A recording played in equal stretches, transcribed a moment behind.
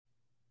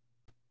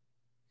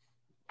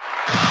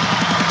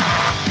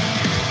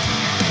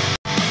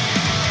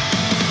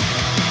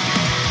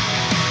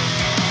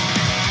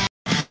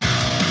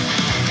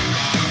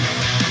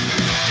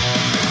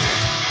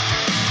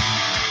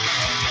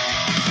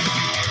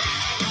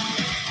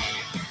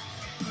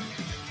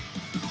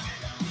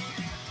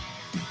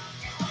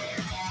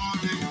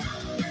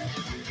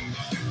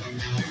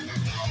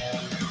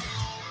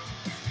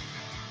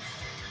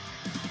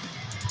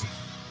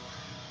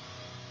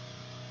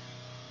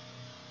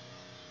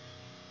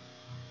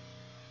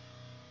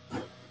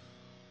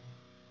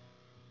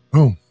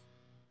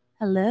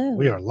Hello.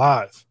 We are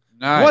live.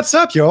 Nice. What's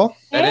up, y'all?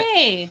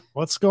 Hey.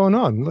 What's going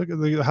on? Look at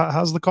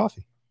how's the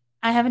coffee?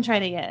 I haven't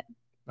tried it yet.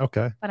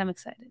 Okay. But I'm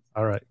excited.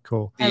 All right,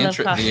 cool.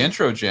 The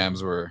intro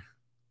jams were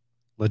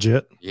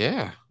legit.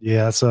 Yeah.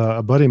 Yeah, it's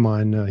a buddy of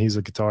mine. He's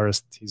a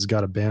guitarist. He's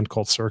got a band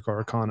called Circa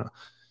Arcana.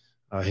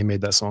 He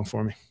made that song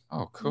for me.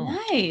 Oh, cool.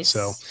 Nice.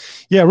 So,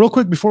 yeah, real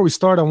quick before we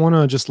start, I want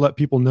to just let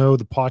people know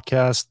the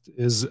podcast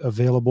is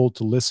available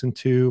to listen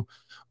to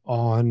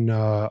on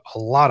a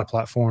lot of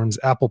platforms: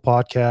 Apple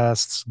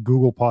Podcasts,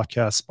 Google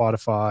Podcasts,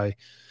 Spotify,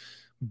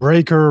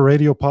 Breaker,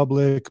 Radio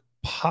Public,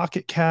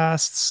 Pocket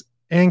Casts,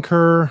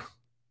 Anchor.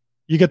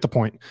 You get the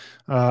point.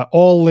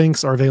 All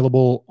links are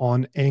available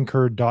on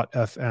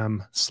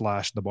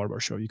anchor.fm/The Barbar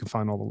Show. You can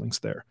find all the links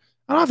there.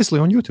 And obviously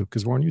on YouTube,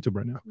 because we're on YouTube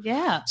right now.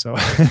 Yeah. So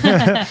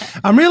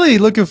I'm really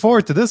looking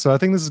forward to this. So I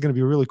think this is going to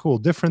be really cool.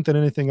 Different than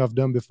anything I've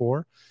done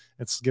before.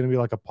 It's going to be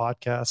like a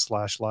podcast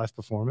 / live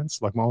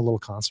performance, like my own little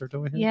concert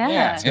over here.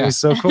 Yeah. It's going to be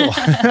so cool.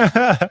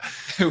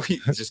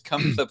 We just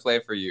come to play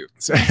for you.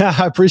 So,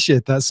 I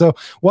appreciate that. So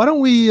why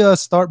don't we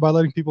start by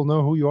letting people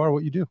know who you are,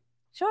 what you do?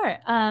 Sure.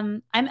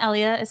 I'm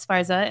Elia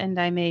Esparza, and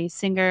I'm a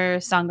singer,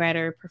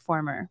 songwriter,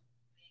 performer.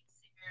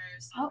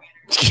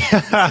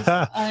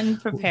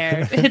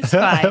 Unprepared. It's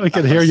fine. We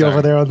can hear you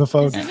over there on the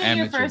phone. This isn't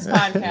your first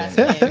podcast,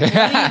 babe. What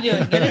are you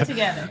doing? Get it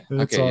together.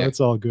 It's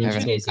all good. I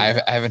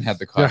haven't had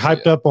the coffee. They're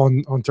hyped up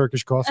on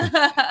Turkish coffee.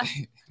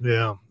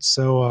 Yeah.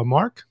 So,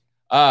 Mark?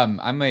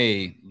 I'm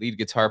a lead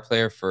guitar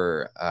player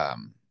for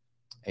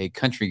a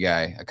country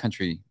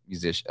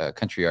musician, a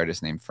country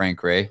artist named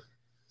Frank Ray.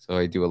 So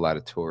I do a lot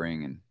of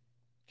touring and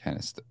kind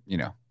of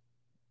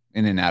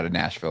in and out of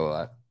Nashville a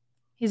lot.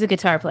 He's a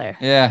guitar player.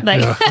 Yeah. Like,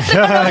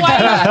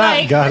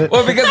 got it.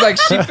 Well, because like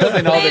she filled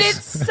in all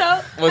this. It's so.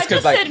 I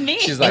just said me.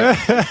 She's like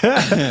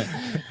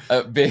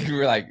a big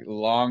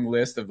long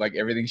list of like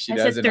everything she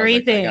does. I said three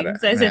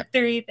things. I said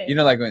three things. You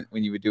know, like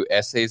when you would do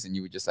essays and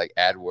you would just like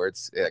add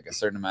words, like a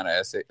certain amount of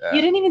essay.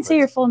 You didn't even say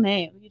your full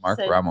name. Mark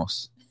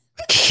Ramos.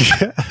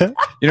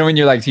 You know, when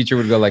your like teacher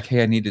would go like,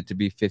 "Hey, I need it to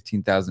be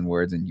 15,000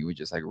 words," and you would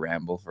just like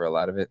ramble for a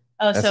lot of it.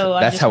 Oh, so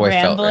I'm just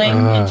rambling,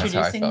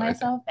 introducing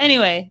myself.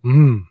 Anyway,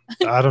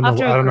 I don't know.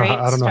 I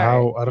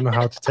don't know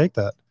how to take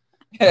that.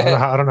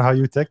 I don't know how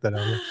you take that,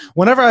 Elia.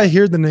 Whenever I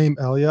hear the name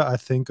Elia, I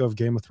think of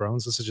Game of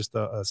Thrones. This is just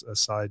a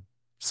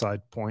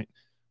side point,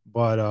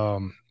 but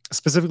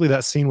specifically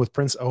that scene with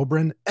Prince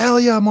Oberyn,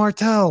 Elia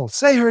Martell.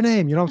 Say her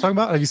name. You know what I'm talking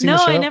about? Have you seen the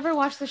show? No, I never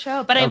watched the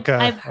show, but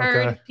I've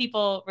heard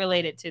people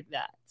relate it to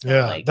that. So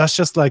yeah, like, that's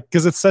just like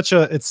because it's such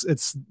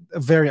it's a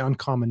very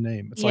uncommon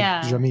name. It's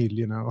like Jamil,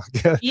 you know.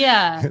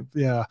 Yeah.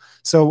 Yeah.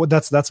 So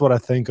that's what I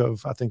think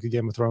of. I think of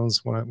Game of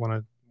Thrones when I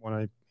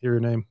hear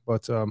your name.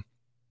 But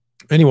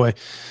anyway,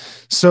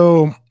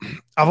 so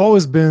I've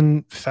always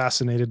been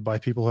fascinated by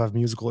people who have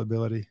musical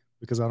ability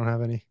because I don't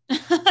have any.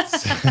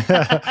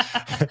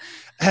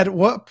 At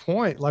what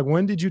point, like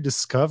when did you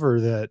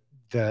discover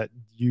that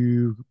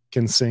you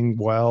can sing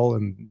well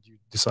and you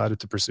decided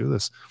to pursue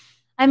this?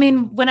 I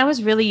mean, when I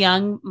was really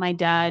young, my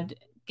dad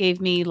gave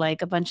me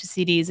like a bunch of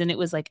CDs and it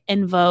was like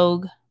En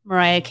Vogue,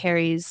 Mariah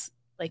Carey's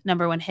like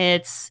 #1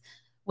 hits,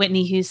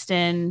 Whitney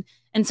Houston.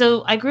 And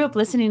so I grew up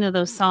listening to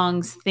those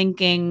songs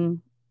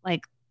thinking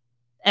like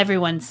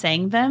everyone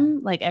sang them,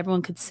 like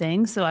everyone could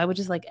sing. So I would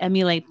just like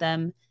emulate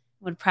them,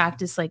 would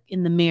practice like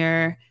in the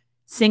mirror,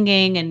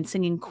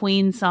 singing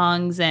Queen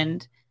songs.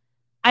 And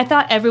I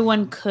thought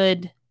everyone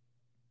could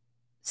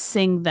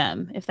sing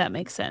them, if that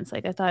makes sense.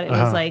 Like I thought it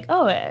was like,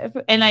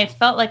 and I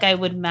felt like I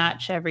would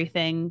match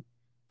everything,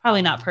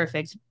 probably not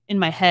perfect in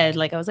my head.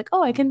 Like I was like,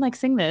 I can like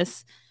sing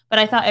this, but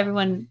I thought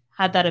everyone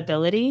had that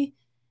ability.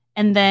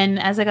 And then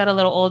as I got a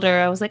little older,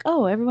 I was like,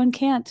 everyone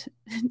can't.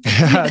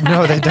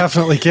 No, they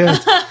definitely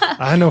can't.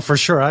 I know for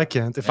sure I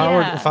can't. If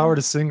I were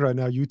to sing right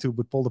now, YouTube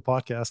would pull the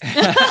podcast.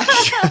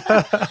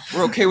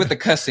 We're okay with the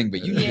cussing,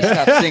 but you need to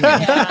stop singing.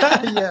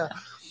 Yeah.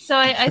 So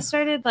I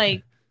started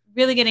like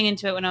really getting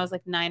into it when I was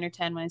like 9 or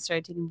 10, when I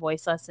started taking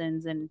voice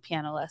lessons and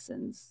piano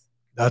lessons.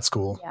 That's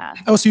cool. Yeah.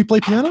 Oh, so you play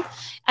piano?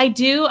 I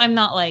do. I'm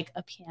not like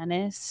a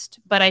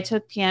pianist, but I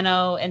took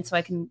piano, and so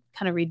I can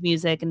kind of read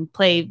music and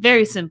play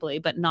very simply,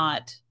 but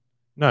not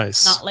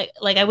nice. Not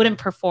like I wouldn't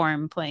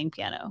perform playing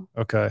piano.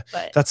 Okay.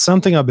 But that's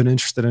something I've been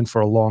interested in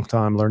for a long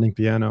time, learning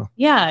piano.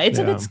 Yeah, it's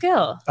a good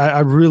skill. I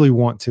really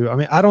want to. I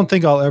mean, I don't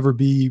think I'll ever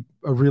be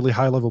a really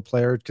high level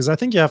player because I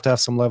think you have to have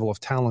some level of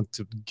talent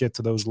to get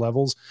to those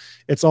levels.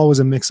 It's always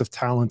a mix of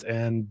talent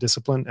and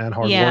discipline and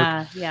hard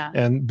work.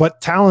 Yeah. But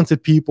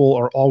talented people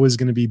are always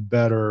going to be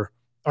better,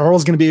 are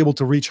always going to be able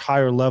to reach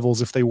higher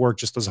levels if they work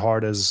just as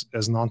hard as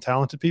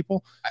non-talented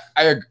people.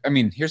 I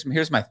mean,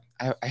 here's my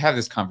I have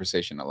this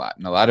conversation a lot,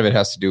 and a lot of it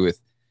has to do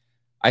with,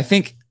 I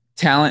think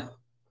talent,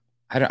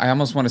 I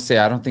almost want to say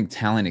I don't think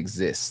talent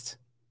exists.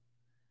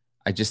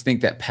 I just think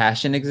that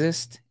passion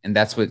exists, and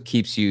that's what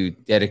keeps you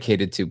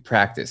dedicated to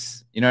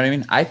practice. You know what I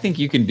mean? I think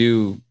you could,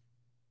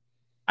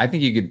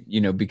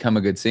 become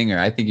a good singer.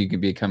 I think you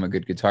can become a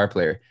good guitar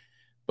player.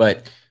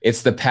 but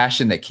it's the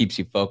passion that keeps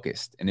you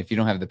focused. And if you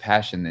don't have the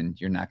passion, then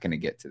you're not going to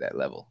get to that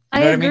level.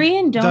 I agree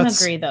and don't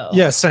agree though.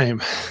 Yeah,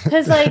 same.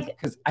 Because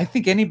because I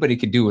think anybody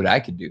could do what I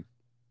could do.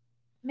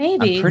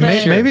 Maybe, I'm pretty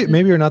sure.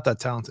 maybe you're not that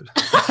talented.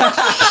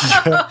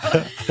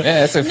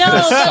 Yeah, that's a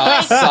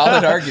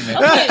solid argument.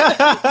 Okay.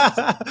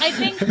 I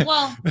think,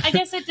 well, I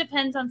guess it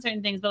depends on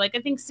certain things, but like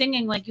I think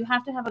singing, like you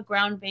have to have a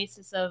ground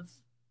basis of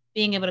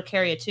being able to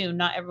carry a tune.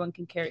 Not everyone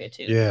can carry a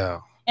tune.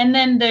 Yeah. And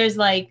then there's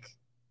like,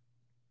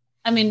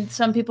 I mean,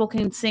 some people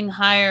can sing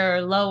higher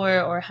or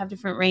lower or have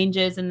different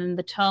ranges, and then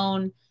the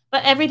tone,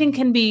 but everything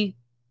can be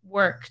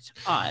worked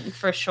on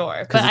for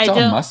sure. But it's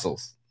all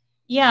muscles.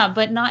 Yeah,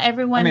 but not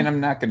everyone. I mean, I'm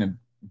not going to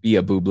be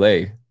a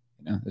Bublé.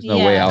 You know, there's no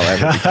way I'll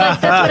ever. But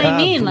that's what I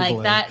mean.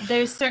 Like that,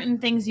 there's certain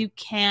things you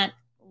can't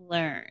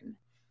learn.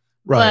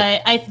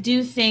 Right. But I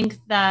do think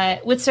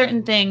that with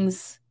certain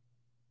things,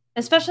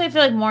 especially I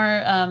feel like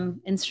more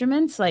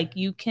instruments, like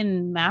you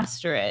can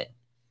master it.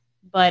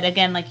 But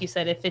again, like you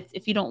said,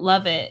 if you don't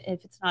love it,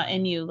 if it's not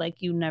in you,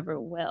 like you never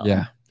will.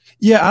 Yeah.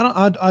 Yeah,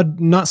 I'm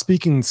not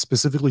speaking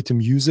specifically to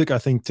music. I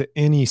think to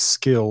any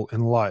skill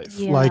in life.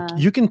 Yeah. Like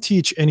you can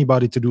teach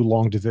anybody to do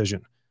long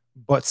division,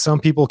 but some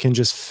people can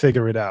just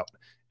figure it out.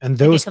 And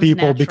those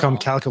people become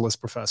calculus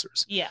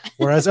professors. Yeah.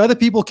 Whereas other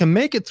people can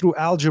make it through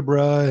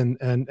algebra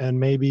and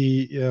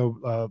maybe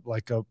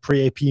like a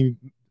pre-AP,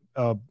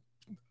 I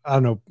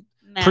don't know,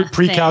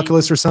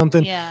 pre-calculus or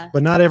something. Yeah.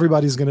 But not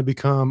everybody's going to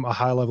become a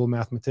high-level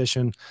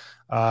mathematician.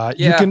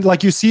 You can,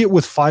 like, you see it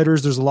with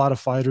fighters. There's a lot of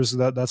fighters.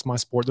 That's my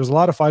sport. There's a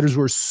lot of fighters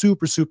who are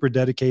super, super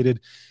dedicated,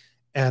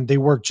 and they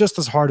work just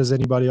as hard as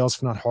anybody else,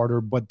 if not harder.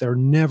 But they're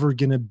never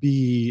going to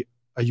be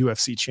a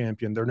UFC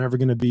champion. They're never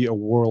going to be a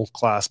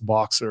world-class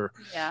boxer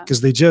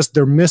because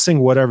they're missing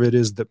whatever it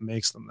is that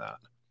makes them that.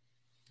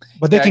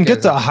 But they can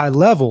get to a high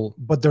level,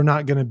 but they're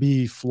not going to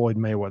be Floyd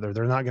Mayweather.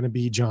 They're not going to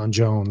be John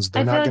Jones.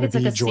 They're not going to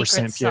be George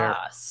St. Pierre.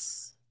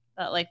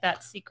 That like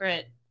that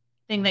secret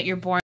thing that you're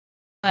born.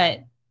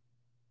 But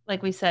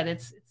like we said,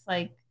 it's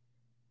like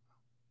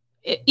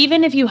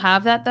even if you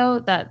have that though,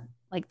 that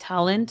like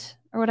talent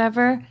or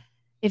whatever,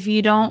 if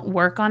you don't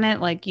work on it,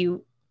 like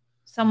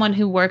someone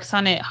who works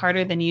on it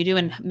harder than you do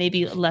and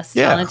maybe less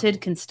talented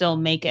can still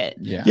make it.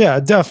 Yeah,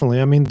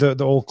 definitely. I mean,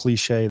 the old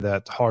cliche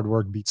that hard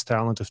work beats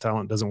talent if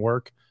talent doesn't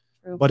work.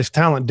 True. But if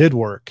talent did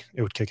work,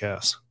 it would kick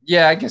ass.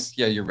 Yeah, I guess,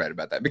 you're right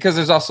about that. Because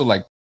there's also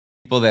like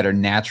people that are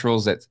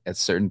naturals at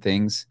certain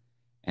things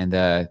and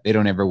they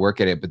don't ever work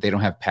at it, but they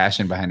don't have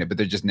passion behind it, but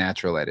they're just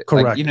natural at it.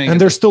 Correct. Like,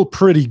 and they're still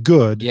pretty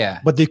good.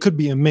 Yeah. But they could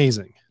be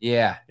amazing.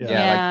 Yeah.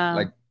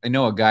 Like I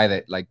know a guy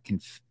that like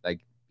can, like,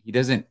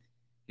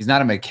 he's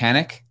not a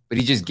mechanic, but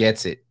he just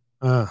gets it.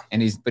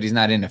 And he's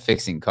not into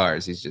fixing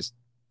cars. He's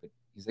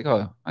like,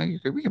 oh, we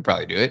could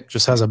probably do it.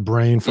 Just has a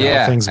brain for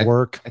how things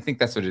work. I think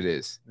that's what it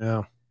is.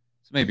 Yeah.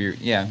 So maybe,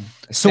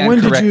 So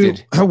when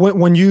did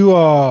when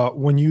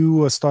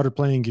you started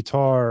playing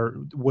guitar,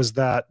 was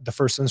that the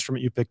first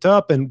instrument you picked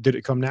up, and did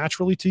it come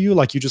naturally to you?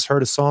 Like you just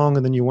heard a song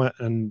and then you went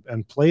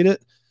and played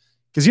it?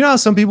 Because you know how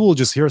some people will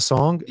just hear a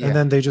song and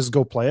then they just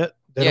go play it.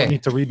 They don't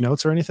need to read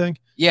notes or anything.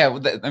 Yeah,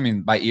 well, I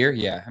mean, by ear.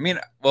 Yeah, I mean,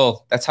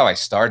 well, that's how I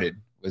started.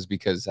 Was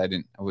because I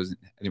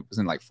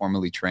wasn't like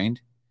formally trained.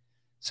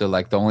 So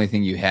like the only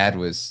thing you had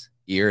was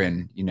ear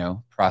and,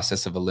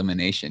 process of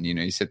elimination.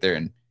 You sit there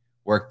and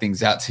work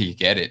things out till you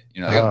get it.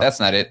 Like, oh, that's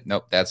not it.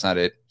 Nope, that's not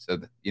it. So,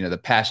 the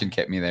passion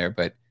kept me there.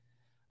 But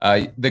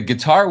the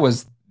guitar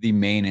was the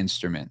main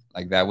instrument.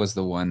 Like that was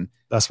the one.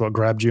 That's what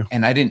grabbed you.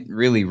 And I didn't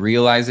really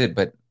realize it,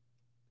 but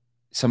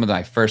some of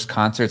my first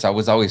concerts, I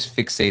was always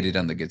fixated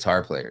on the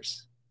guitar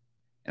players.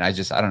 And I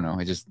don't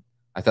know.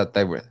 I thought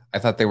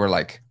they were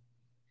like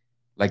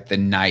the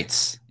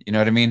knights, you know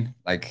what I mean?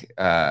 Like,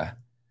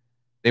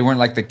 they weren't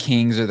like the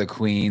kings or the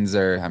queens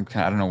or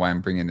I don't know why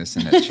I'm bringing this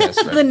in that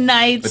chest. Right? The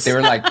knights. But they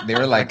were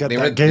like,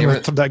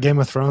 that Game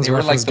of Thrones they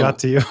were like got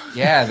to you.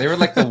 Yeah. They were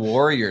like the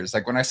warriors.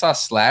 Like when I saw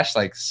Slash,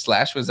 like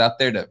Slash was out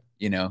there to,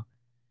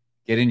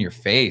 get in your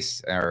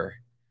face or,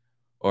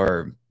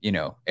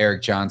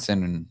 Eric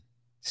Johnson and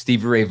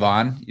Stevie Ray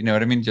Vaughan, you know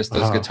what I mean? Just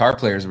those guitar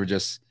players were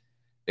just,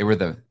 they were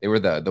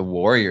the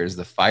warriors,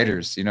 the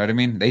fighters. You know what I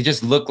mean? They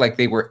just looked like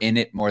they were in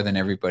it more than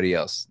everybody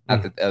else.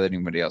 Not that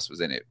anybody else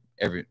was in it.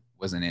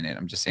 Wasn't in it.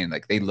 I'm just saying,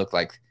 like, they looked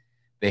like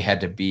they had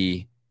to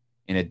be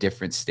in a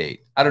different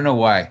state. I don't know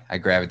why I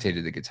gravitated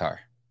to the guitar,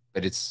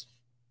 but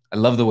I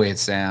love the way it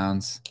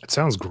sounds. It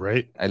sounds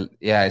great.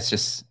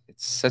 It's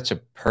such a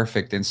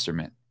perfect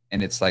instrument,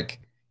 and it's like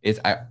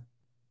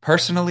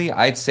personally,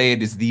 I'd say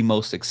it is the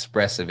most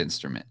expressive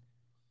instrument.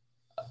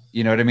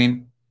 You know what I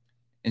mean?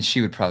 And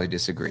she would probably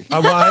disagree.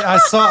 Well, I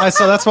saw.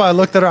 That's why I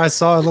looked at her. I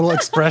saw a little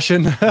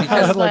expression.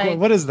 I was like,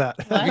 what is that?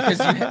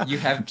 Because you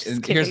have.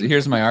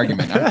 Here's my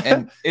argument,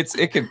 and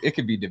it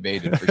could be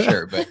debated for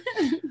sure.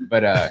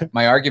 But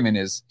my argument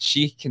is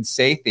she can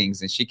say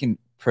things and she can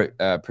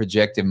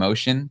project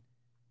emotion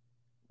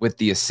with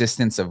the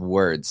assistance of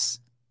words,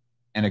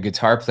 and a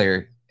guitar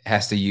player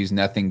has to use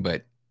nothing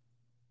but,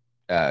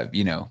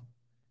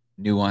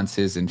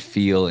 nuances and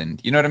feel,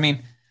 and you know what I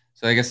mean.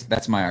 So I guess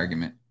that's my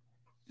argument.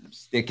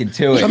 sticking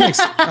to it.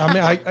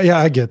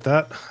 I get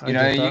that.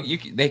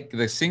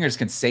 The singers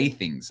can say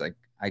things like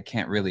I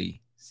can't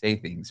really say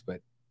things,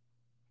 but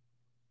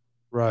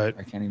right,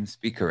 I can't even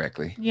speak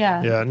correctly.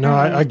 Yeah. No,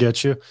 I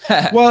get you.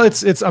 Well,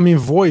 it's. I mean,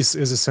 voice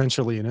is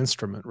essentially an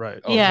instrument,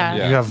 right? Yeah.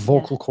 You have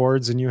vocal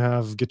cords and you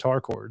have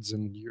guitar chords,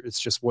 and it's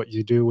just what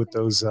you do with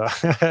those.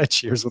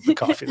 Cheers with the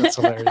coffee. That's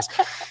hilarious.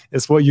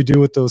 It's what you do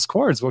with those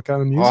chords. What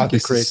kind of music you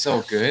create? Is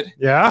so good.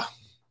 Yeah.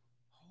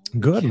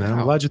 Good, man.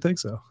 I'm glad you think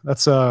so.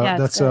 That's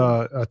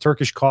a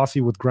Turkish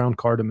coffee with ground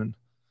cardamom.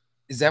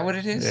 Is that what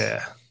it is?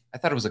 Yeah. I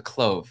thought it was a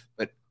clove,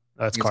 but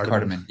that's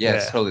cardamom. Yeah,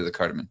 it's totally the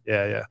cardamom.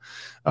 Yeah.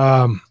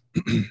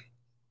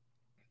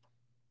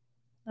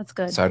 That's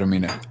good. So I don't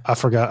mean to. I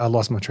forgot. I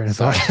lost my train of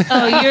thought.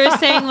 Oh, you were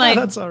saying like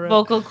That's all right.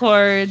 vocal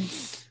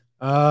cords.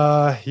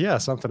 Yeah,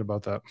 something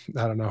about that.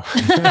 I don't know.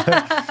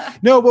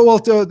 No,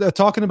 but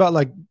talking about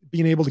like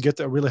being able to get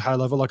to a really high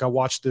level. Like I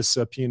watched this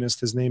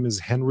pianist. His name is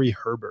Henry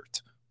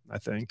Herbert. I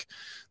think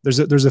there's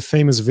a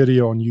famous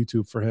video on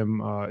YouTube for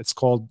him. It's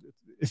called,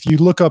 if you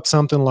look up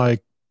something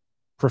like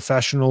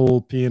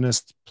professional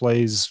pianist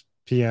plays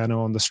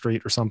piano on the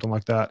street or something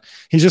like that,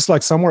 he's just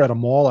like somewhere at a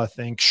mall, I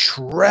think,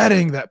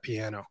 shredding that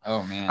piano.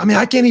 Oh man. I mean,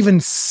 I can't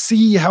even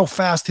see how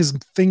fast his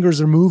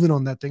fingers are moving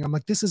on that thing. I'm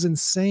like, this is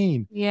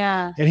insane.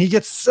 Yeah. And he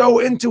gets so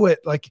into it.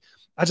 Like,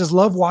 I just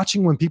love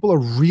watching when people are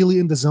really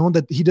in the zone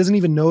that he doesn't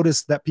even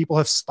notice that people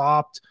have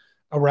stopped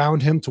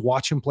around him to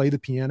watch him play the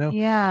piano.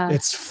 Yeah.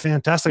 It's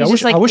fantastic.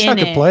 He's I wish I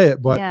could play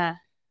it, but yeah.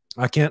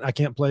 I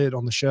can't play it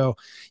on the show.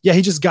 Yeah,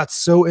 he just got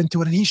so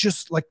into it, and he's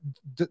just like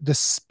the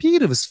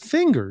speed of his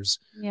fingers.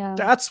 Yeah.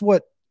 That's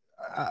what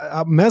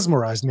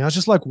mesmerized me. I was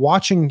just like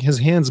watching his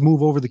hands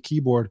move over the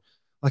keyboard.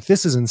 Like,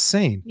 this is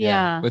insane.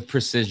 Yeah. With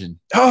precision.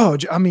 Oh,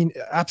 I mean,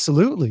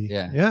 absolutely.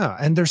 Yeah. Yeah.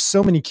 And there's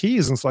so many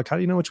keys, and it's like, how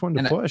do you know which one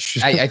to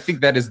push? I think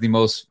that is the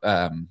most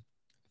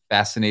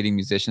fascinating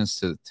musicians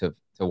to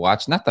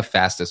watch. Not the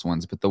fastest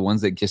ones, but the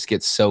ones that just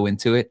get so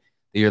into it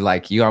that you're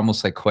like, you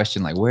almost like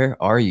question, like,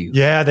 where are you?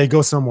 Yeah, they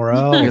go somewhere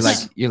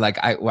else. You're like,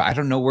 I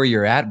don't know where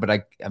you're at,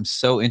 but I'm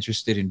so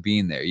interested in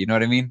being there. You know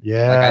what I mean?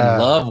 Yeah. Like, I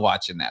love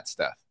watching that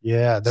stuff.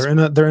 Yeah, they're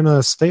in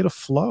a state of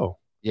flow.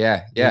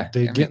 Yeah.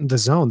 They get in the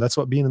zone. That's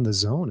what being in the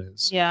zone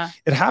is. Yeah.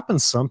 It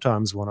happens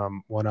sometimes when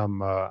I'm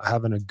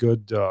having a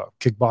good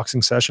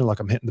kickboxing session, like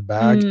I'm hitting the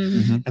bag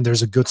and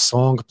there's a good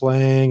song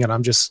playing and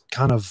I'm just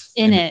kind of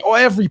in it. Oh,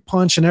 every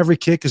punch and every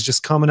kick is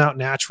just coming out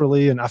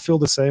naturally. And I feel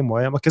the same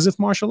way. I'm like, because it's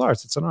martial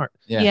arts, it's an art.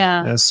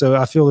 Yeah. And so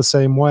I feel the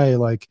same way.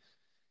 Like,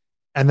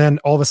 and then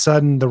all of a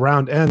sudden the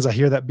round ends. I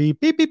hear that beep,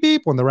 beep, beep,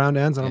 beep when the round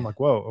ends. And I'm like,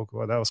 whoa, okay,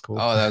 well, that was cool.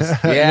 Oh,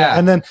 that's, yeah.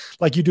 And then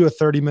like you do a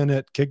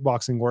 30-minute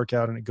kickboxing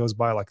workout and it goes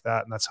by like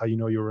that. And that's how you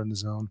know you were in the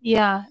zone.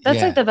 Yeah. That's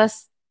like the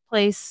best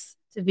place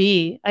to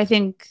be, I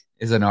think.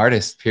 As an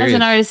artist, period. As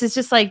an artist, it's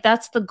just like,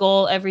 that's the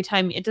goal every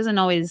time. It doesn't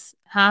always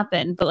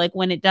happen, but like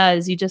when it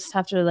does, you just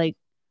have to like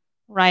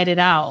ride it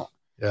out.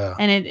 Yeah.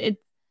 And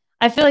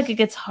I feel like it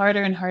gets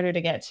harder and harder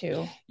to get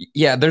to.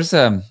 Yeah, there's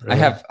really? I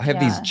have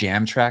these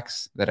jam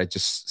tracks that I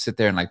just sit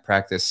there and like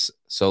practice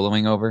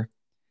soloing over,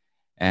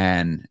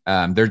 and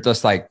they're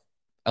just like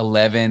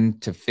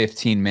 11 to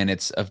 15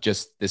 minutes of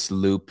just this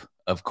loop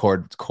of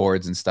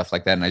chords and stuff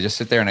like that, and I just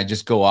sit there and I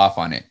just go off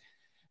on it,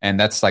 and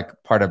that's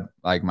like part of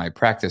like my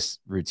practice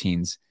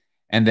routines.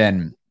 And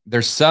then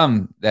there's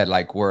some that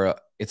like where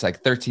it's like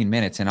 13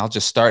 minutes, and I'll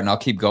just start and I'll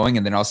keep going,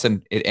 and then all of a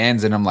sudden it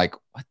ends, and I'm like,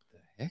 what?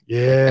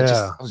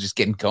 Yeah, I was just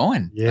getting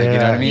going. Yeah, like, you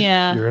know what I mean?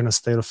 Yeah, you're in a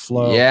state of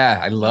flow.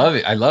 Yeah, I love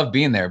it. I love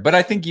being there. But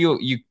I think you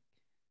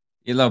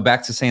know,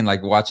 back to saying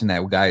like watching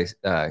that guy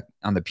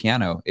on the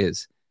piano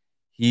is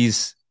he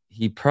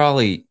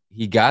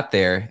got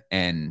there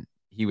and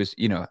he was,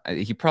 you know,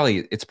 it's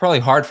probably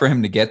hard for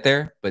him to get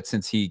there, but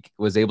since he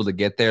was able to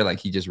get there, like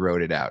he just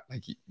wrote it out.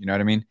 Like, you know what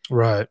I mean?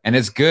 Right. And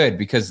it's good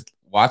because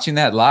watching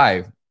that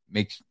live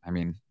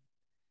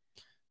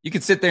you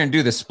could sit there and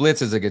do the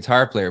splits as a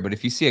guitar player, but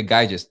if you see a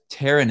guy just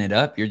tearing it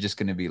up, you're just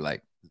going to be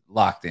like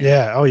locked in.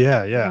 Yeah. Oh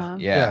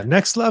yeah.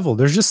 Next level.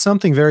 There's just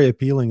something very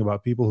appealing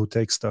about people who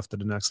take stuff to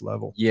the next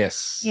level.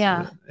 Yes.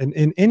 Yeah. And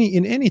in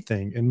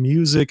anything, in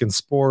music and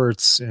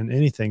sports and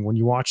anything, when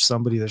you watch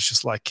somebody that's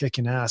just like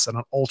kicking ass at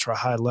an ultra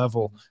high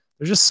level,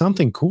 there's just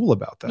something cool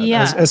about that.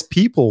 Yeah. As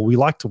people, we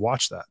like to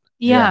watch that.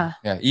 Yeah.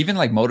 Even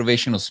like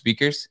motivational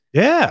speakers.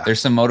 Yeah. There's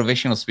some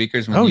motivational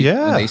speakers when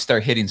they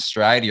start hitting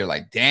stride, you're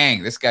like,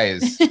 dang, this guy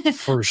is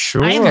for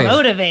sure. I'm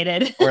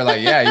motivated. Or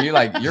like,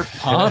 you're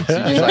pumped.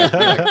 You're like,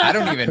 I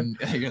don't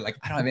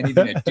have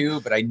anything to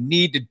do, but I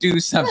need to do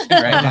something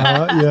right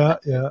now.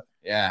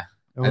 Yeah.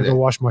 I'm gonna go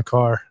wash my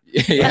car.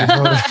 Yeah.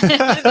 Go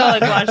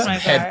like wash my car.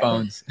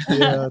 Headphones.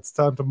 Yeah, it's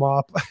time to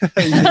mop.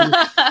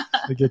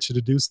 To get you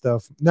to do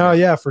stuff. No,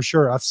 yeah, for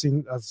sure.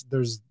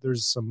 There's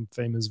some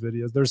famous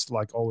videos. There's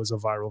like always a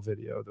viral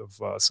video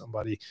of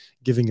somebody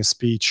giving a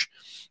speech,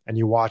 and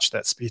you watch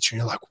that speech and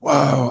you're like,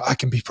 whoa, I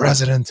can be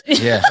president.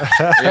 Yeah.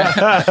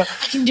 I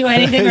can do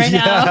anything right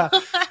now.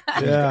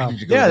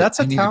 Yeah, that's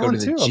a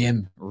talent too.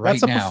 Gym right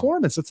that's a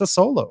performance. It's a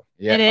solo.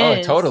 Yeah. It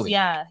is. Oh, totally.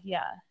 Yeah.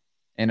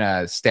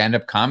 And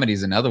stand-up comedy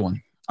is another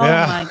one.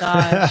 Oh my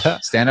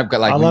gosh. Stand up,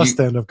 like I love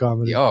stand up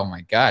comedy. Oh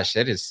my gosh,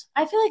 that is.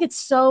 I feel like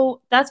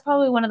that's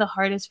probably one of the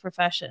hardest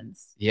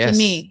professions to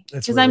me. It's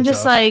Because really I'm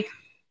just tough. like,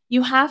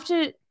 you have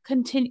to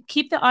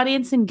keep the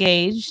audience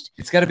engaged.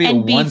 It's got to be a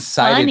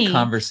one-sided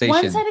conversation.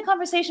 One-sided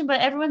conversation,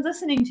 but everyone's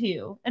listening to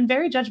you and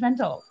very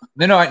judgmental.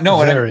 No.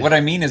 What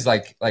I mean is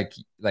like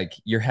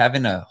you're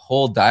having a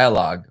whole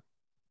dialogue,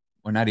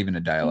 or not even a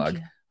dialogue,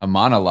 a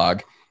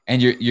monologue,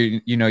 and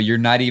you're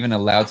not even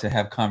allowed to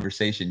have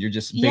conversation. You're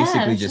just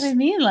basically that's what I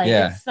mean. Like,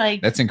 it's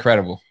like, that's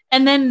incredible.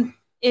 And then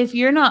if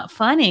you're not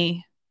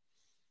funny,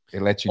 they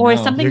let you or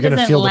know. something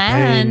doesn't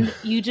land,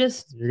 you're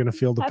gonna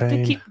feel the pain. Have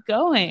to keep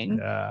going.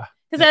 Yeah.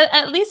 Because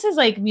at least as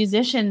like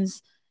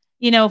musicians,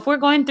 if we're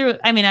going through,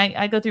 I mean,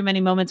 I go through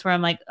many moments where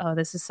I'm like, oh,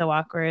 this is so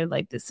awkward.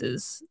 Like, this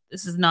is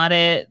not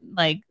it.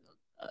 Like,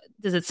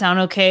 does it sound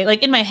okay?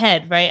 Like in my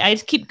head, right? I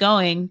just keep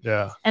going.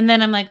 Yeah. And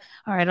then I'm like,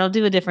 all right, I'll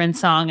do a different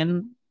song,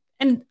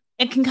 and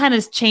it can kind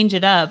of change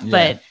it up,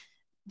 but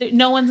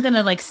no one's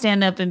gonna like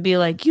stand up and be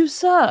like, you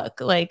suck,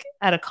 like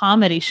at a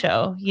comedy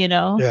show,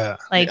 Yeah.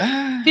 Like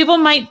people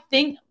might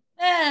think,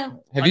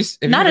 have you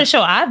not a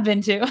show I've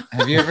been to.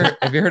 have you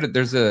heard it?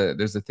 There's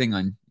a thing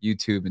on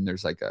YouTube, and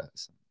there's like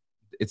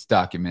it's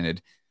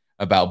documented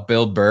about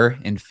Bill Burr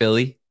in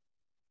Philly.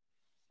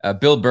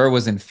 Bill Burr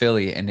was in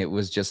Philly, and it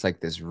was just like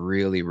this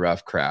really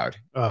rough crowd,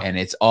 and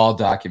it's all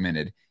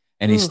documented.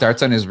 And he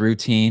starts on his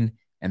routine,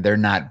 and they're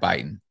not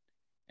biting,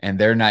 and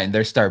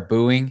they start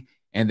booing,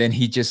 and then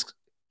he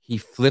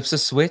flips a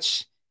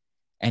switch.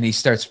 And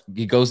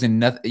he goes in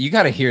nothing. You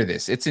got to hear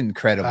this. It's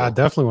incredible. I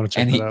definitely want to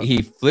check it out. And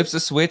he flips a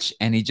switch,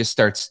 and he just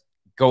starts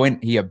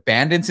going. He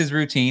abandons his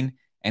routine,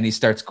 and he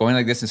starts going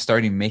like this and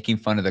starting making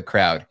fun of the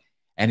crowd.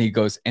 And he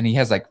goes, and he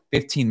has like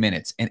 15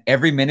 minutes. And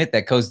every minute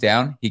that goes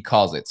down, he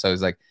calls it. So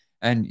he's like,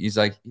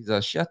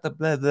 shut the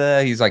blah,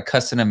 blah. He's like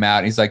cussing him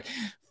out. He's like,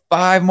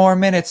 5 more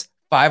minutes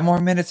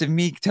of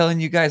me telling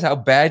you guys how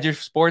bad your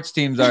sports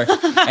teams are.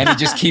 And he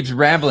just keeps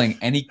rambling,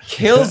 and he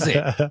kills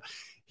it.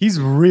 He's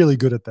really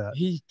good at that.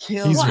 He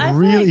kills.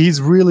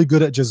 He's really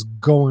good at just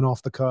going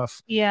off the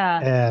cuff. Yeah.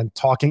 And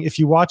talking. If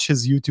you watch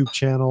his YouTube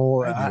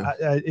channel,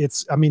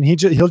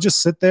 he'll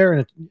just sit there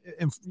and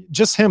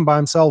just him by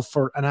himself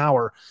for an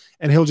hour,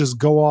 and he'll just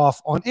go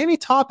off on any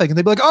topic, and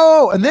they'd be like,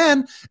 oh, and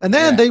then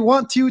they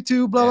want you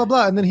to blah blah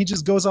blah, and then he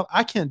just goes off.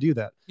 I can't do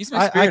that.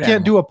 I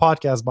can't do a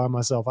podcast by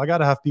myself. I got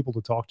to have people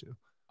to talk to.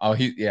 Oh,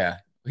 he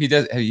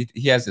does.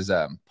 He has his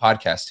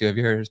podcast too. Have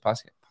you heard his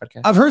podcast?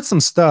 I've heard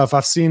some stuff.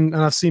 I've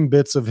seen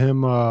bits of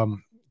him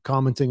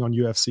commenting on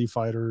UFC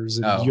fighters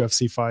and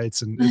UFC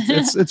fights, and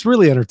it's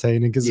really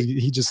entertaining because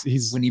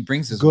he's when he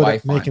brings his good wife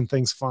at making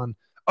things fun.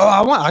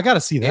 Oh, I got to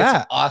see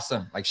that. It's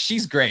awesome. Like,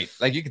 she's great.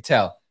 Like, you could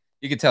tell.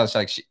 It's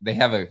like they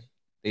have a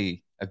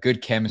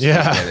good chemistry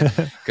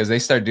together, because they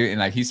start doing,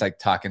 like, he's like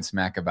talking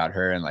smack about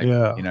her, and like, you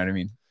know what I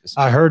mean?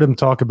 I heard him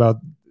talk about,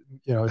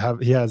 how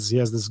he has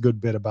this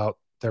good bit about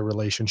their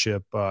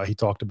relationship. He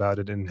talked about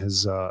it in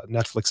his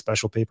Netflix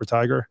special, Paper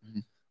Tiger. Mm-hmm.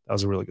 That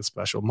was a really good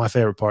special. My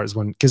favorite part is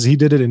because he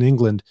did it in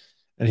England,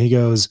 and he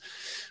goes,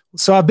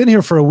 so I've been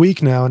here for a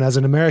week now, and as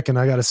an American,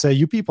 I got to say,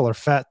 you people are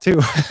fat too.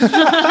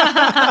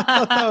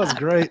 That was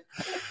great.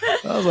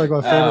 That was like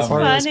my favorite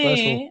part of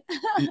the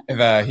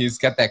special. He's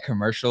got that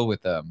commercial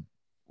with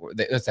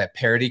it's that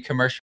parody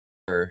commercial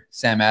for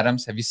Sam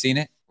Adams. Have you seen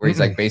it? Where he's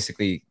like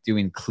basically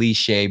doing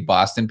cliche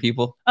Boston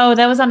people. Oh,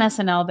 that was on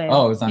SNL, babe.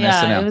 Oh, it was on SNL.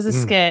 Yeah, it was a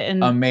skit.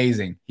 And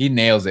amazing. He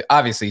nails it.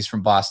 Obviously, he's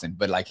from Boston,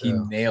 but like he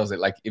nails it.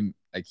 I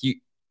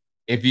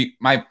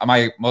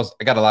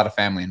got a lot of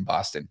family in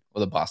Boston,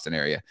 the Boston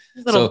area.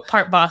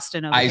 Part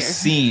Boston over here. I've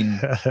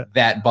seen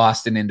that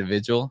Boston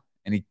individual,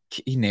 and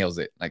he nails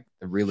it. Like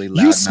the really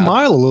loud. You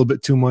smile a little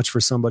bit too much for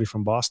somebody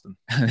from Boston.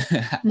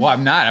 Well,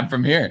 I'm not. I'm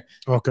from here.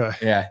 Okay.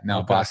 Yeah. No,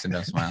 okay. Boston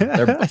don't smile.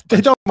 They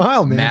don't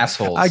smile, man.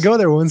 Assholes. I go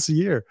there once a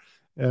year,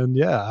 and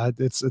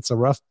it's a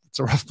rough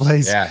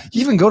place. Yeah.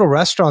 You even go to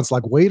restaurants,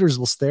 like waiters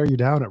will stare you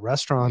down at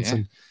restaurants,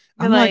 and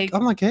I'm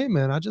like, hey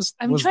man,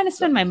 I'm trying to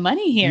spend my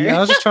money here. Yeah, I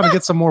was just trying to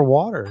get some more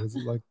water. It's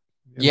like,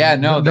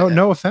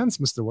 no offense,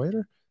 Mr.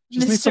 Waiter.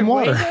 Just need some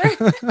water.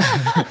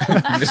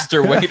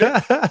 Mr.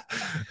 Waiter.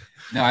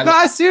 No,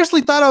 I seriously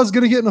thought I was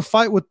going to get in a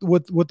fight with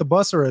the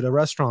busser at a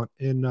restaurant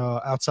in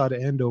outside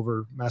of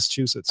Andover,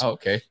 Massachusetts. Oh,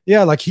 okay.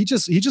 Yeah, like he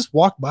just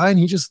walked by and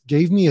he just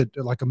gave me a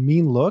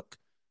mean look.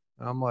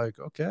 And I'm like,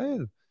 okay.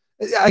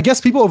 I guess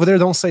people over there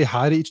don't say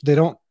hi to each. They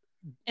don't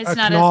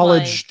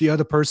acknowledge the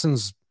other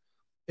person's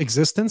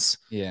existence.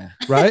 Yeah.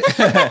 Right.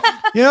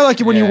 Like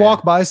when you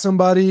walk by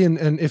somebody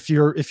and if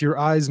your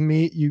eyes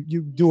meet,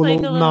 you do a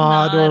little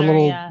nod or a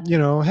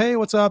little, hey,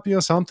 what's up?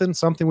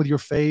 Something with your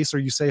face, or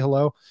you say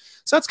hello.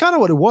 So that's kind of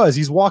what it was.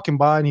 He's walking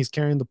by and he's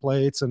carrying the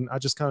plates, and I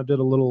just kind of did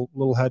a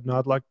little head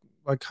nod, like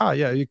hi,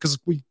 yeah, because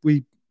we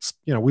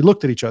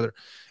looked at each other,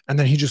 and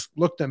then he just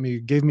looked at me,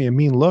 gave me a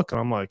mean look, and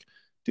I'm like,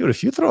 dude,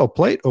 if you throw a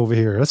plate over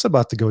here, that's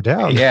about to go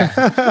down. Yeah.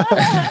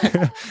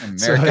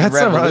 So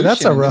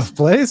that's a rough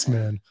place,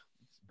 man.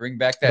 Bring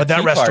back that. But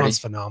that restaurant's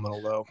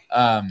phenomenal, though.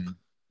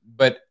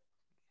 But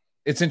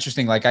it's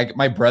interesting. Like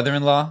my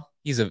brother-in-law,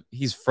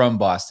 he's from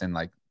Boston.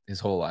 Like his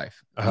whole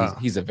life. Uh-huh.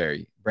 He's a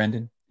very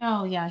Brendan.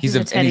 Oh yeah, He's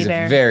a teddy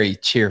bear. very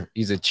cheerful.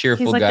 He's a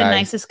cheerful He's like guy. The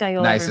nicest guy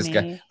you'll ever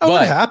meet. Oh,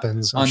 But it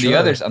happens. on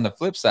the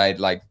flip side,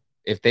 like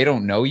if they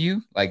don't know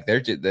you, like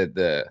they're just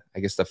I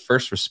guess the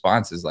first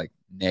response is like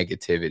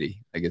negativity.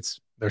 Like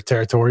they're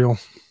territorial.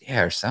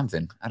 Yeah, or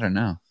something. I don't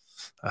know.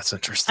 That's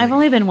interesting. I've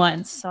only been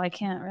once, so I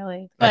can't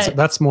really.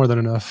 That's more than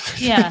enough.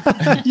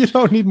 Yeah. You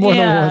don't need more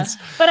than once.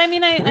 But I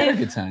mean, I had a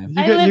good time.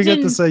 You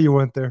get to say you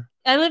went there.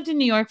 I lived in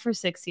New York for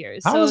 6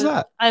 years. How was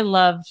that? I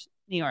loved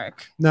New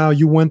York. Now,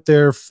 you went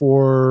there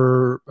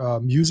for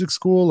music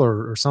school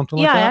or something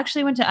like that? Yeah, I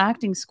actually went to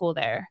acting school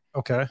there.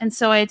 Okay. And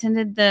so I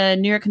attended the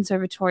New York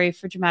Conservatory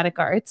for Dramatic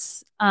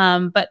Arts.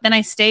 But then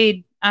I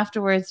stayed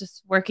afterwards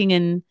just working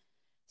in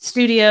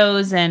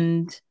studios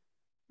and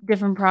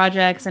different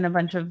projects and a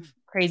bunch of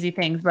crazy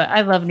things. But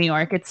I love New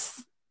York.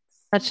 It's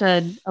such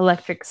an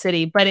electric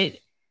city. But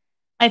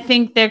I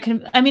think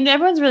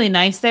everyone's really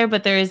nice there,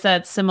 but there is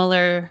those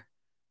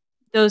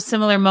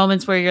similar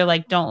moments where you're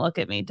like, don't look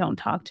at me, don't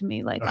talk to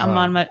me. Like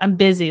I'm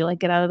busy, like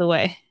get out of the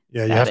way.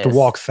 Yeah, you have to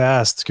walk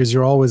fast because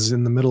you're always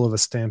in the middle of a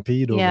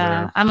stampede over there.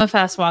 Yeah, I'm a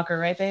fast walker,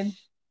 right, babe?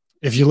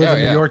 If you live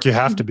in New York, you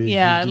have to be.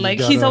 Yeah,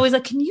 he's always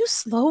like, can you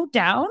slow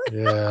down?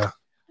 Yeah.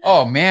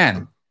 Oh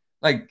man.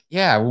 Like,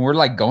 yeah, when we're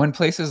like going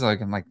places,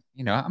 like I'm like,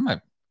 I'm a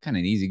kind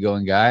of an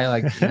easygoing guy.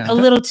 Like a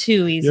little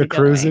too easy. You're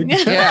cruising.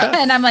 Yeah.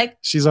 And I'm like,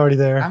 she's already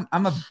there.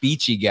 I'm a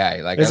beachy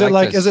guy. Like, is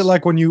it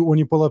like when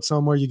you pull up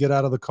somewhere, you get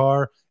out of the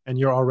car and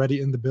you're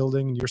already in the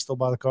building and you're still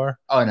by the car?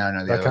 Oh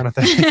no, that kind of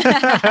thing.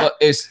 Well,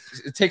 it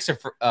takes her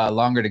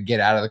longer to get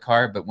out of the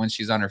car, but once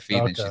she's on her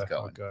feet, then she's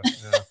going. Okay.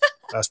 Yeah.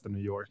 That's the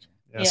New York.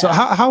 Yeah. So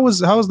how was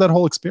that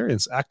whole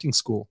experience, acting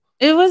school?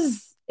 It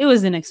was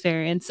an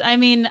experience. I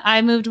mean,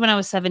 I moved when I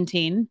was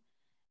 17,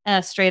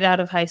 straight out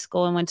of high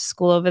school, and went to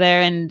school over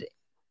there. And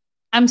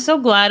I'm so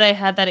glad I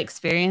had that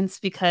experience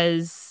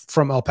because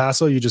from El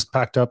Paso, you just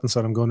packed up and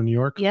said, I'm going to New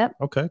York. Yep.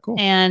 Okay, cool.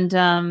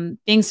 And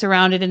being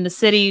surrounded in the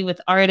city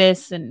with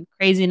artists and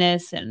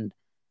craziness. And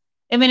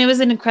I mean, it was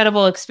an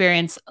incredible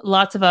experience.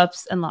 Lots of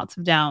ups and lots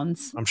of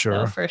downs. I'm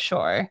sure. For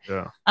sure.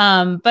 Yeah.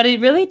 But it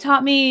really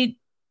taught me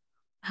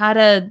how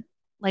to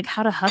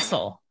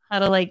hustle, how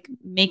to like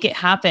make it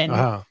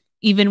happen,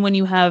 even when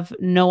you have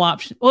no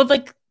option. Well,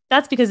 like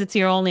that's because it's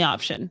your only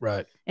option.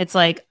 Right. It's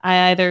like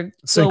I either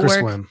sink go or work,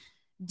 swim.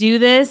 Do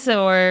this,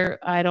 or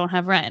I don't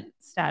have rent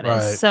status.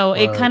 Right, so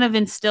it kind of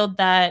instilled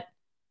that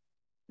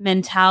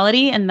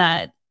mentality and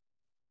that,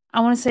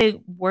 I want to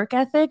say, work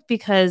ethic,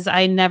 because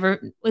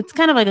it's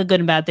kind of like a good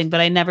and bad thing,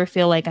 but I never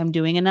feel like I'm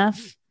doing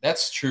enough.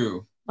 That's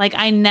true. Like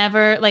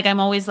I'm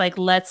always like,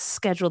 let's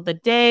schedule the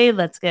day.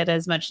 Let's get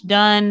as much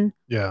done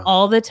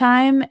all the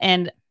time.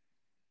 And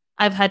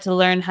I've had to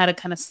learn how to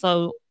kind of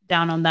slow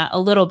down on that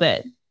a little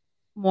bit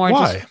more.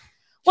 Why?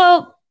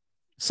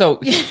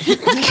 So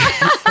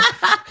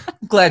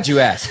glad you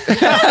asked.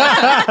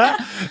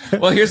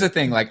 Well, here's the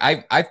thing. Like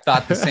I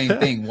thought the same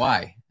thing.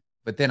 Why?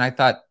 But then I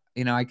thought,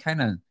 I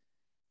kind of,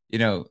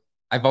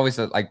 I've always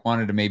like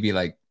wanted to maybe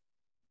like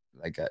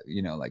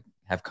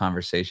have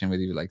conversation with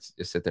you, like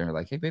just sit there and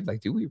like, hey babe,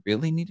 like, do we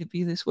really need to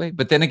be this way?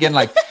 But then again,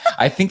 like,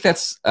 I think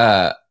that's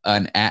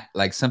an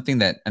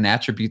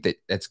attribute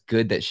that's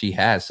good that she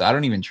has. So I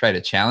don't even try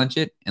to challenge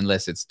it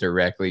unless it's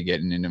directly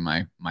getting into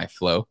my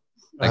flow.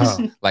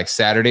 Like, like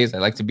Saturdays, I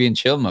like to be in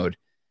chill mode.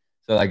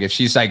 So like if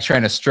she's like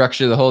trying to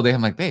structure the whole day,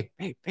 I'm like, babe.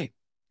 I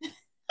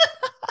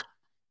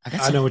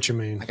know what you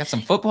mean. I got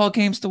some football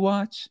games to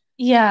watch.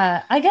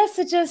 Yeah, I guess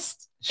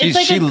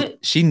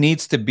she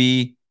needs to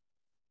be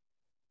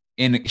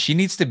in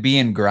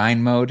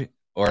grind mode,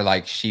 or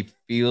like she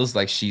feels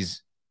like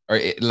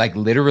it like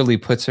literally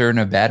puts her in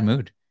a bad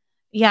mood.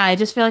 Yeah, I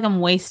just feel like I'm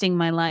wasting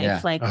my life.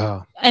 Yeah. Like,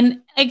 and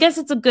I guess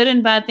it's a good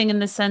and bad thing in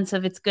the sense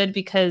of it's good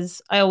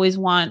because I always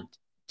want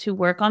to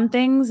work on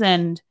things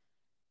and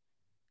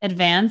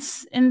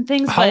advance in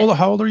things. How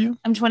old are you?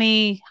 I'm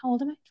 20. How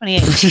old am I?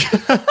 28. It's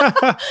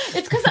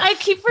because I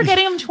keep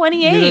forgetting I'm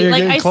 28. You're like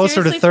getting I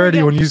closer to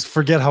 30 when you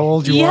forget how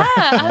old you are.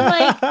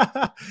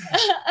 Yeah,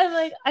 I'm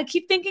like, I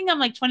keep thinking I'm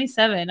like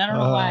 27. I don't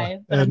know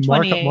why. But and I'm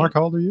 28. Mark,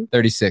 how old are you?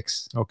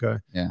 36. Okay.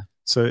 Yeah.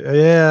 So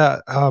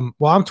yeah,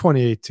 well, I'm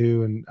 28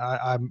 too, and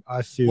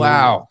I feel.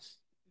 Wow.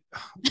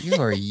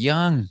 You are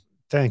young.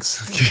 Thanks.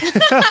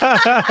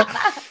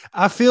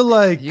 I feel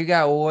like you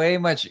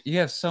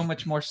have so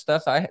much more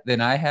stuff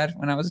than I had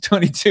when I was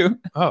 22.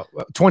 Oh,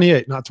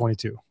 28, not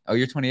 22. Oh,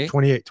 you're 28?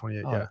 28, oh, yeah.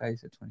 I thought you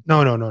said 22.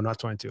 No, not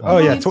 22. Oh,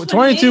 yeah,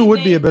 22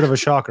 would be a bit of a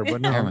shocker, but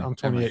no, I'm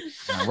 28.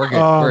 No, we're good.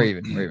 We're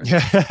even.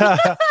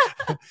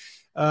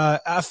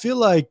 I feel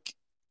like,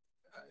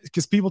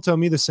 because people tell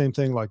me the same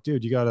thing, like,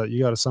 dude,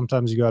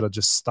 sometimes you gotta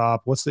just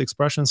stop. What's the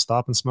expression?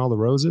 Stop and smell the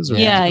roses? Or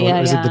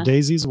is it the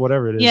daisies?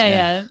 Whatever it is.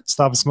 Yeah.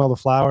 Stop and smell the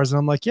flowers. And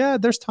I'm like, yeah,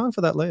 there's time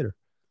for that later.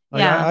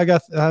 Like, I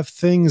have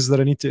things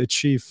that I need to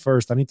achieve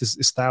first. I need to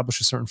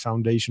establish a certain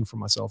foundation for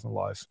myself in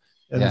life.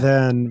 And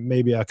then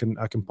maybe I can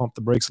pump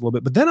the brakes a little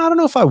bit. But then I don't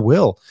know if I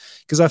will,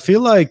 because I feel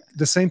like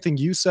the same thing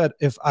you said,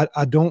 if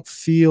I don't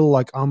feel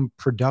like I'm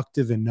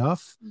productive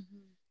enough,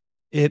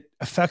 it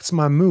affects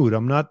my mood.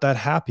 I'm not that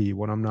happy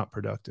when I'm not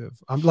productive.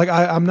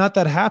 I'm not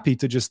that happy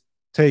to just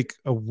take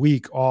a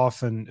week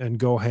off and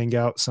go hang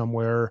out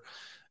somewhere.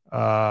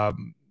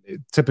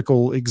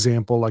 Typical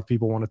example, like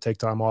people want to take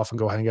time off and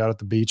go hang out at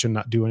the beach and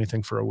not do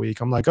anything for a week.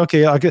 I'm like,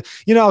 okay, I'll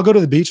go to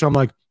the beach and I'm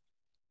like,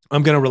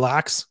 I'm going to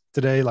relax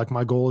today. Like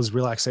my goal is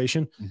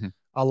relaxation. Mm-hmm.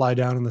 I'll lie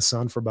down in the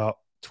sun for about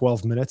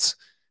 12 minutes.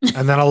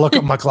 And then I'll look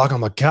at my clock.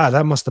 I'm like, God,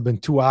 that must have been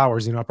 2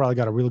 hours. I probably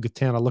got a really good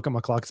tan. I look at my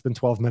clock. It's been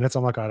 12 minutes.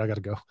 I'm like, all right, I got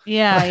to go.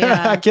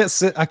 Yeah. I can't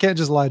sit. I can't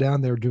just lie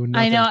down there doing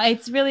nothing. I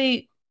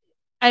know.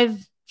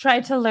 I've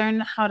tried to learn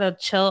how to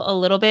chill a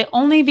little bit,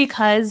 only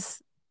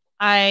because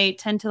I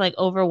tend to like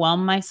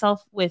overwhelm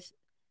myself with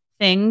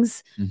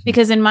thends,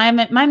 because in my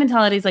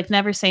mentality is like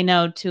never say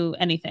no to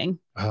anything.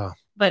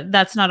 But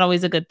that's not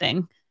always a good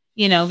thing,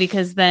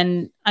 because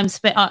then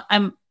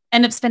I'm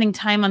end up spending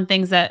time on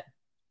things that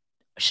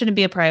shouldn't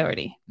be a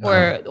priority,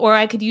 or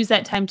I could use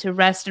that time to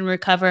rest and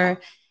recover.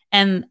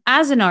 And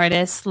as an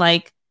artist,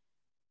 like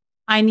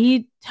I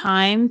need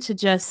time to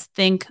just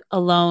think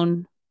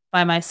alone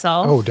by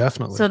myself. Oh,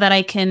 definitely. So that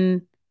I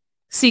can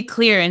see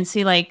clear and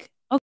see like,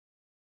 okay,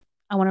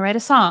 I want to write a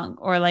song,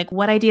 or like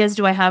what ideas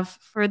do I have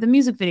for the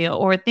music video,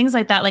 or things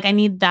like that. Like I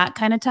need that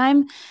kind of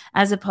time,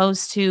 as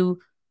opposed to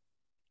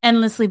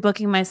endlessly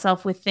booking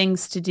myself with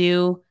things to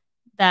do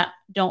that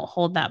don't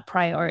hold that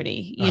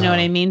priority. You know what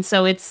I mean?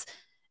 So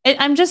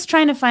I'm just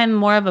trying to find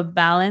more of a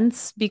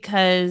balance,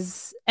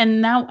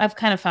 and now I've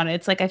kind of found it.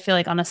 It's like, I feel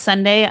like on a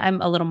Sunday,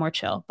 I'm a little more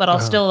chill, but I'll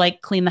still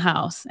like clean the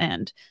house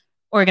and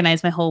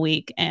organize my whole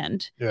week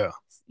and,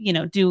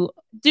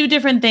 do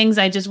different things.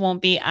 I just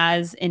won't be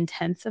as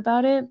intense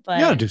about it, but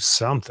you gotta do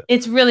something.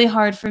 It's really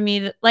hard for me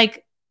to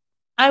like,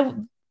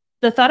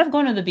 the thought of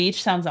going to the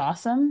beach sounds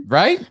awesome,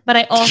 right? But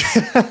I also,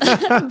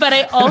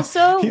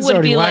 He's would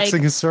already be waxing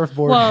like, his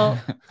surfboard. Well,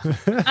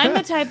 I'm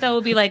the type that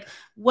would be like,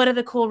 what are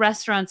the cool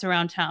restaurants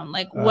around town?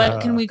 Like,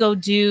 what can we go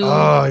do?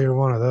 Oh, you're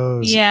one of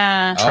those.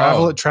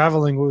 Yeah.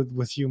 Traveling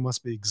with you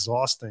must be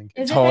exhausting.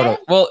 Total.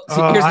 Well,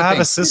 see, here's the I have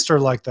thing. a sister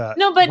like that.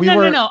 No, but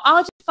no.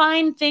 I'll just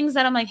find things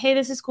that I'm like, hey,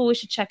 this is cool. We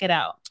should check it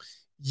out.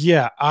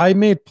 Yeah, I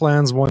made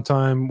plans one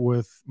time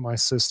with my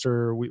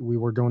sister. We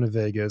were going to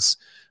Vegas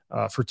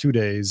for 2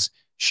 days.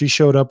 She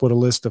showed up with a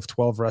list of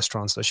 12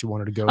 restaurants that she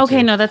wanted to go to.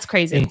 Okay, no, that's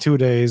crazy. In 2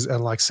 days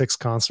and like 6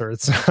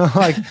 concerts.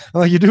 like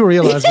you do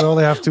realize we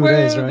only have 2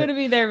 days, right? We're going to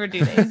be there for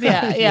 2 days.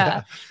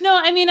 Yeah. No,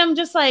 I mean, I'm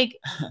just like,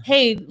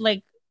 hey,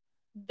 like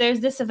there's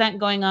this event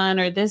going on,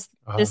 or this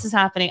is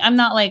happening. I'm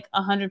not like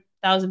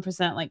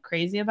 100,000% like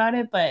crazy about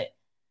it, but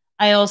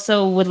I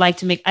also would like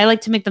to make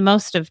the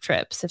most of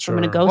trips if I'm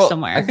going to go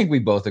somewhere. I think we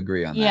both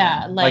agree on that.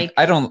 Yeah. Like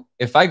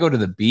if I go to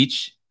the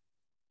beach,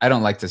 I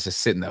don't like to just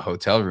sit in the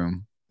hotel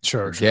room.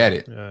 Forget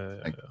it.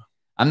 Yeah.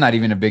 I'm not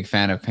even a big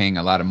fan of paying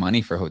a lot of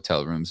money for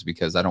hotel rooms,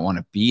 because I don't want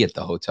to be at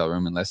the hotel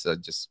room unless I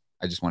just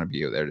want to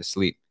be there to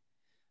sleep.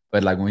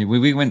 But like when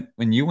we went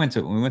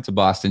to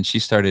Boston, she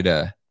started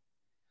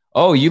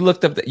you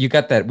looked up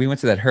we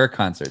went to that Her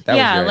concert. That was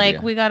your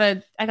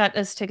idea. I got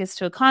us tickets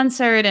to a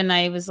concert, and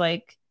I was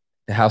like,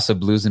 the House of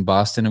Blues in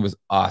Boston. It was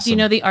awesome. Do you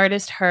know the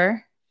artist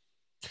Her?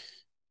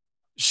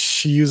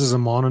 She uses a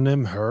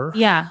mononym, Her.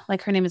 Yeah,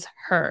 like her name is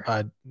Her.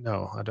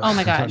 No, I don't. Oh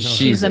my gosh,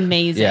 she's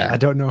amazing. Yeah, I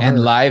don't know her.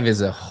 And live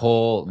is a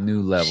whole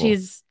new level.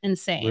 She's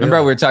insane. Remember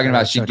we were talking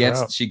about she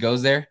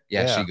goes there?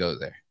 Yeah, she goes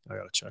there. I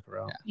gotta check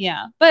her out.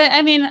 Yeah. But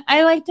I mean,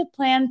 I like to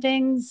plan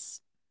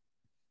things,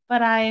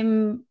 but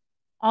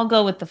I'll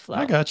go with the flow.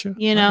 I got you.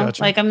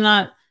 Like I'm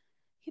not,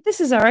 this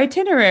is our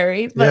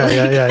itinerary. But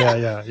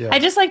yeah. I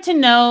just like to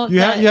know you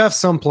have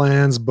some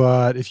plans,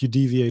 but if you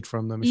deviate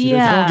from them, if you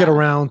don't get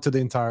around to the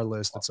entire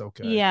list, it's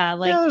okay. Yeah,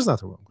 there's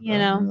nothing wrong with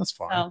that. I mean, that's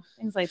fine. So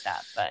things like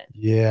that. But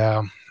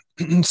yeah.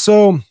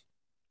 So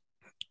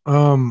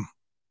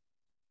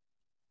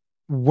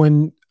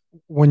when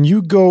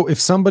you go,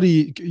 if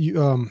somebody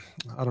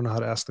I don't know how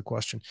to ask the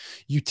question.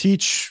 You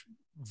teach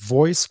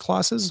voice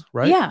classes,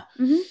 right? Yeah.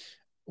 Mm-hmm.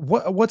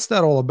 What's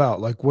that all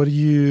about? Like,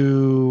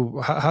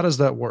 how does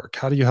that work?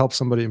 How do you help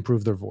somebody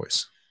improve their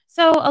voice?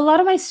 So a lot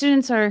of my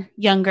students are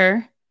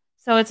younger.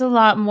 So it's a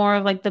lot more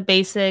of like the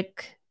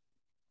basic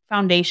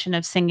foundation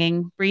of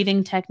singing,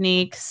 breathing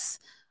techniques,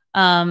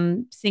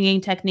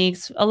 singing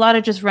techniques, a lot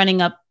of just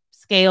running up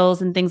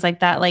scales and things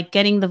like that, like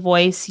getting the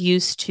voice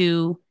used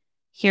to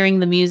hearing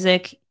the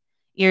music,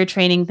 ear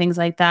training, things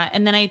like that.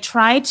 And then I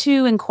try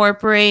to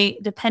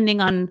incorporate,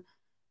 depending on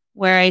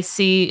where I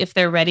see if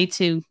they're ready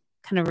to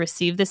kind of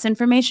receive this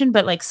information,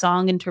 but like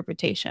song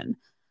interpretation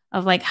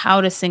of like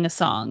how to sing a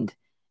song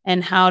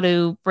and how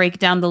to break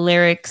down the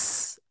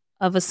lyrics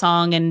of a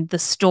song and the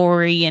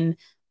story and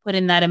put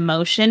in that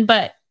emotion.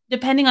 But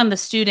depending on the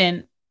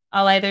student,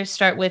 I'll either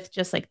start with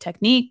just like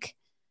technique,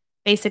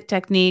 basic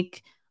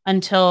technique,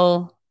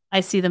 until I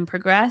see them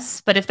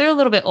progress. But if they're a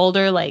little bit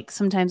older, like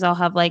sometimes I'll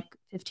have like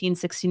 15,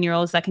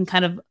 16-year-olds that can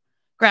kind of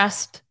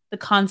grasp the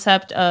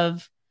concept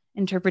of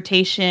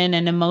interpretation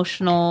and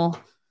emotional,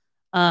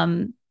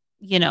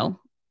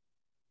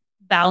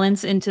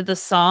 balance into the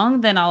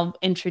song. Then I'll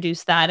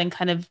introduce that and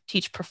kind of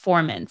teach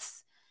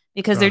performance,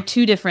 because they're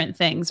two different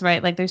things,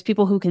 right? Like there's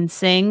people who can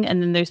sing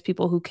and then there's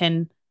people who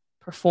can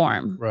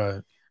perform.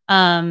 Right.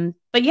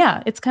 But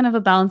yeah, it's kind of a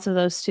balance of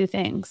those two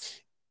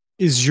things.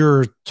 Is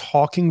your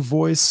talking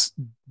voice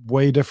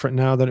way different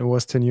now than it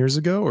was 10 years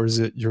ago? Or is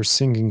it your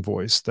singing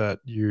voice that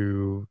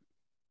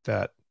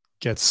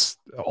gets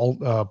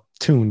all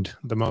tuned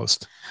the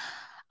most?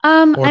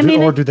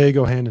 Or do they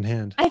go hand in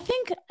hand? I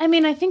think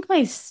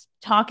my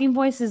talking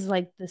voice is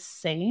like the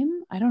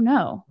same. I don't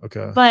know.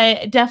 Okay.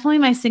 But definitely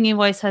my singing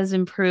voice has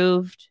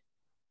improved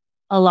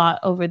a lot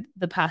over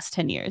the past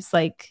 10 years.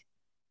 Like,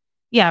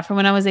 yeah, from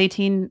when I was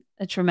 18,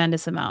 a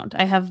tremendous amount.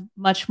 I have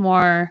much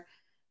more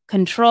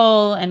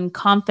control and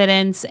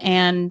confidence.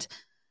 And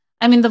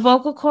I mean, the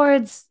vocal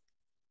cords,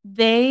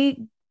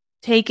 they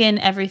take in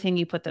everything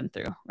you put them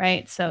through,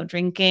 right? So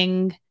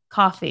drinking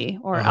coffee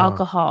or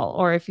alcohol,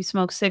 or if you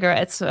smoke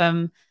cigarettes,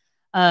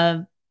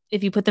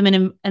 if you put them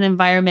in an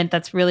environment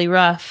that's really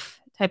rough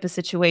type of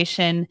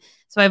situation.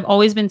 So I've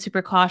always been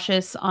super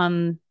cautious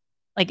on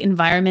like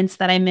environments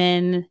that I'm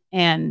in,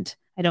 and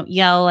I don't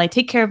yell. I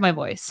take care of my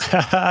voice.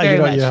 You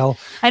don't yell.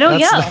 I don't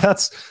yell.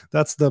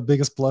 That's the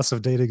biggest plus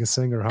of dating a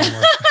singer,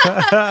 Homer.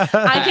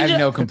 I have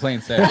no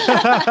complaints there.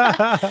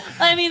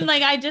 I mean,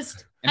 like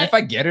if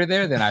I get her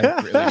there, then I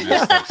really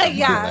just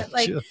yeah,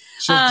 like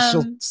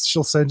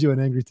she'll send you an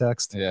angry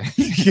text. Yeah.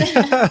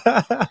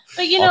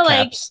 But you know,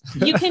 like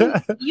you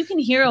can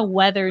hear a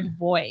weathered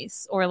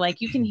voice, or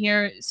like you can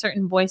hear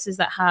certain voices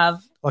that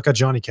have like a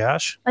Johnny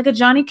Cash,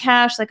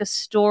 like a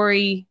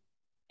story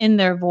in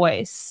their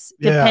voice,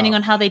 depending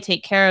on how they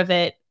take care of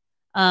it.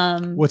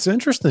 What's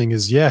interesting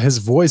is, his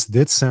voice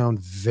did sound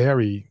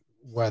very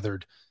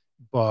weathered,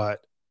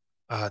 but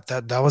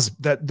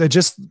that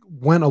just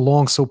went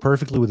along so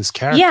perfectly with his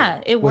character.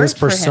 Yeah, it worked with his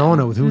persona,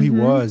 for him. with who he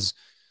was,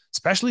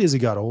 especially as he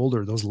got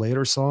older. Those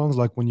later songs,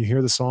 like when you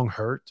hear the song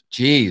 "Hurt,"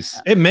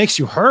 jeez, it makes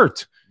you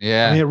hurt.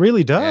 Yeah, I mean, it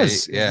really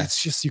does. Yeah.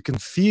 It's just, you can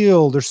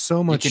feel there's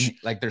so much,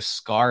 there's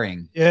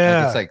scarring.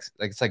 Yeah,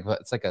 it's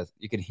like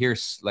you can hear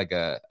like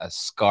a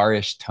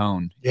scarish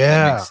tone.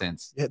 Yeah, that makes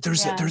sense. Yeah,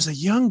 there's a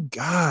young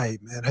guy,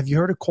 man. Have you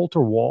heard of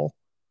Coulter Wall?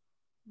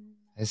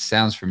 It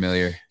sounds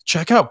familiar.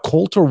 Check out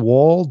Coulter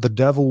Wall. The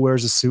Devil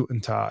Wears a Suit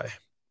and Tie.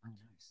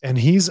 And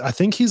I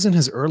think he's in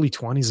his early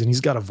 20s, and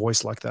he's got a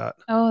voice like that.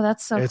 Oh,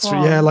 that's so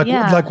cool. Yeah,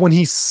 like when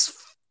he's,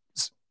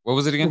 what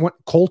was it again?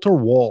 Coulter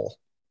Wall.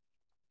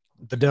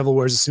 The Devil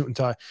Wears a Suit and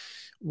Tie.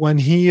 When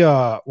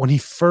he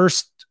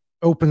first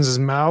opens his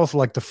mouth,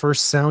 like the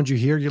first sound you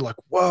hear, you're like,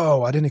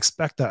 whoa, I didn't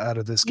expect that out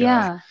of this guy.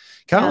 Yeah.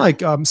 Kind of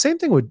like same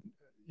thing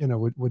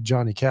with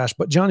Johnny Cash,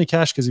 but Johnny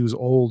Cash, because he was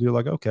old, you're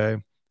like, okay,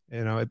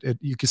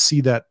 you can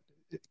see that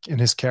in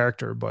his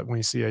character. But when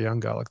you see a young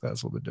guy like that,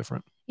 it's a little bit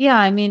different. Yeah,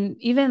 I mean,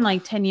 even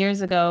like 10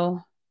 years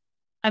ago,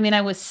 I mean,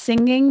 I was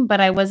singing,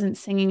 but I wasn't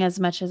singing as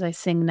much as I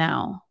sing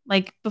now.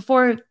 Like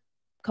before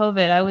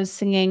COVID, I was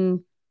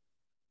singing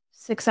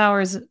 6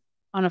 hours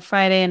on a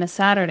Friday and a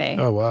Saturday.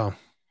 Oh, wow.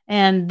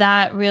 And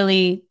that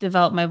really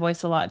developed my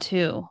voice a lot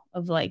too,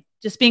 of like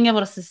just being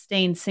able to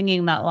sustain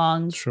singing that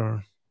long.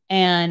 Sure.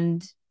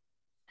 And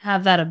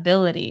have that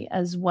ability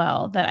as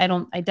well that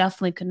I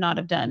definitely could not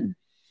have done.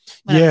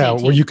 Yeah,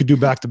 where you could do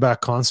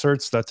back-to-back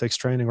concerts. That takes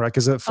training, right?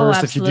 Because at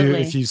first,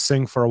 if you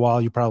sing for a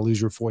while, you probably lose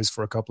your voice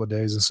for a couple of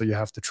days, and so you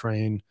have to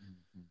train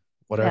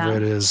whatever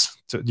it is.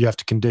 You have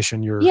to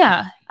condition your.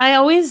 Yeah, I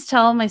always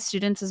tell my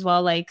students as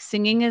well, like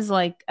singing is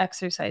like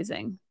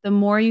exercising. The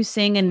more you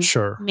sing and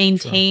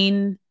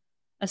maintain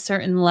a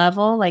certain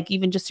level, like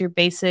even just your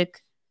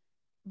basic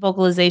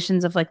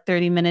vocalizations of like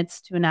 30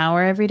 minutes to an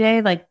hour every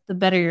day, like the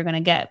better you're going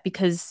to get,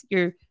 because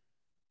you're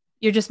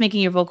just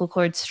making your vocal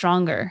cords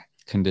stronger.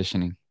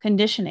 Conditioning.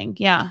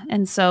 Yeah.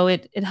 And so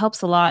it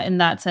helps a lot in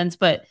that sense.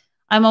 But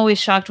I'm always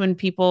shocked when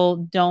people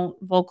don't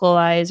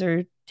vocalize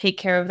or take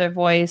care of their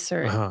voice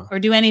or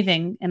do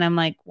anything. And I'm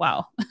like,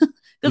 wow,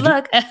 good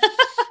luck.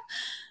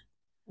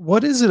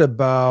 What is it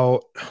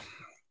about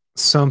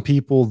some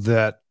people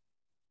that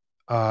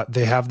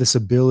they have this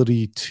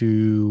ability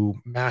to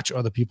match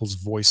other people's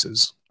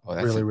voices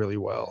really, really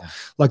well? Yeah.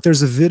 Like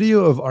there's a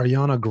video of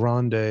Ariana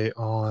Grande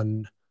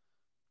on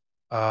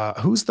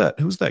who's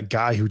that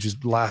guy who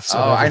just laughs? Oh,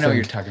 I know what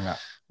you're talking about.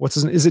 What's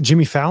his name? Is it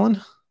Jimmy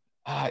Fallon?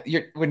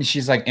 When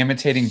she's like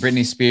imitating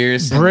Britney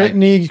Spears,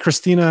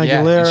 Christina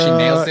Aguilera, she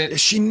nails it.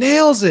 She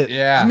nails it.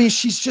 Yeah, I mean,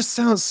 she just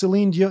sounds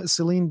Celine.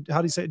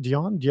 How do you say it?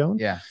 Dion?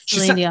 Yeah,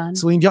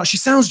 Celine Dion. She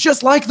sounds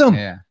just like them.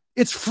 Yeah,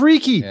 it's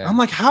freaky. Yeah. I'm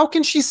like, how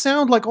can she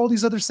sound like all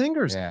these other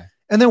singers? Yeah,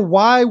 and then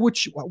why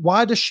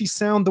does she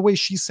sound the way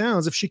she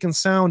sounds if she can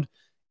sound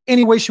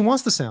any way she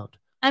wants to sound?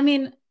 I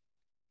mean,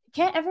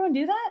 can't everyone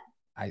do that?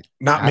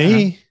 Not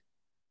me.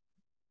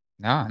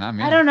 No, not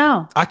me. I don't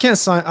know. I can't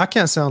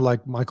sound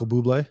like Michael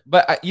Bublé.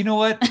 But you know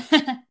what?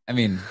 I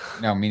mean,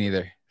 no, me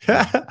neither.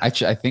 I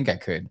think I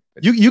could.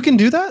 You can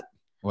do that?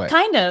 What?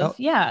 Kind of,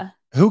 yeah.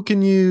 Who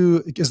can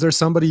you? Is there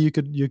somebody you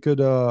could?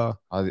 The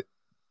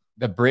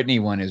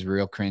Britney one is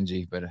real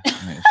cringy, but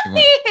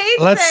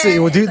let's see.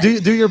 Well,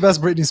 do your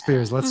best Britney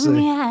Spears. Let's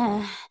see.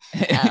 Yeah.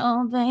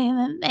 Oh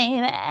baby,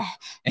 baby.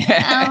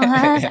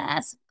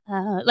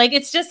 like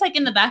it's just like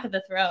in the back of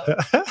the throat.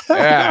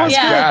 Yeah,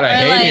 God, I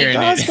hate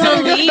hearing it.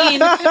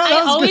 Celine.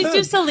 I always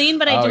do Celine,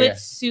 but I do yeah. it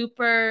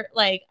super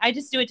like I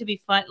just do it to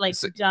be fun, like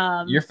So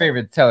dumb. Your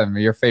favorite, tell him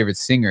your favorite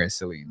singer is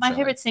Celine. My so,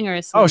 favorite singer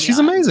is Celine. Oh, she's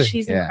amazing.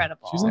 She's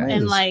incredible. She's amazing.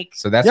 And like,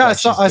 so that's yeah. why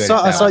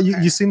I saw you.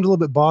 You seemed a little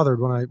bit bothered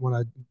when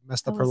I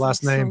messed up her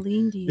last name.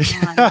 Celine Dion,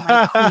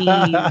 my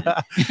queen.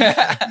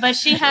 But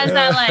she has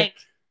that like,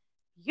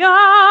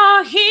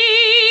 you're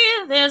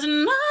here. There's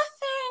nothing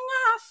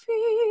I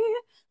fear.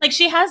 Like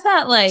she has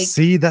that like.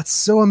 See, that's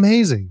so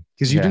amazing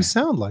because you do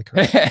sound like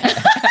her.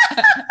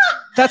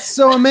 That's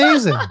so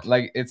amazing.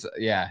 Like it's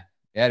yeah,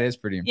 it is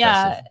pretty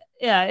impressive.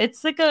 Yeah.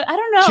 It's like I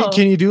don't know.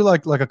 Can you do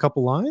like a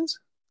couple lines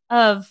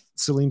of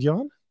Celine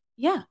Dion?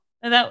 Yeah.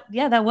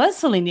 That was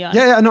Celine Dion.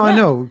 Yeah, no, I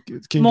know.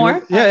 Can you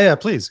more? Do yeah,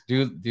 please.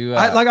 Do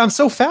I'm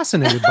so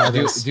fascinated by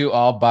this. Do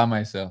all by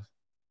myself.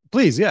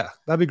 Please, yeah,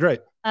 that'd be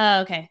great.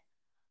 Okay.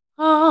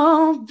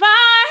 All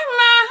by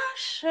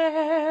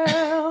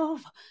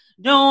myself.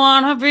 Don't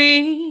wanna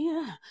be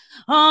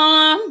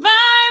all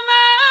by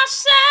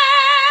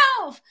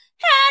myself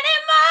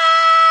anymore.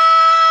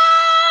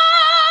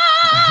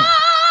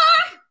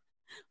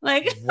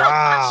 Like,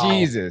 wow,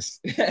 Jesus.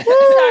 Sorry,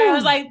 I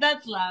was like,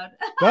 that's loud.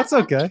 That's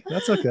okay.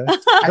 That's okay.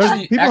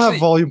 Actually, have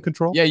volume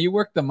control. Yeah, you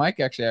worked the mic.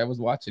 Actually, I was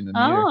watching the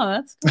meter. Oh,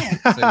 that's cool.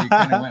 So you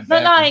kind of went.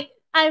 But back like,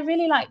 I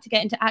really like to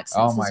get into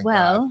accents my as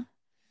well. God.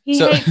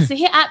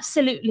 He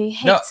absolutely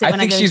hates it. I when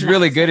think I go she's into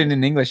really an good in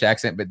an English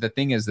accent, but the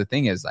thing is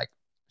like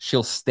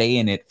she'll stay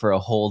in it for a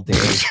whole day.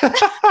 But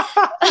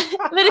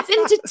it's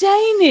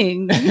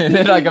entertaining. And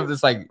then like I'm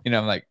just like,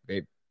 I'm like,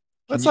 babe.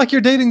 It's like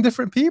you're dating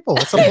different people.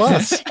 It's a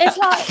plus. it's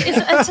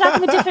like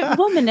I'm a different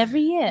woman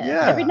every year,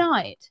 every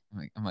night.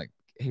 I'm like,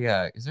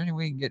 hey, is there any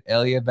way you can get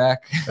Elia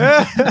back?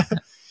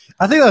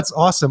 I think that's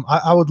awesome.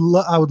 I would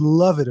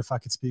love it if I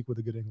could speak with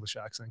a good English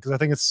accent because I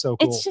think it's so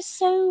cool. It's just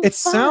so It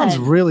fun. sounds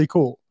really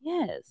cool.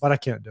 Yes. But I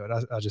can't do it.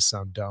 I just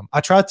sound dumb. I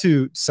tried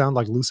to sound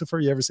like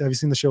Lucifer. Have you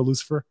seen the show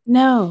Lucifer?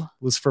 No.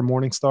 Lucifer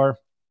Morningstar.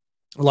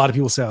 A lot of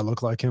people say I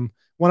look like him.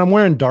 When I'm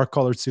wearing dark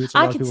colored suits, a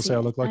lot of people say I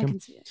look like him.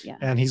 Yeah.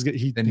 And he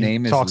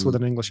talks with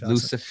an English accent.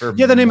 Lucifer.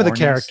 Yeah, the name of the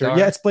character.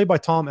 Yeah, it's played by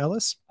Tom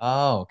Ellis.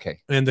 Oh,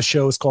 okay. And the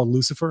show is called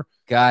Lucifer.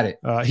 Got it.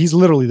 He's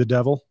literally the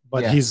devil,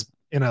 but he's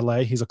in LA.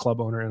 He's a club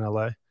owner in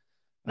LA.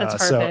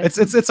 That's perfect.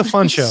 So it's a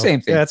fun show.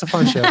 Same thing. Yeah, it's a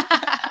fun show.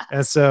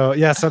 And so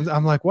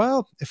I'm like,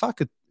 well, if I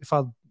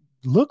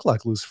look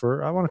like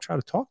Lucifer, I want to try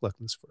to talk like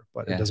Lucifer,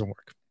 but it doesn't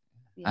work.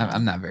 Yeah.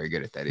 I'm not very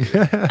good at that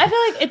either. I feel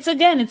like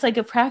it's like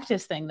a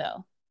practice thing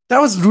though. That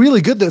was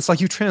really good. It's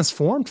like you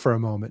transformed for a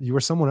moment. You were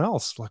someone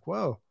else. Like,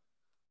 whoa.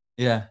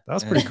 Yeah. That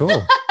was pretty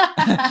cool.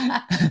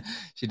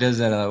 She does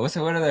that. What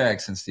other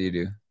accents do you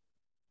do?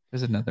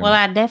 There's another Well, one.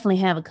 I definitely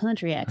have a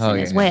country accent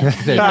as well.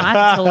 Yeah. I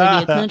can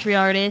totally be a country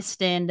artist,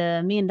 and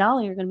me and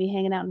Dolly are going to be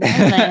hanging out in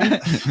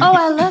Thailand. Oh,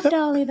 I love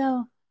Dolly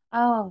though.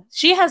 Oh,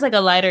 she has like a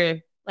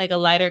lighter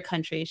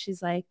country.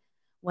 She's like,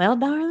 well,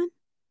 darling,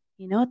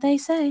 you know what they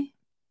say.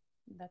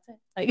 That's it.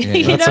 Like,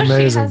 that's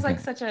amazing. She has like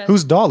such a.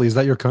 Who's Dolly? Is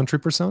that your country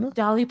persona?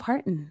 Dolly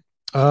Parton.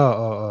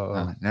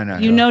 Oh. No.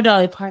 You know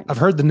Dolly Parton. I've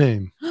heard the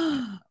name.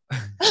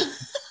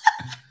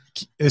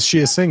 Is she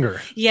a singer?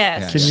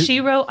 Yes.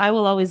 She wrote I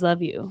Will Always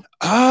Love You.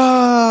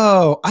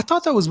 Oh, I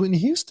thought that was Whitney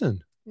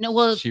Houston. No,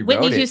 well,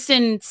 Whitney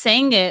Houston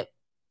sang it,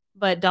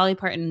 but Dolly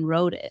Parton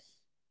wrote it.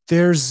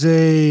 There's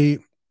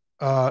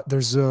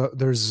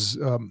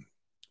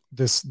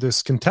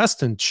this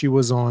contestant. She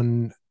was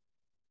on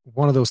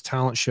one of those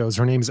talent shows.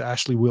 Her name is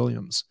Ashley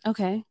Williams.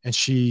 Okay. And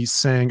she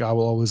sang I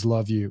Will Always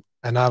Love You.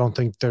 And I don't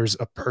think there's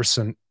a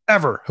person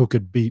ever who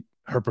could beat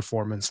her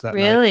performance that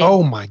night.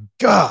 Oh my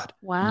God.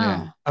 Wow.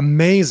 Yeah.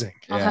 Amazing.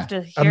 I'll have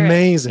to hear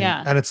Amazing. it.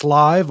 Yeah. And it's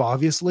live,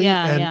 obviously.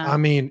 I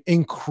mean,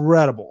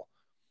 incredible.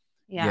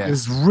 Yeah.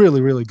 It's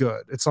really, really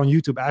good. It's on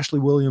YouTube. Ashley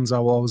Williams, I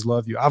Will Always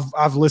Love You.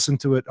 I've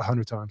listened to it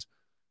 100 times.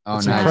 Oh,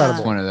 it's nice. incredible.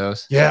 It's one of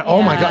those. Yeah.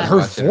 Oh my God. Her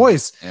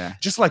voice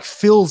just like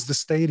fills the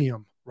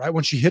stadium, right?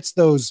 When she hits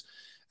those,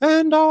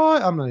 and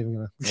I'm not even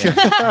gonna.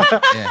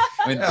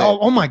 I mean,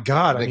 oh my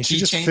God. I mean, she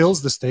just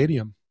fills the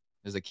stadium.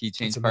 There's a key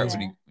change part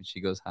when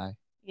she goes high.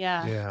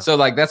 Yeah. So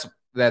like that's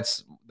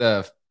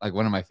the like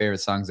one of my favorite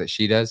songs that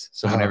she does.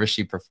 So whenever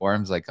she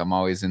performs, like I'm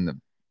always in the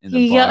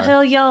bar.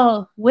 He'll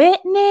yell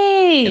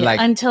Whitney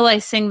until I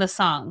sing the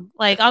song.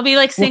 Like I'll be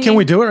like singing. Well, can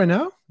we do it right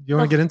now? You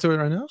want to get into it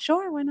right now?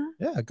 Sure, why not?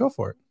 Yeah, go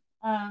for it.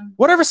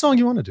 Whatever song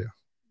you want to do.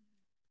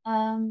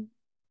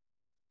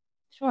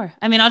 Sure.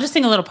 I mean, I'll just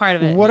sing a little part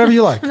of it. Whatever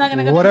you like. I'm not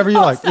gonna go whatever you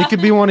like. It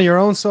could be one of your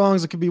own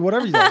songs. It could be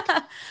whatever you like.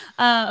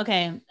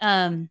 Okay.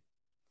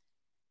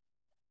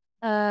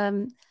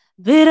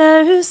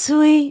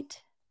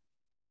 Bittersweet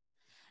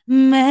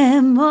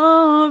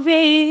memories.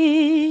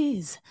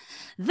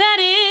 That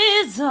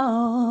is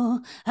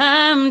all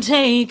I'm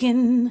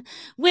taking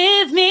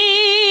with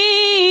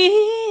me.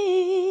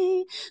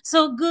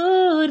 So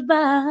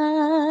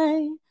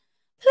goodbye.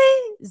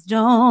 Please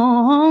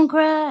don't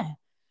cry.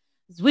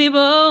 'Cause we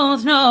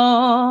both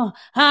know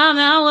I'm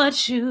not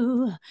what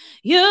you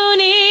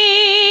need.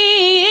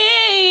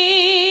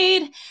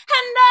 And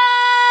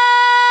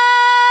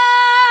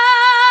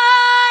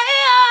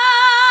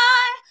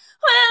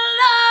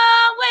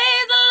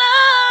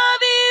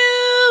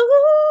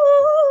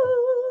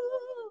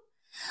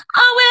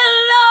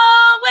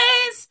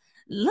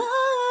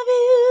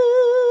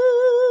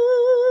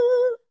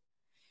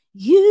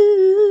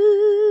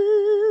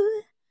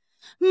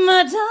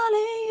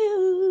darling,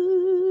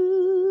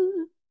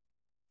 you.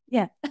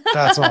 Yeah.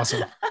 That's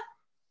awesome.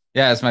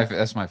 Yeah, that's my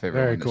favorite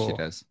Very one cool. that she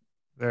does.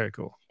 Very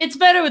cool. It's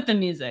better with the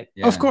music.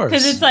 Yeah. Of course.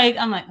 Because it's like,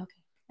 I'm like, okay.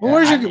 Well,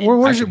 where's I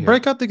your could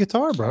break hear out the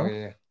guitar, bro? Oh,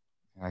 yeah.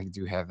 I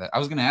do have that. I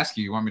was gonna ask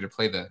you. You want me to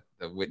play the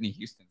Whitney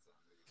Houston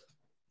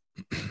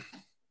song?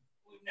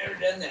 We've never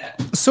done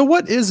that. So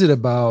what is it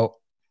about?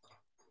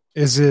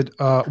 Is it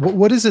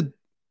what is it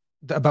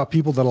about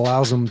people that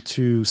allows them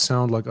to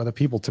sound like other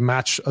people, to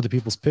match other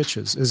people's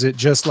pitches? Is it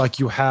just like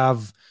you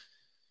have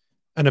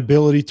an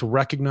ability to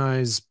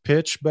recognize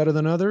pitch better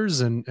than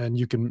others, and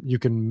you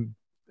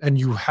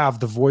have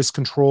the voice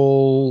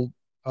control,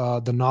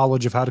 the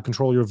knowledge of how to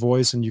control your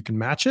voice, and you can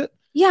match it?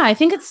 Yeah, I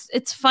think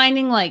it's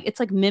finding like, it's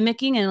like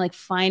mimicking and like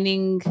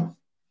finding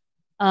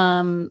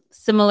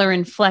similar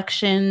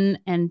inflection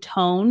and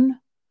tone.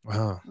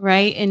 Wow.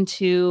 Right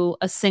into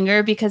a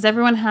singer, because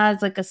everyone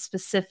has like a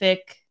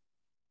specific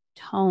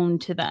tone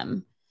to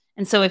them.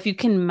 And so if you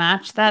can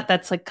match that,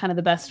 that's like kind of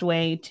the best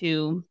way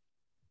to,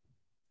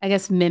 I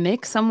guess,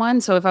 mimic someone.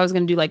 So if I was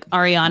going to do like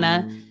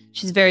Ariana,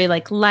 she's very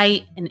like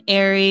light and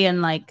airy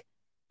and like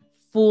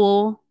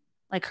full,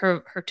 like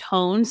her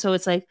tone. So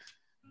it's like,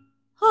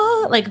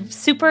 oh, like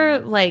super,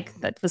 like,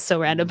 that was so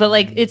random, but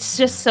like it's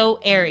just so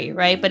airy,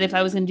 right? But if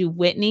I was going to do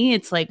Whitney,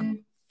 it's like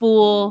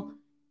full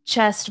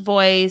chest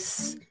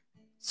voice,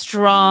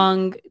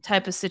 strong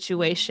type of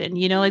situation,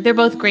 you know, like they're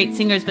both great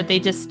singers, but they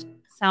just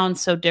sound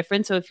so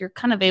different. So if you're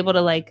kind of able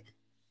to like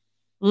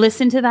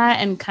listen to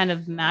that and kind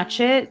of match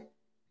it,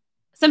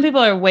 some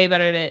people are way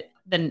better at it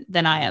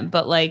than I am,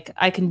 but like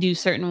I can do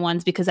certain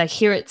ones because I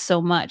hear it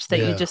so much that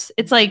you just,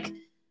 it's like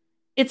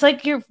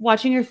you're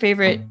watching your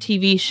favorite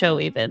TV show,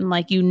 even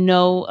like, you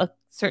know, a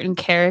certain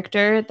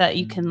character that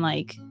you can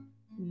like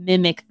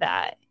mimic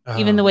that,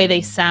 even the way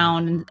they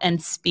sound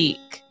and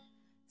speak.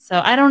 So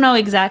I don't know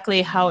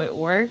exactly how it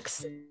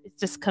works. It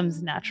just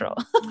comes natural.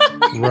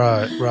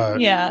 Right.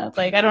 Yeah.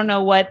 Like, I don't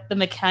know what the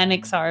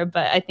mechanics are,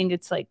 but I think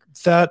it's like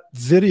that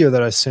video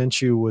that I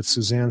sent you with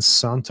Suzanne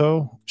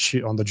Santo,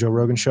 she on the Joe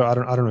Rogan show. I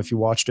don't know if you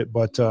watched it,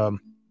 but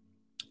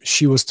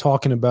she was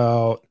talking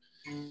about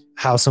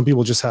how some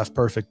people just have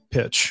perfect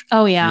pitch.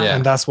 Oh yeah.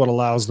 And that's what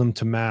allows them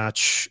to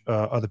match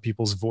other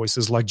people's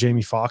voices. Like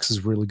Jamie Foxx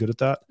is really good at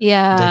that.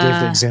 Yeah. They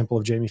gave the example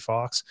of Jamie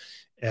Foxx,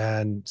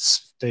 and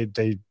they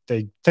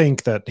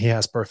think that he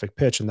has perfect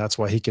pitch, and that's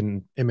why he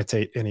can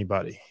imitate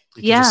anybody.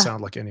 He can just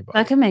sound like anybody.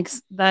 That can make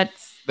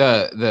that's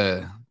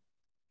the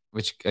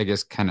which I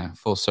guess kind of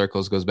full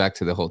circles goes back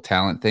to the whole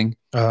talent thing.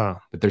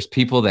 But there's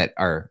people that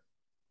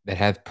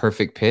have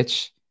perfect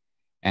pitch,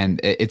 and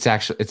it's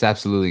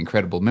absolutely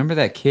incredible. Remember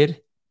that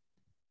kid?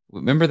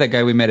 Remember that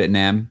guy we met at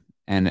NAMM,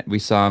 and we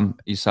saw him?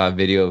 You saw a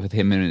video of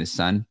him and his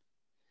son.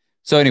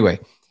 So anyway,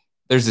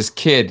 there's this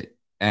kid,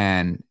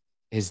 and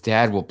his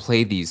dad will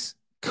play these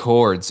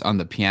chords on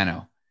the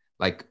piano,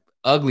 like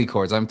ugly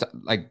chords. I'm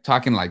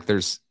talking like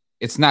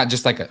it's not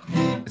just like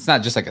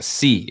a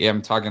C.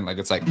 I'm talking like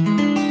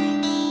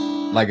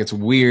it's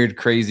weird,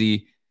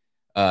 crazy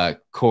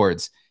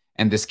chords.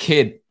 And this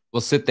kid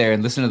will sit there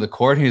and listen to the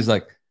chord, and he's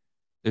like,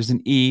 there's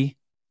an E,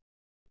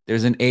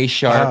 there's an A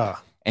sharp,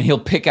 and he'll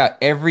pick out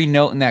every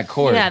note in that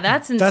chord. Yeah,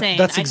 that's insane.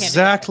 That's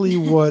exactly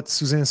what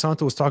Suzanne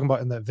Santo was talking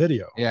about in that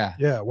video.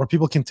 Yeah, where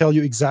people can tell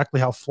you exactly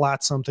how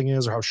flat something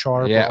is or how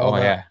sharp. Yeah,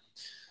 yeah.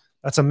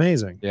 That's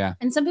amazing. Yeah.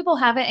 And some people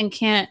have it and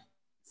can't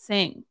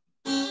sing,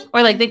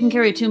 or like they can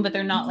carry a tune, but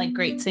they're not like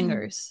great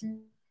singers.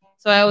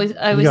 So I always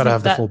gotta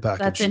have the full package.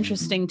 That's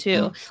interesting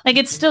too. Like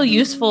it's still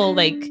useful,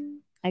 like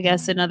I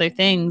guess in other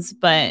things,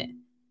 but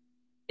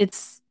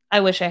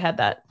I wish I had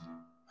that.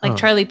 Like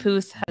Charlie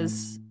Puth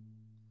has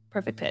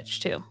perfect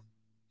pitch too.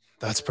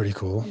 That's pretty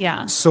cool.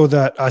 Yeah. So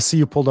that I see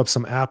you pulled up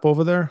some app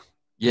over there.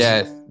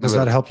 Yeah. Does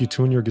that help you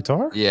tune your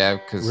guitar? Yeah,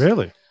 because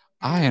really,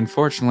 I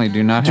unfortunately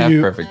do not have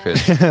perfect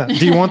pitch.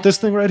 Do you want this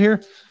thing right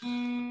here?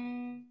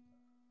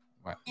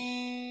 What?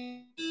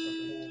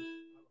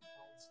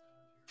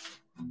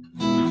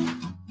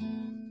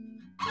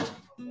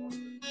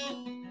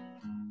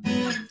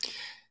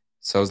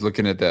 So I was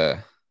looking at the.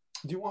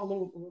 Do you want a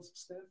little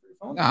stand for your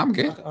phone? No, I'm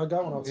good. I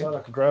got one outside. I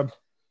could grab.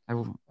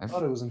 I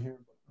thought it was in here.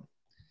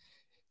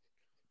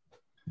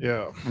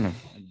 Yeah. I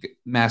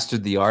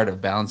mastered the art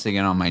of balancing it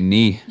on my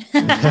knee.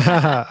 All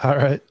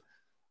right.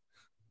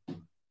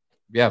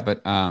 Yeah,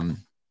 but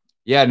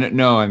yeah,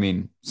 no, I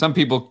mean,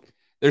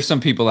 there's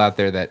some people out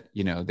there that,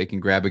 you know, they can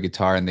grab a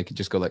guitar and they can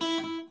just go like,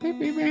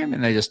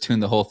 and they just tune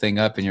the whole thing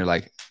up, and you're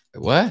like,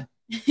 what?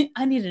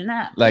 I need a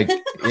nap. Like,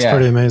 it's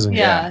pretty amazing.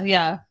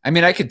 Yeah. I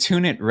mean, I could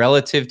tune it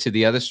relative to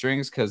the other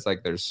strings, because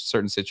like there's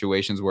certain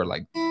situations where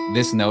like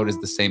this note is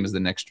the same as the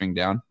next string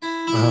down.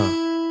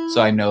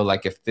 So I know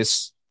like if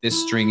this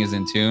string is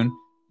in tune,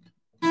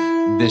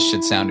 this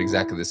should sound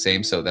exactly the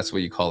same. So that's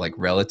what you call like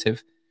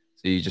relative.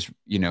 So you just,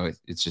 you know,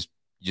 you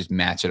just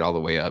match it all the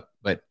way up.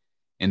 But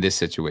in this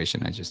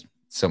situation, it's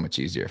so much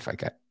easier if I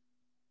got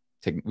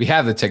we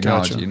have the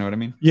technology, Gotcha. You know what I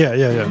mean?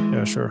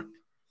 Yeah, sure.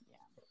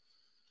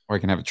 Or I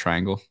can have a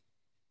triangle.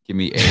 Give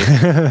me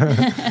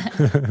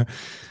A.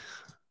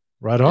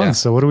 Right on. Yeah.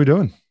 So what are we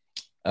doing?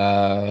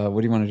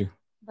 What do you want to do?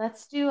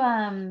 Let's do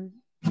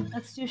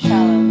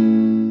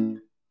Shallow.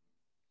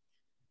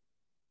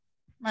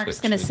 Mark's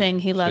gonna sing.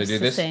 He loves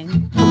to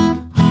sing.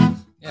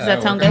 Does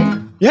that sound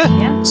good?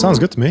 Yeah. Sounds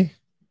good to me.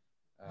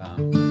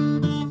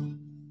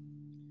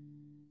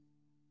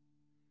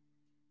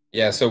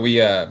 Yeah, so we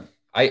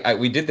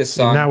did this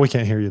song. Now we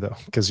can't hear you though,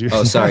 because you.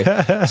 Oh, sorry.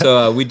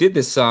 So we did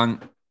this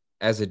song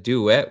as a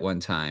duet one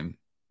time.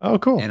 Oh,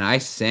 cool. And I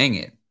sang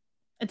it.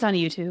 It's on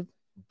YouTube.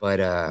 But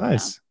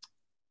nice.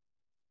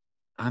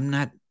 I'm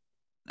not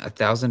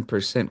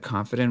 1,000%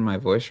 confident in my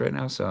voice right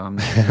now, so I'm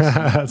not.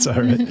 That's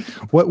all right.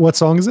 What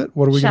song is it?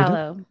 What are we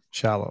gonna do?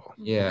 Shallow.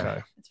 Yeah.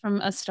 Okay. It's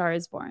from A Star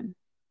Is Born.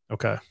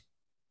 Okay.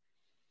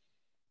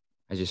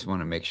 I just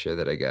want to make sure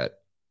that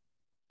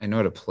I know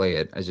how to play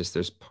it.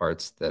 there's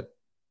parts that.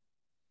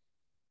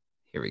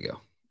 Here we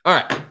go. All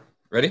right.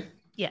 Ready?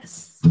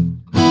 Yes.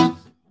 Turn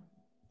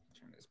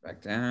this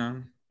back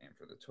down. Aim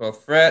for the 12th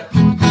fret.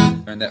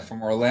 Learn that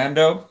from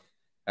Orlando.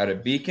 Out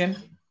of Beacon.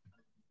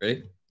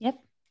 Ready? Yep.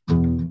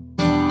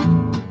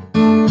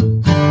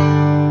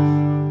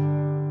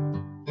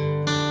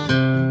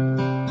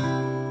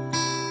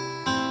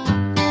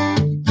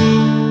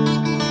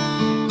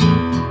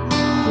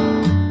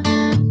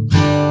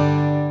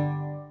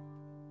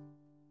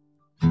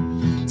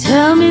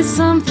 Tell me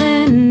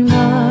something, girl.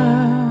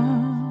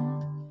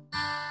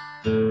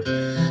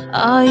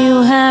 Are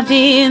you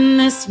happy in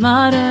this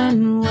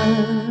modern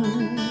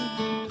world?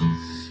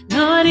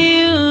 Nor do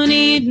you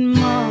need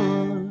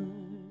more.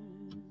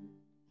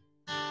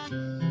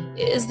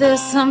 Is there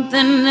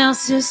something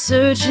else you're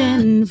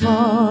searching for?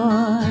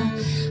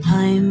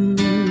 I'm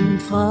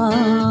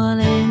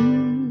falling.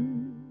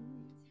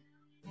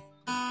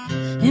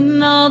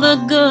 In all the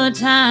good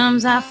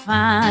times I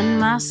find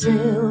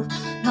myself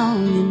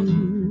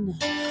longing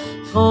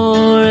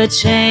for a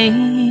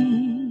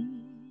change,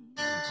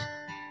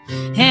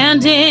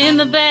 and in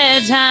the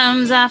bad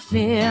times I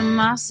fear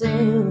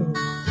myself.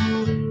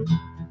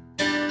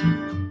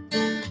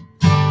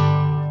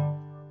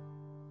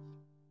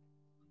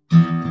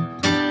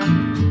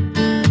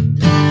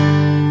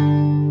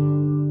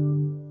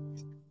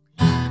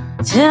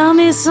 Tell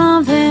me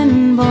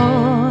something, boy.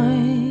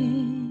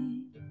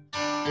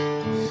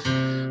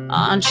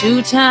 Aren't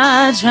you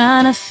tired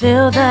trying to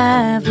fill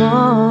that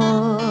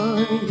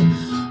void?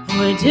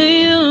 Or do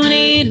you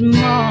need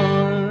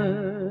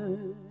more?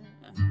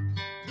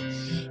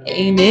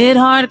 Ain't it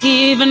hard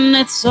keeping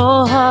it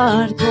so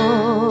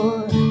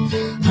hardcore?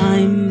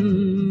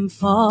 I'm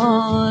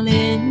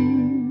falling.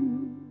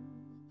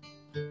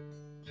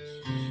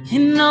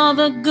 In all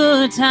the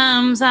good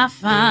times I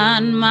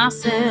find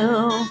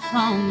myself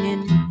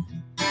longing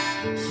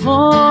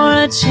for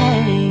a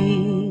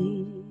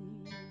change,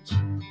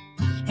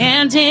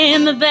 and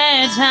in the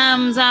bad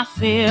times I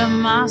fear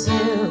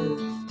myself.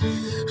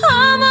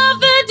 I'm off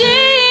the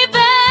deep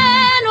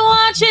end,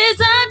 watch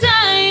as I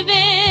dive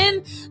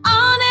in.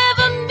 I'll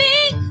never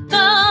meet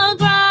the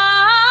ground,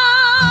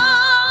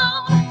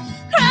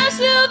 crash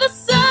to the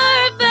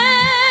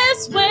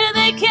surface where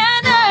they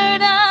can't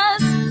hurt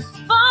us,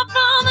 far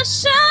from the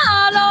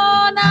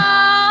shallow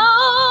now.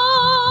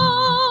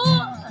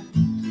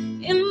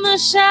 In the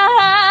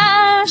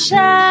shallow,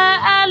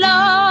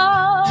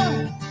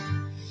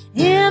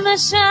 in the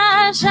shallow,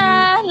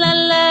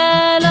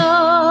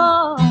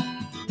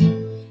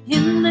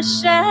 in the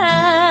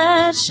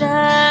shallow,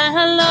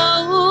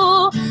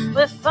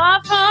 we're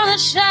far from the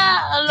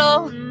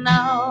shallow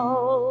now.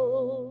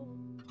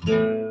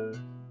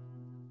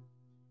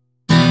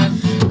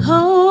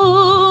 Oh,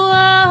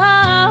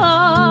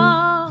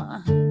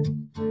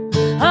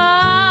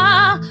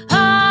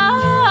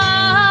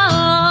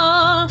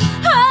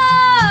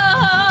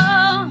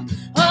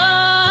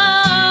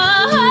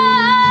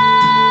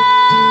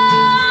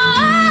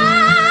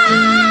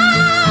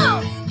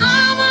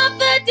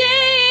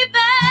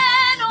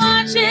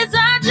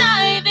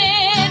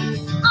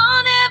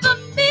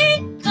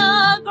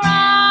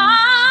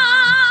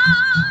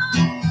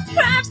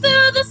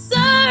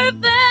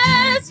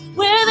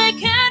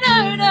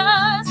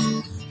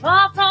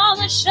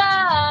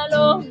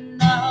 shallow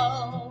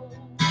now.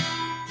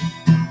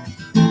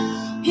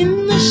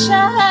 In the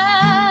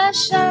shallow,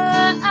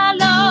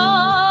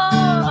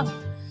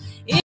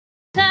 in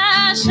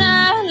the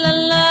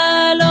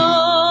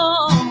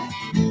shallow,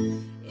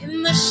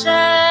 in the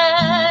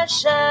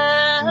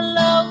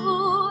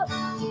shallow,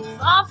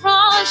 far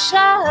from the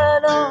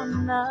shallow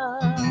now.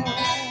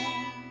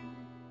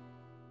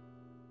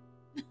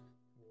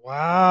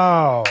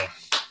 Wow.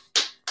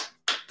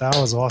 That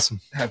was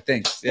awesome.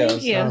 Thanks. Yeah,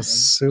 Thank you. That was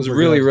super it was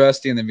really good.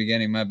 rusty in the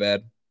beginning. My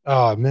bad.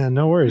 Oh man,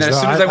 no worries. And as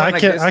No, soon as I went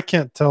like this, I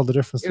can't tell the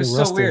difference it was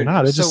between so rusty or weird. not. It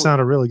It was just so-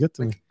 sounded really good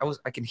to me.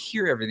 I can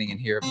hear everything in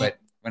here, but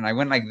when I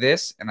went like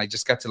this and I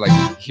just got to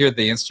like hear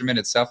the instrument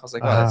itself, I was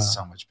like, oh, that's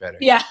so much better.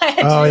 Yeah, I had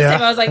to Oh, do the yeah.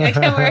 same. I was like, I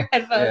can't wear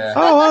headphones. Yeah.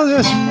 Oh well,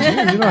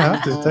 yes, you don't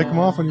have to take them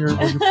off when you're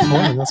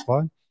performing. That's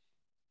fine.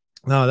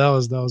 No, that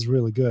was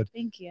really good.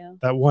 Thank you.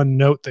 That one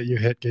note that you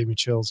hit gave me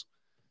chills.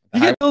 You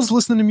get chills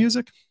listening to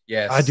music?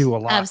 Yes. I do a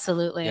lot.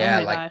 Absolutely. Yeah,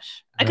 oh my like-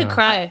 gosh. I could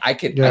cry. I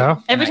could.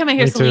 Yeah. Every time I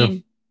hear Me too.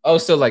 Celine. Oh,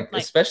 so like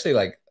especially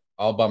like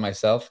all by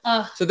myself.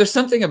 So there's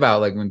something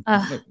about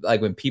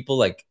like when people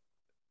like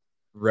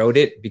wrote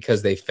it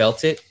because they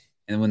felt it,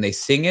 and when they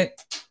sing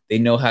it, they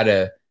know how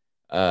to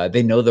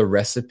they know the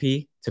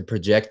recipe to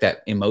project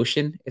that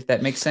emotion, if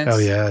that makes sense. Oh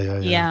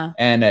yeah.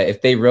 And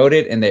if they wrote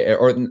it and they,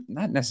 or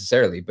not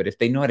necessarily, but if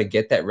they know how to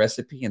get that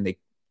recipe and they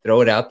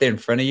throw it out there in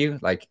front of you,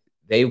 like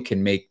they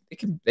can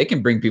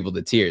bring people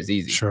to tears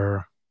easy.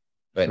 Sure.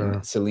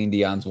 But Celine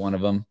Dion's one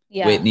of them.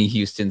 Yeah. Whitney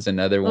Houston's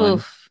another one.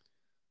 Oof.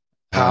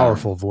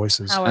 Powerful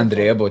voices.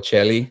 Andrea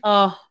Bocelli.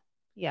 Oh,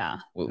 yeah.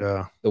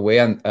 The way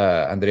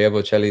Andrea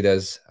Bocelli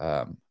does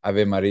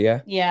Ave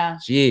Maria. Yeah.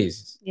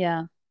 Jeez.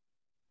 Yeah.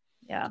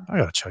 Yeah. I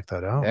gotta check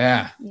that out.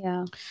 Yeah.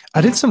 Yeah.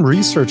 I did some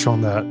research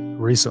on that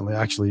recently,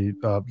 actually,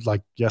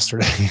 like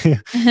yesterday,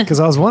 because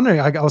I was wondering.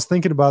 I was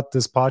thinking about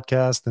this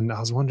podcast, and I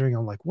was wondering,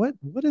 I'm like, what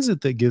is it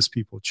that gives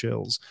people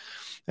chills?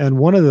 And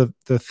one of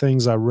the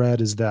things I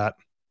read is that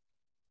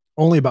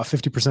only about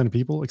 50% of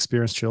people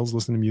experience chills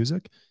listening to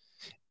music,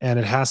 and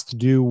it has to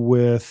do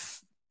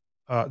with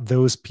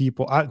those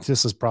people.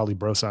 This is probably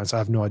bro science. I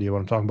have no idea what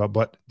I'm talking about,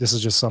 but this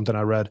is just something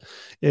I read.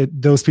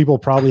 Those people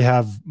probably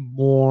have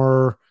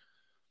more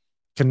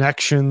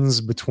connections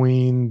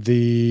between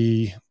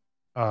the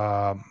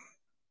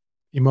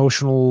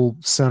emotional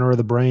center of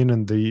the brain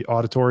and the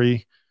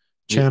auditory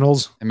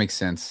channels. That makes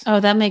sense. Oh,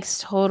 that makes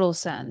total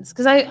sense.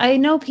 Because I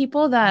know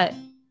people that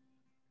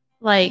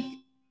like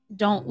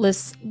don't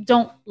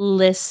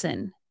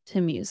listen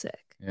to music.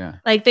 Yeah.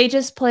 Like they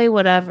just play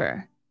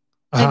whatever.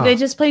 Like they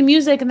just play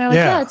music and they're like,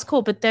 yeah, it's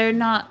cool, but they're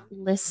not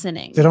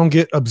listening. They don't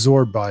get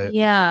absorbed by it.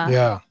 Yeah.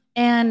 Yeah.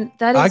 And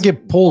that is I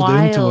get pulled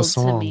into a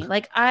song. to me.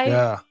 Like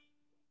I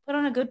put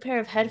on a good pair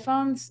of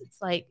headphones.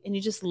 It's like, and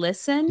you just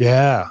listen.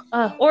 Yeah.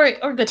 Or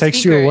good takes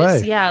speakers. you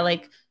away. Yeah.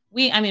 Like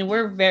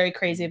we're very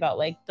crazy about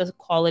like the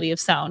quality of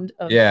sound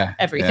of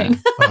everything.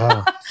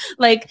 Yeah.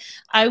 Like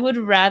I would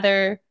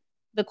rather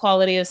the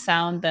quality of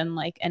sound than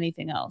like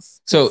anything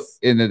else. So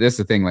that's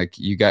the thing, like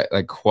you got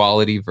like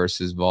quality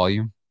versus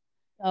volume.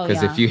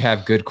 Because if you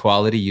have good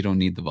quality, you don't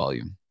need the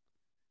volume.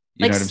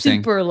 You know what I'm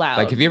saying? Super loud.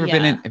 Like have you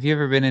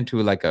ever been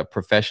into like a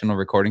professional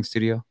recording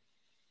studio?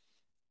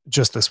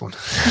 Just this one.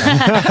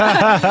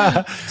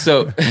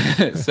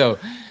 So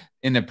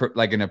in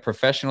a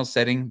professional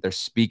setting, their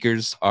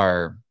speakers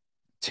are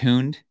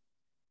tuned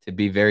to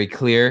be very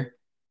clear,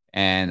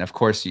 and of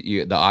course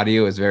the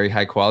audio is very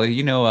high quality.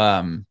 You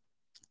know,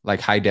 like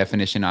high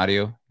definition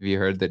audio. Have you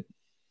heard that?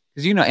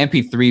 Because you know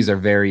MP3s are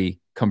very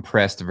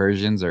compressed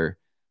versions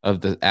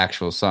of the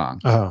actual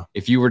song.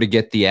 If you were to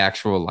get the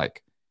actual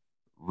like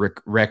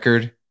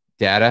record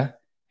data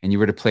and you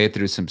were to play it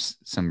through some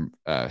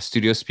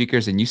studio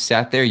speakers and you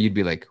sat there, you'd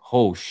be like,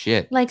 oh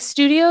shit. Like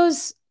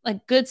studios,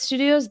 like good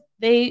studios,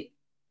 they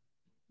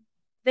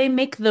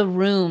make the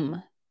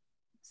room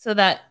so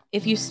that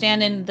if you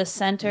stand in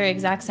the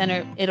exact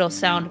center, it'll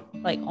sound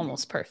like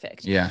almost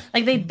perfect. Yeah.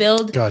 Like they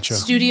build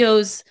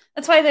studios.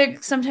 That's why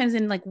they're sometimes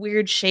in like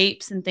weird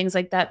shapes and things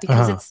like that,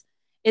 because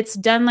it's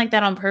done like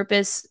that on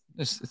purpose.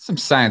 There's some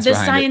science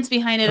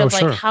behind it of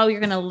like how you're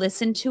going to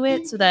listen to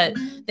it so that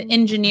the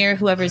engineer,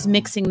 whoever's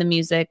mixing the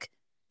music,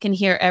 can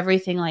hear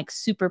everything like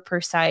super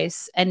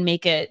precise and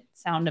make it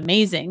sound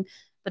amazing.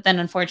 But then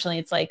unfortunately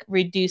it's like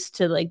reduced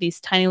to like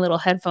these tiny little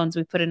headphones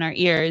we put in our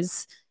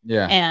ears.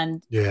 Yeah.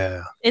 And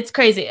it's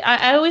crazy.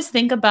 I always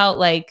think about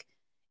like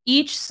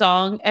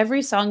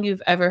every song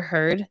you've ever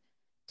heard,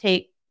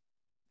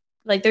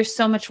 there's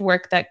so much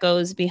work that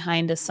goes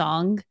behind a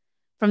song.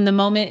 From the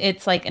moment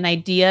it's like an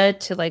idea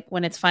to like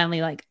when it's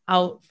finally like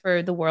out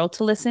for the world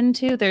to listen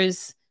to,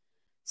 there's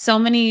so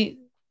many,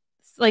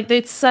 like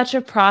it's such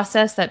a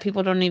process that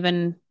people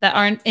that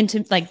aren't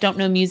into, like don't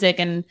know music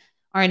and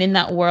aren't in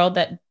that world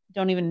that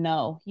don't even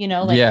know, you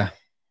know, like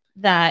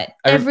that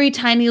every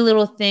tiny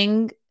little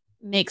thing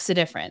makes a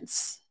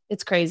difference.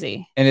 It's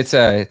crazy. And as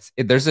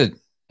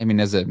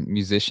a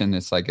musician,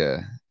 it's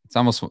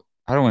almost,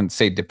 I don't want to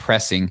say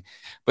depressing,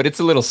 but it's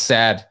a little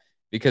sad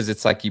because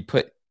it's like you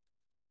put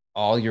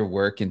all your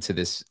work into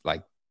this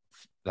like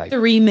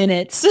 3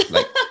 minutes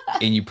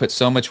and you put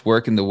so much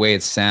work in the way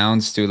it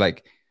sounds to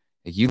like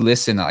you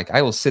listen, like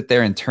I will sit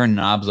there and turn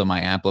knobs on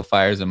my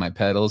amplifiers and my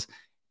pedals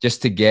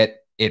just to get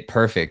it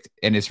perfect,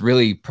 and it's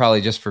really probably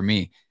just for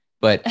me,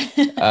 but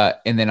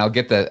and then I'll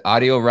get the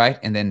audio right,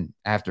 and then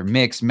after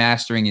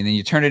mastering, and then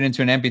you turn it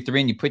into an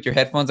MP3 and you put your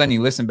headphones on,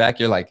 you listen back,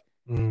 you're like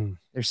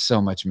there's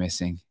so much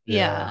missing.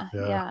 Yeah.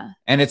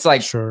 And it's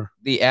like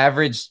the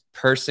average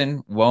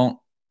person won't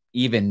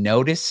even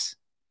notice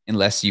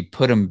unless you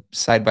put them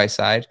side by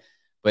side,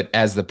 but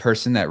as the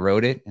person that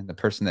wrote it and the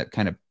person that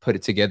kind of put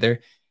it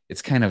together,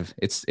 it's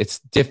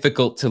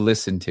difficult to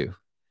listen to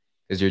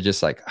because you're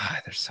just like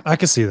there's so much. I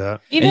can see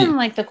that. Even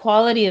like the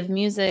quality of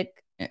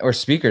music or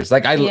speakers,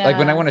 like like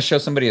when I want to show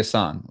somebody a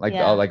song, like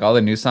all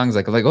the new songs,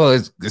 like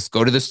oh let's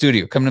go to the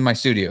studio, come to my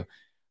studio,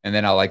 and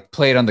then I'll like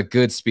play it on the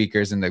good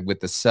speakers and with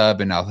the sub,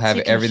 and I'll have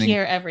everything.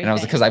 Hear everything. And I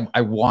was because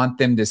I want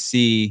them to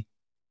see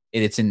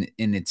it's in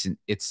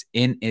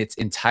its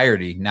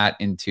entirety, not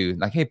into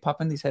like, hey, pop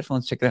in these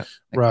headphones, check it out.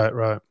 Like,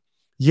 right.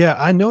 Yeah,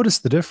 I notice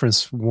the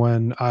difference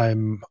when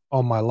I'm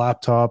on my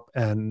laptop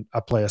and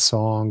I play a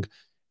song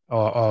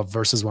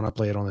versus when I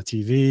play it on the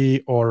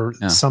TV, or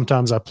Yeah.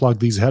 sometimes I plug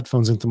these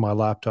headphones into my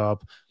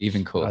laptop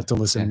Even cooler. to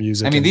listen to Yeah.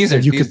 music. I mean,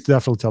 and you could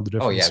definitely tell the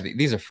difference. Oh yeah,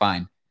 these are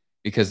fine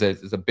because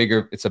it's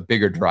a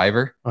bigger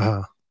driver.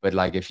 Uh-huh. But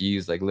like if you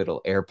use like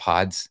little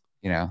AirPods,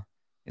 you know,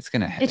 it's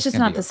just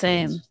not the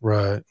same.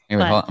 Right.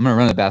 Anyway, hold on, I'm gonna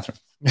run to the bathroom.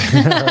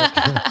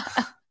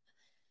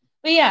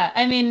 But yeah,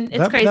 I mean,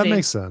 it's crazy. That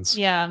makes sense.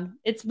 Yeah,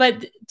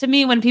 but to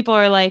me, when people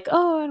are like,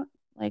 oh,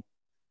 like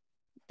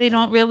they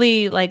don't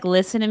really like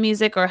listen to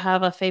music or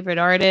have a favorite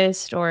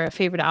artist or a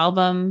favorite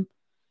album,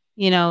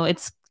 you know,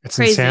 it's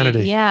crazy.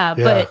 Insanity. Yeah,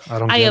 but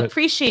I get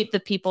appreciate the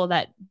people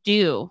that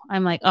do.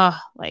 I'm like, oh,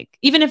 like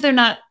even if they're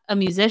not a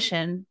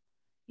musician,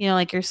 you know,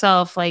 like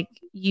yourself, like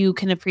you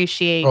can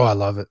appreciate. Oh, I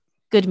love it.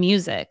 Good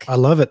music. I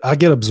love it. I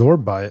get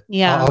absorbed by it.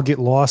 Yeah, I'll get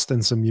lost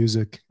in some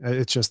music.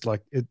 It's just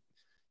like it.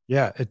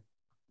 Yeah,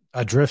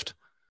 I drift.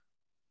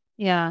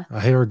 Yeah, I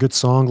hear a good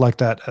song like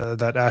that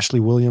Ashley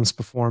Williams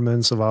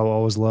performance of "I'll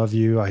Always Love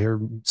You." I hear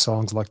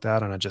songs like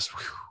that, and I just.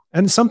 Whew.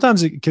 And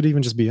sometimes it could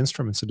even just be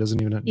instruments. It doesn't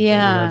even. It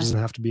doesn't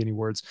have to be any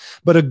words.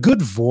 But a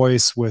good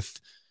voice with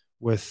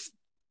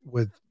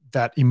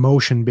that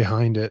emotion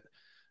behind it,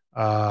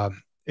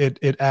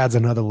 it adds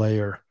another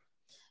layer.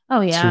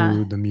 Oh yeah,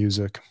 to the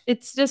music.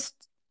 It's just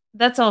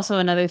that's also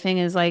another thing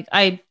is like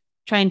I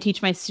try and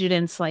teach my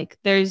students like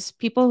there's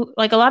people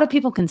like a lot of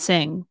people can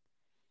sing.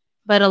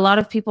 But a lot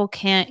of people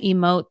can't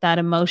emote that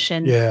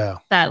emotion. Yeah.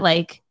 That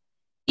like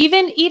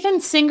even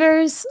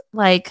singers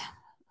like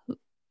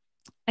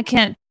I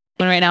can't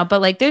do it right now, but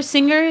like there's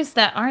singers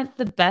that aren't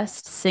the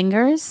best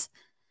singers,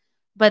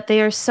 but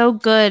they are so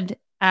good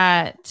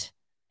at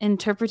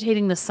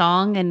interpreting the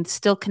song and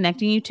still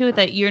connecting you to it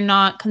that you're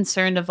not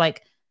concerned of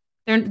like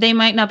they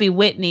might not be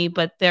Whitney,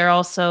 but they're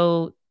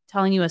also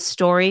telling you a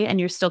story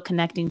and you're still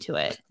connecting to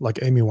it. Like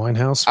Amy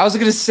Winehouse. I was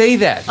going to say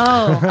that.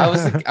 Oh, I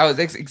was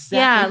exactly.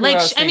 Yeah. Like,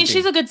 I mean,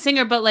 she's a good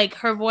singer, but like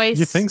her voice.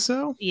 You think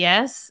so?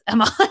 Yes.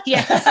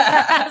 Yes.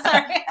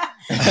 Sorry.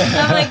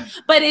 I'm like,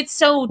 but it's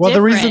so well,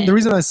 different. the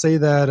reason I say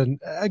that,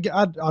 and I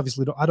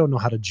obviously don't know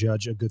how to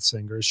judge a good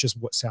singer. It's just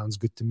what sounds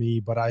good to me.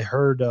 But I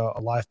heard a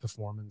live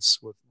performance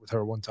with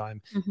her one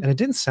time and it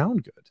didn't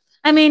sound good.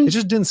 I mean, it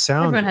just didn't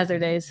sound. Everyone good. has their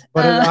days,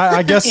 but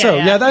I guess so.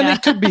 Yeah,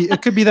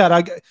 it could be that.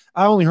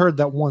 I only heard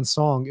that one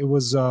song. It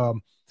was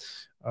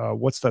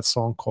what's that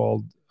song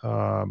called?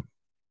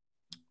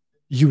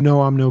 You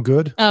Know I'm No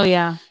Good. Oh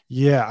yeah,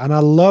 yeah, and I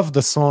love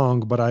the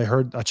song, but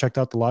I checked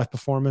out the live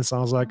performance. And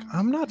I was like,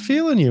 I'm not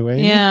feeling you,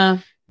 Amy. Yeah.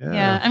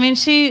 I mean,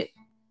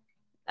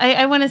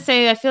 I want to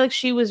say I feel like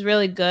she was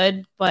really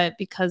good, but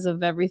because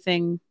of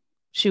everything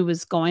she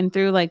was going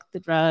through, like the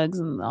drugs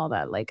and all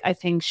that, like I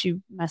think she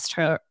messed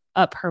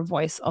up her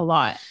voice a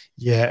lot.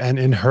 Yeah, and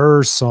in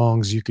her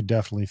songs you could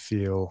definitely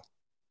feel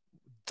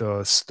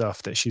the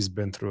stuff that she's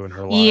been through in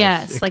her life.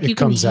 Yes, like you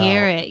can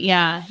hear it.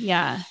 Yeah.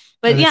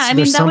 But yeah, I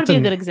mean that would be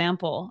a good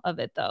example of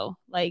it though.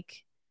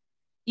 Like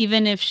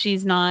even if she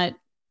was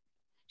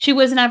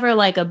never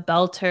like a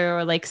belter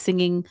or like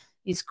singing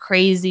these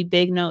crazy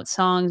big note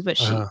songs, but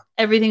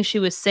everything she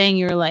was saying,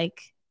 you're like,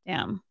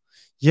 damn.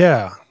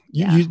 Yeah.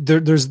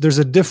 There's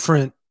a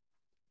different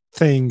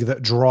thing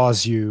that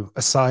draws you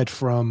aside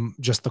from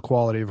just the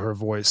quality of her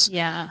voice.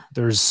 Yeah.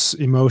 There's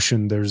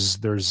emotion. There's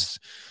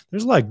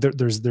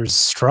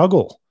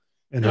struggle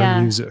in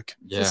her music.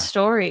 It's a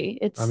story.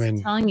 It's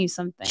telling you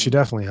something. She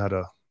definitely had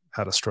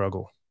a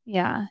struggle.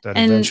 Yeah. That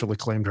eventually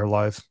claimed her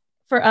life.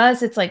 For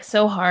us, it's like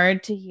so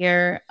hard to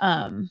hear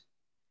a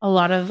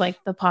lot of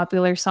like the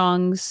popular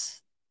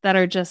songs that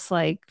are just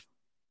like,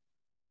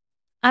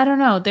 I don't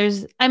know.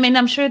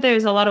 I'm sure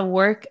there's a lot of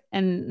work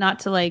and not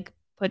to like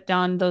put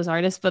down those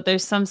artists, but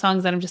there's some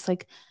songs that I'm just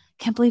like,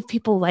 can't believe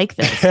people like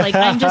this. Like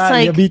I'm just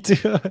like, yeah, me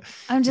too.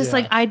 I'm just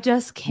like, I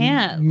just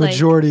can't.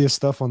 Majority of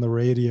stuff on the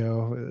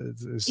radio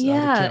is I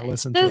can't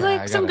listen there's to.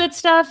 Like some good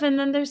stuff, and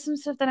then there's some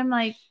stuff that I'm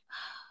like,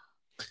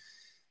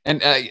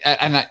 and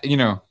I,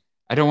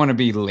 I don't want to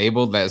be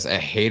labeled as a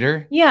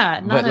hater. Yeah,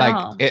 not but at like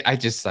all. I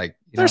just like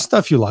there's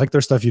stuff you like,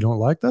 there's stuff you don't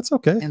like. That's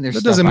okay. And there's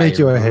that doesn't make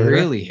you a hater.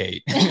 Really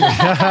hate.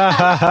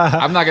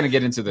 I'm not gonna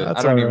get into the.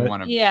 I don't even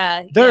want to.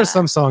 Yeah, there are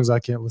some songs I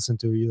can't listen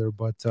to either,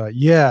 but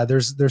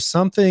there's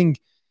something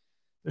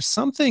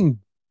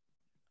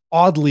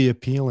oddly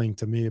appealing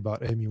to me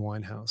about Amy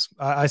Winehouse.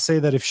 I say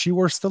that if she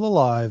were still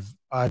alive,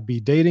 I'd be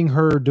dating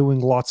her, doing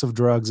lots of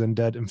drugs, and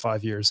dead in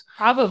 5 years.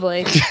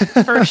 Probably,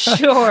 for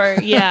sure.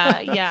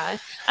 Yeah.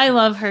 I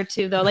love her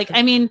too, though. Like,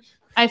 I mean,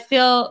 I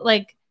feel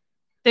like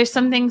there's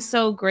something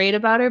so great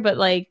about her, but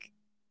like,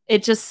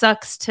 it just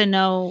sucks to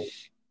know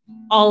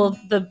all of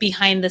the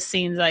behind the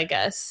scenes, I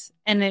guess.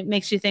 And it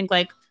makes you think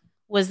like,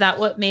 was that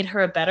what made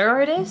her a better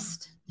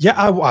artist? Yeah,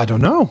 I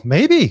don't know.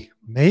 Maybe.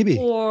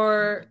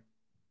 Or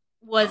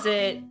was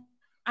it,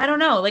 I don't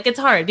know. Like, it's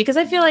hard because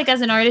I feel like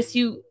as an artist,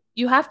 you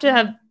have to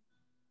have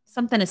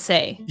something to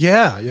say.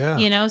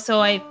 Yeah.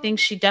 So I think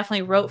she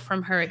definitely wrote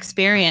from her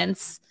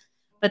experience.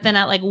 But then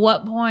at like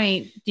what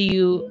point do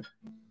you,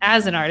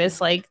 as an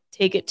artist, like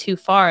take it too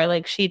far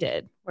like she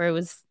did? where it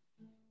was.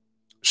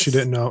 She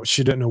didn't know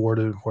where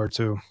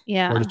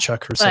to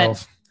check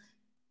herself.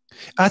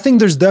 I think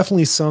there's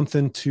definitely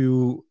something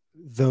to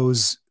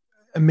those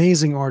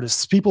amazing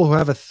artists, people who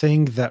have a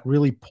thing that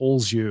really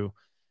pulls you,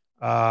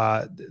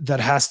 that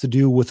has to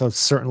do with a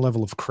certain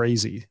level of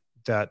crazy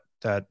that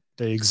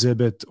they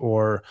exhibit,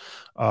 or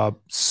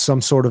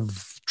some sort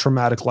of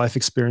traumatic life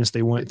experience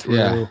they went through.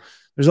 Yeah.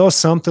 There's always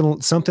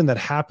something that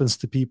happens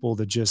to people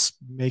that just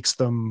makes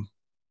them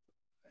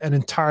an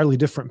entirely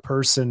different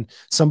person,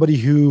 somebody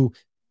who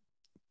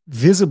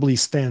visibly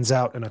stands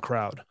out in a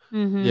crowd.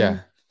 Mhm.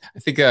 Yeah.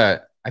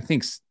 I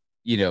think,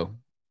 you know,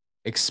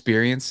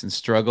 experience and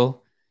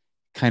struggle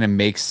kind of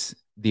makes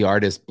the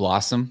artist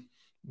blossom,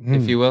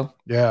 if you will.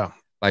 Yeah.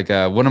 Like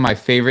one of my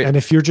favorite. And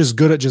if you're just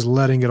good at just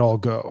letting it all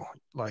go,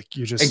 like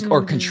you just,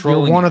 or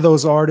controlling, you're one of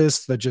those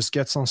artists that just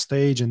gets on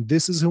stage and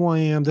this is who I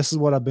am. This is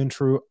what I've been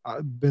through.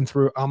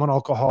 I'm an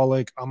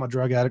alcoholic. I'm a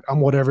drug addict. I'm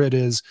whatever it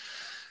is.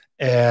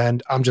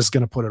 And I'm just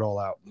going to put it all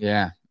out.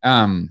 Yeah.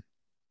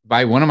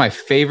 By one of my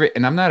favorite,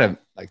 and I'm not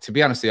to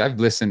be honest with you, I've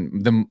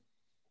listened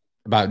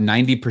about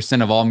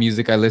 90% of all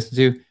music I listen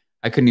to.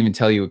 I couldn't even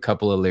tell you a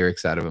couple of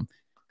lyrics out of them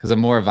because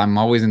I'm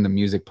always in the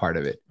music part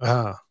of it.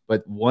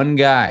 But one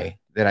guy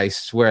that I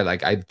swear,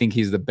 like, I think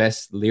he's the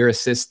best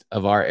lyricist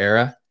of our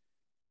era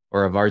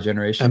or of our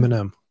generation.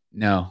 Eminem.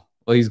 No.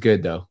 Well, he's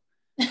good though.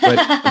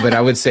 But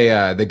I would say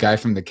the guy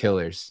from The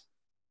Killers.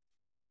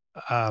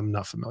 I'm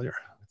not familiar.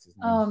 What's his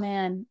name? Oh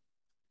man.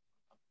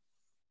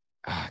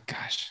 Ah,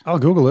 gosh. I'll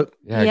Google it.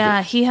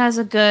 Yeah, he has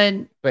a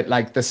good. But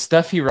like the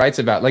stuff he writes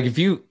about, like it's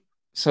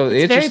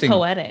very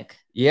poetic.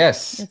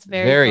 Yes, it's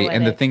very poetic.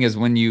 And the thing is,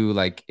 when you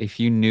if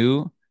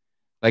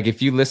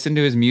you listen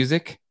to his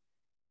music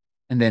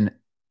and then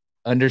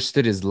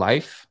understood his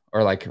life,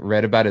 or like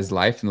read about his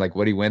life and like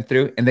what he went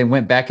through, and then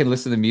went back and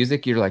listened to the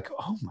music, you're like,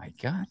 oh my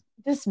God,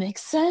 this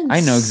makes sense. I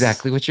know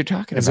exactly what you're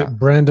talking about. Is it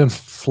Brandon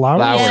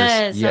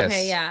Flowers? Yes.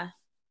 Okay. Yeah.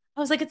 I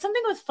was like, it's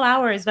something with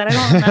flowers, but I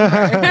don't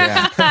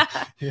remember.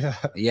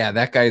 Yeah.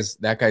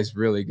 That guy's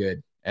really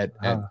good at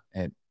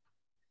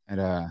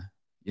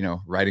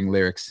writing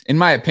lyrics, in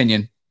my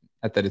opinion.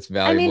 Not that it's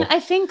valuable. I mean, I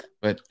think,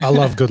 but I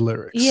love good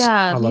lyrics.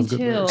 Yeah, I love good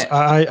lyrics.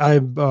 I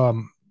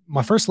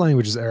my first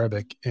language is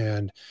Arabic,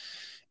 and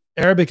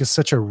Arabic is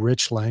such a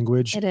rich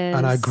language. It is.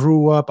 And I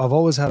grew up, I've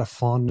always had a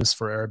fondness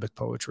for Arabic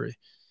poetry.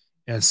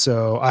 And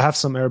so I have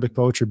some Arabic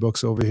poetry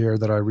books over here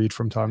that I read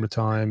from time to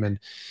time. And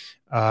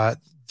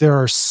there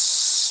are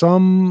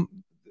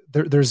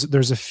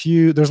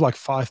there's like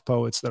 5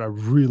 poets that I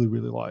really,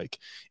 really like.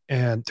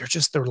 And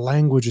their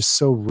language is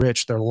so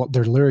rich. Their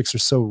lyrics are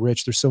so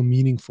rich. They're so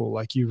meaningful.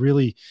 Like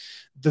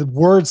the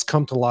words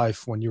come to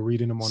life when you're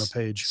reading them on a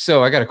page.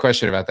 So I got a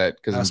question about that,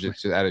 because I'm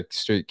just out of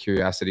straight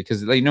curiosity.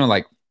 Because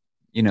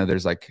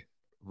there's like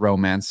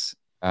romance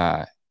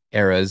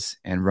eras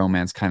and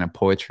romance kind of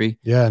poetry.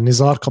 Yeah,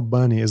 Nizar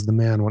Qabbani is the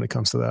man when it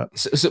comes to that.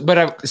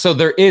 So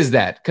there is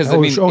that, because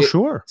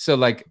sure. So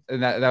like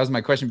that was my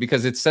question,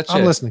 because it's such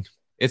I'm listening.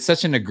 It's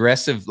such an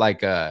aggressive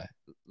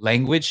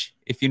language,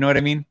 if you know what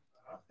I mean.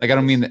 Like I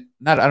don't mean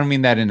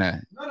that in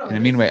a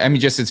mean way. I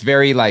mean just it's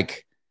very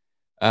like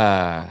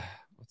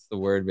what's the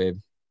word, babe?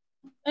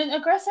 An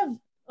aggressive,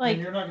 like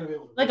you're not gonna be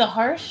able to, like a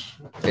harsh.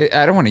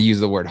 I don't want to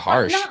use the word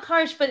harsh. Not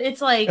harsh, but it's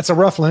like it's a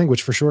rough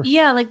language for sure.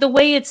 Yeah, like the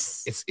way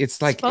it's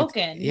like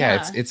spoken.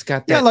 It's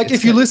got that. Yeah, like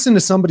if you listen to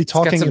somebody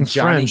talking in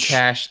Johnny French,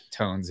 Cash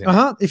tones in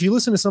it. If you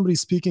listen to somebody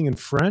speaking in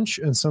French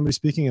and somebody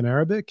speaking in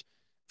Arabic,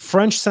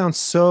 French sounds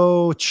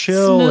so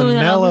chill and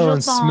mellow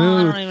and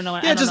smooth. I don't even know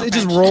what, it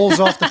just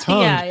rolls off the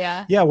tongue.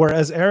 Yeah.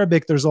 Whereas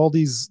Arabic, there's all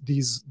these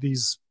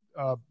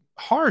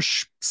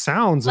harsh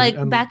sounds, like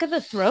and back of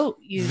the throat.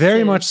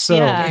 Very much so.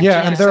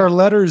 Yeah, and there are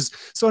letters.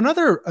 So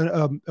another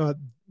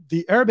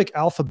the Arabic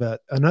alphabet.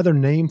 Another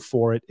name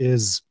for it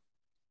is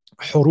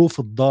huruf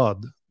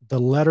al-dad. The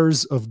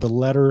letters of the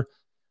letter.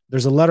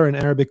 There's a letter in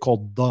Arabic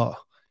called da,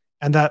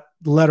 and that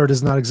letter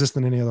does not exist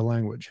in any other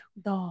language.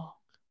 Da.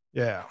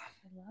 Yeah.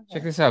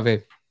 Check this out,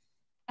 babe.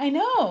 I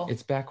know.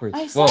 It's backwards.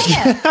 I saw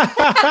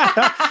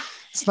that.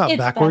 It's not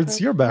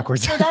backwards. You're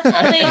backwards. So that's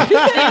how they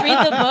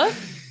read the book?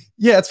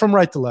 Yeah, it's from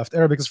right to left.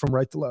 Arabic is from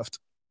right to left.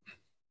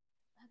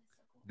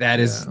 That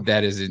is.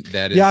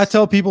 Yeah, I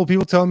tell people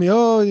tell me,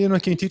 oh,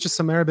 can you teach us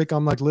some Arabic?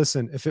 I'm like,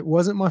 listen, if it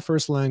wasn't my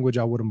first language,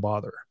 I wouldn't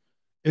bother.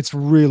 It's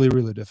really,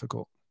 really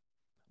difficult.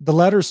 The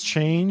letters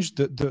change.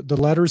 The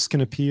letters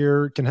can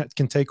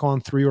can take on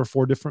 3 or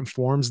 4 different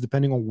forms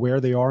depending on where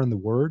they are in the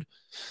word.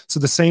 So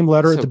the same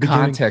letter at the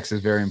beginning. Context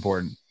is very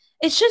important.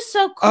 It's just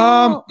so cool.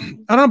 I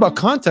don't know about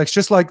context.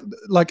 Just like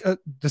the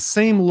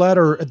same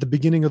letter at the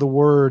beginning of the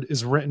word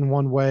is written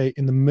one way,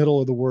 in the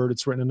middle of the word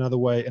it's written another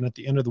way, and at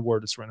the end of the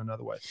word it's written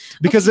another way.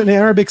 Because in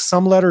Arabic,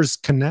 some letters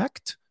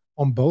connect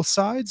on both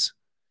sides.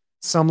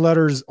 Some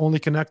letters only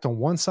connect on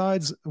one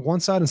side,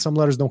 and some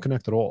letters don't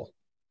connect at all.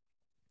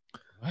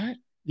 What?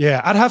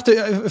 Yeah, I'd have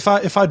to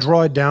if I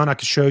draw it down, I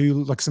could show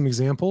you like some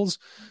examples.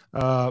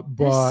 But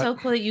it's so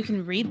cool that you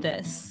can read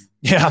this.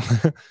 Yeah,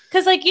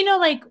 because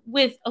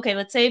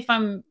let's say if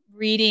I'm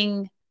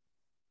reading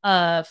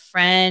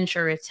French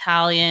or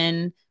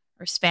Italian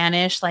or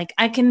Spanish, like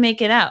I can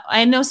make it out.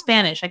 I know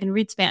Spanish. I can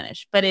read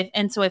Spanish.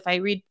 So if I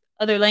read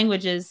other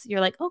languages,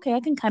 you're like, okay, I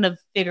can kind of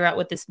figure out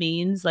what this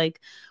means,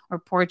 like, or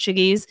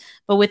Portuguese.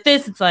 But with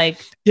this, it's like,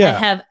 I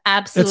have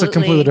absolutely it's a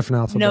completely different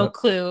alphabet. No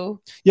clue.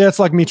 Yeah, it's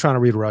like me trying to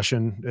read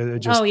Russian.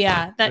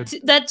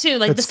 That too.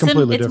 Like it's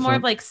completely it's different. more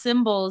of like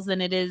symbols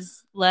than it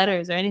is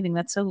letters or anything.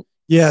 That's so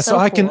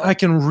so cool. I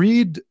can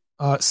read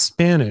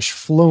Spanish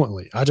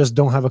fluently. I just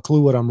don't have a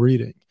clue what I'm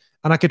reading.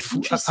 And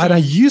I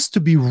used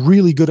to be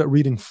really good at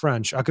reading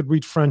French. I could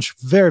read French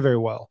very, very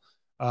well,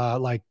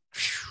 like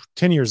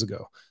 10 years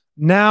ago.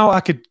 Now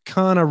I could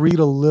kind of read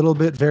a little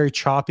bit, very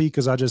choppy,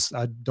 because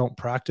I don't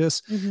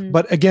practice.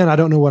 But again, I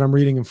don't know what I'm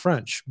reading in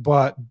French.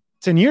 But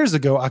 10 years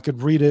ago, I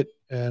could read it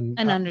and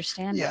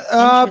understand it.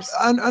 I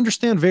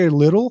understand very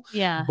little.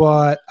 Yeah.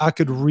 But I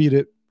could read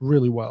it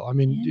really well. I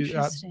mean,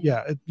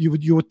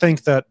 you would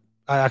think that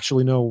I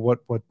actually know what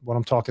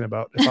I'm talking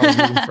about if I was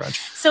reading French.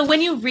 So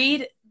when you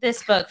read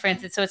this book, for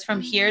instance, so it's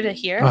from here to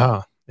here.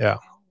 Yeah.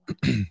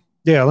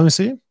 Yeah. Let me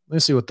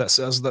see what that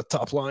says. That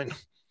top line.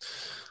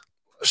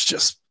 Let's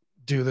just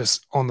do this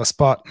on the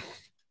spot.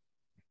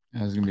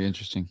 That was gonna be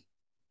interesting.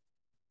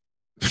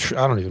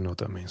 I don't even know what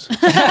that means.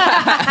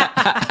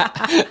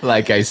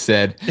 Like I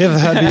said,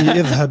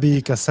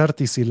 اذهبي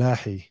كسرت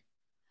سلاحي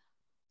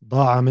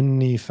ضاع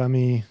مني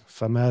فمي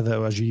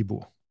فماذا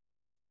أجيب.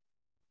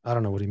 I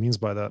don't know what he means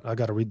by that. I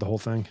got to read the whole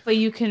thing. But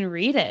you can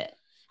read it.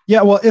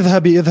 Yeah, well,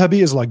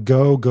 اذهبي is like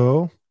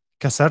go.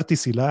 كسرت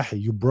سلاحي,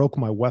 you broke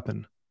my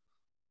weapon.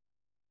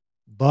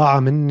 ضاع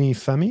مني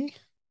فمي,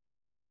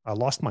 I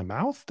lost my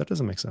mouth? That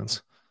doesn't make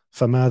sense.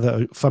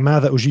 فماذا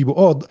أجيب.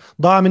 Oh,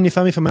 ضاع مني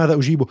فمي فماذا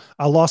أجيب.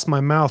 I lost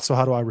my mouth, so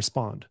how do I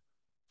respond?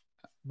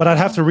 But I'd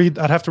have to read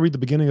the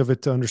beginning of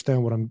it to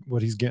understand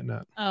what he's getting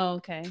at. Oh,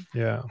 okay.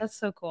 Yeah. That's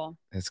so cool.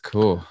 That's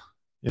cool.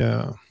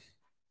 Yeah.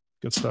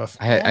 Good stuff.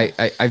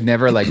 I've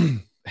never like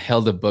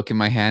held a book in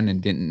my hand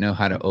and didn't know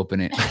how to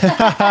open it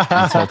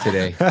until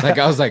today. Like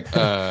I was like,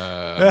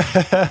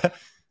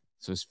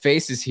 so his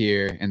face is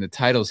here and the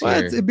title's here.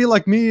 It'd be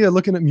like me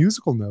looking at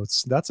musical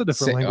notes. That's a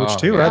different language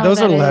too, right?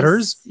 Those are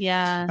letters.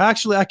 Yeah.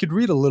 Actually, I could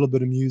read a little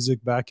bit of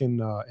music back in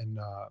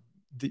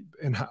the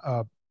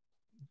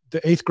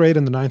 8th grade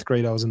and the 9th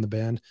grade. I was in the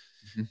band,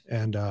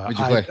 and What'd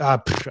you play?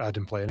 I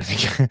didn't play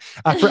anything.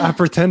 I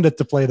pretended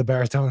to play the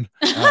baritone.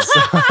 So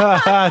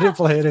I didn't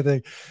play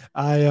anything.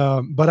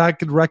 But I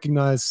could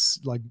recognize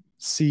like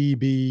C,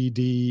 B,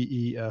 D,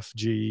 E, F,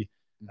 G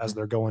as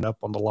they're going up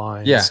on the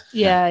lines.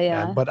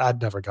 Yeah. But I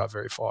never got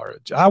very far.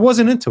 I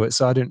wasn't into it,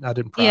 so I didn't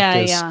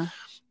practice. Yeah.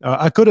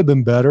 I could have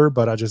been better,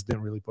 but I just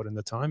didn't really put in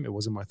the time. It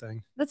wasn't my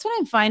thing. That's what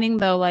I'm finding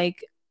though.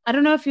 Like, I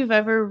don't know if you've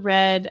ever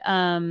read,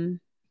 I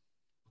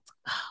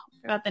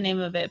forgot the name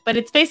of it, but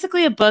it's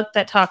basically a book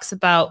that talks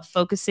about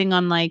focusing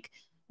on like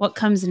what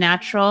comes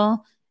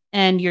natural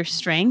and your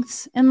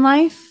strengths in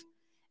life.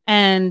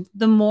 And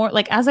the more,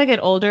 like, as I get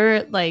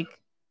older, like,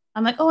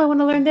 I'm like, oh, I want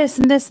to learn this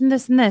and this and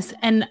this and this.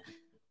 And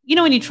you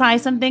know, when you try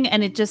something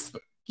and it just,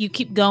 you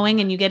keep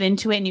going and you get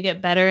into it and you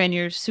get better and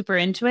you're super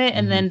into it.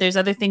 And then there's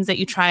other things that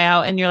you try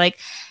out and you're like,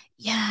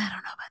 yeah, I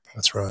don't know about this.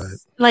 That's right.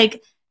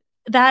 Like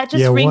that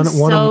just rings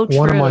so true.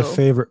 One of my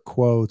favorite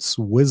quotes,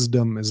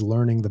 wisdom is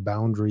learning the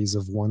boundaries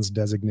of one's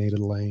designated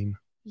lane.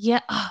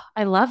 Yeah. Oh,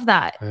 I love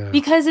that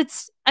because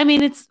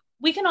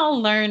we can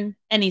all learn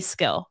any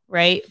skill,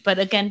 right? But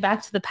again,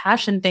 back to the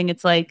passion thing,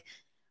 it's like,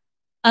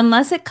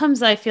 unless it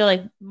comes, I feel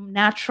like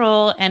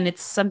natural and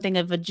it's something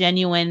of a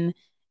genuine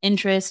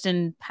interest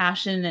and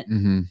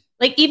passion,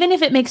 like even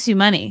if it makes you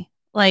money,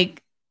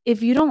 like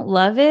if you don't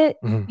love it,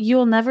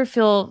 you'll never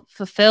feel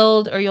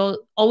fulfilled, or you'll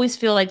always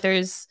feel like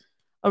there's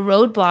a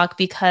roadblock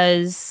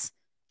because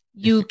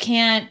you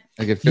can't.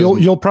 Like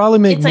you'll probably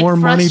make more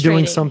money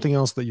doing something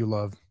else that you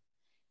love.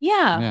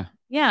 Yeah.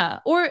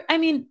 Or I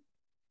mean,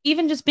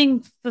 even just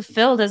being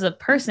fulfilled as a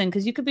person,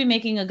 because you could be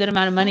making a good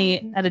amount of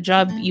money at a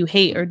job you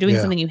hate or doing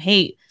something you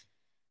hate.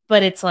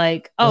 But it's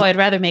like, oh, I'd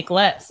rather make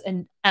less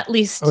and at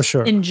least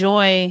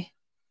enjoy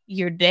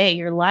your day,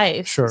 your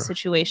life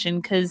situation.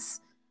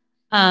 Because,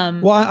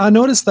 well, I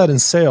noticed that in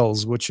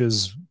sales, which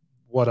is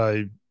what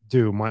I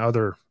do. My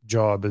other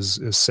job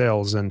is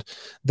sales, and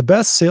the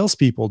best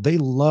salespeople, they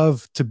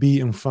love to be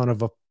in front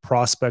of a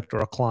prospect or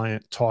a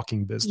client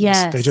talking business.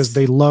 Yes.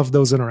 They love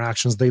those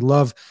interactions. They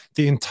love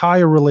the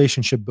entire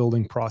relationship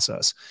building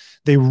process.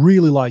 They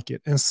really like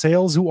it. And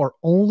salespeople who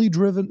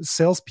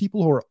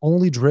are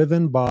only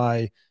driven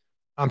by,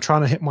 I'm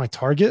trying to hit my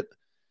target,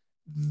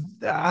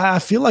 I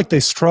feel like they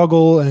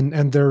struggle,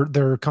 and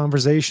their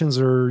conversations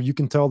are, you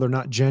can tell they're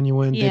not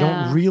genuine. They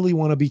don't really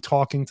want to be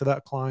talking to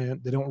that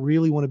client. They don't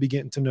really want to be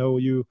getting to know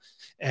you.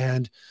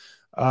 And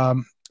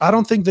I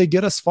don't think they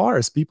get as far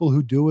as people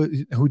who do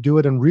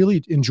it and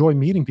really enjoy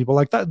meeting people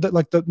like that.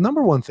 Like the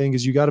number one thing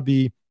is you got to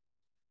be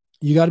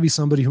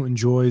somebody who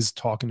enjoys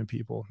talking to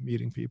people,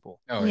 meeting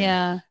people. Oh,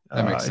 yeah.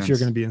 That makes sense. If you're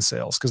going to be in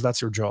sales, because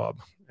that's your job.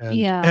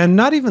 And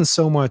not even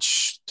so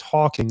much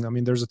talking. I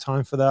mean, there's a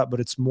time for that, but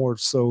it's more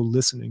so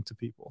listening to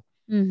people.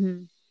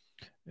 Mm-hmm.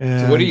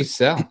 And so what do you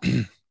sell?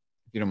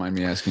 you don't mind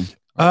me asking.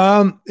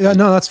 Yeah,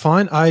 no, that's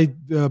fine.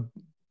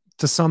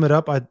 To sum it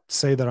up, I'd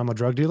say that I'm a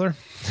drug dealer.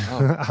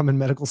 Oh. I'm in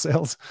medical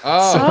sales.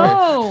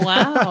 Oh,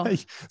 wow.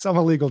 So I'm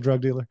a legal drug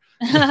dealer.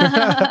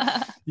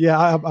 Yeah,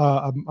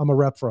 I'm a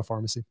rep for a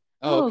pharmacy.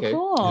 Oh, okay.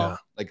 Cool. Yeah.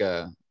 Like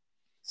a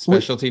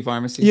specialty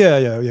pharmacy?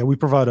 Yeah. We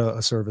provide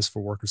a service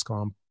for workers'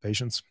 comp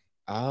patients.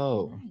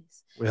 Oh.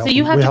 So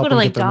you have to go to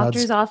like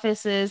doctor's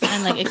offices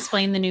and like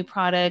explain the new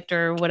product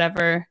or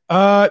whatever.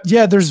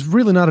 Yeah, there's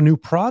really not a new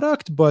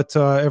product, but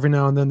every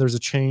now and then there's a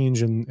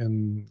change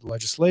in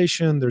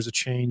legislation. There's a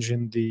change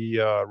in the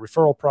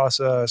referral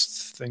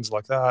process, things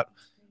like that.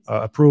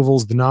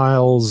 Approvals,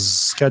 denials,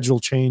 schedule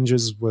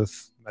changes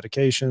with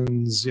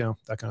medications,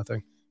 that kind of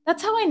thing.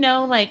 That's how I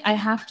know like I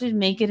have to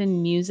make it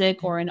in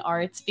music or in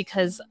arts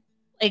because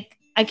like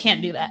I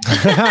can't do that.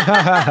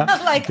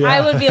 Like Yeah.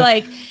 I would be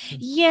like,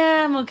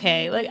 yeah, I'm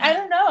okay. Like, I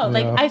don't know.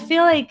 Like, I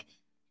feel like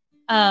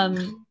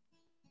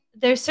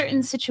there's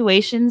certain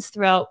situations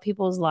throughout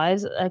people's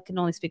lives. I can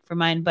only speak for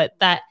mine, but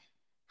that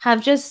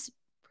have just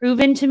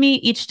proven to me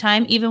each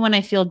time, even when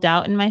I feel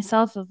doubt in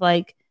myself of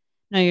like,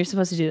 no, you're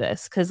supposed to do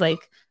this. Cause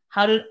like,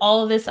 how did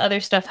all of this other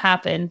stuff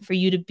happen for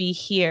you to be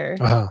here?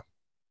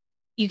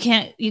 You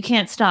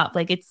can't stop.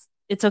 Like it's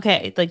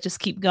okay. Like just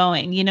keep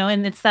going,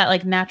 and it's that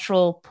like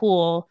natural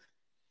pull.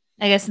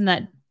 I guess in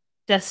that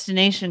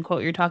destination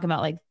quote you're talking about,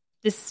 like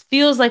this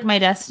feels like my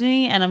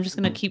destiny, and I'm just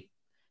gonna keep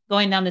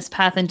going down this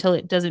path until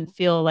it doesn't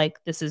feel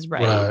like this is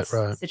right.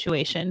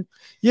 Situation.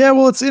 Yeah,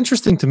 well, it's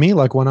interesting to me.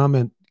 Like when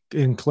I'm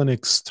in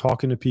clinics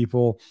talking to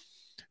people,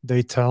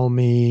 they tell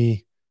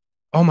me,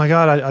 "Oh my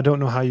God, I don't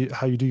know how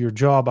you do your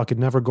job. I could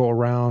never go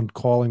around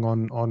calling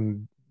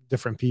on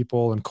different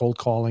people and cold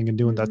calling and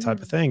doing that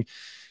type of thing."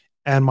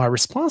 And my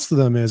response to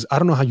them is, I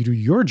don't know how you do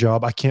your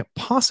job. I can't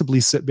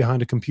possibly sit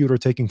behind a computer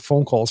taking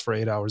phone calls for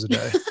 8 hours a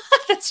day.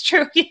 That's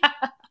true.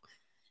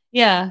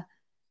 Yeah.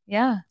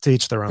 To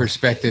each their own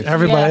perspective.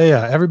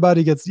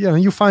 Everybody gets,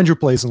 you find your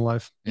place in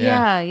life.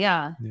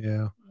 Yeah.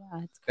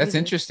 That's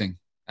interesting.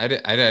 I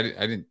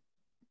didn't.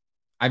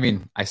 I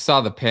mean, I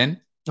saw the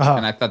pen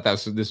and I thought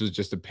this was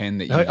just a pen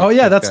that you.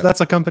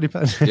 That's a company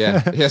pen.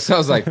 Yeah. So I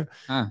was like, you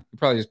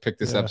probably just picked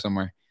this up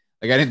somewhere.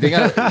 Like I didn't think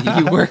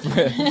you worked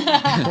with.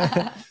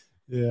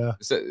 Yeah.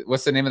 So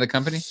what's the name of the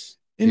company?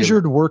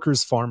 Injured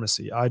Workers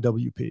Pharmacy,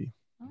 IWP.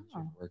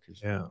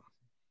 Yeah.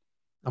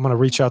 I'm going to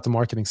reach out to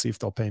marketing, see if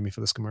they'll pay me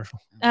for this commercial.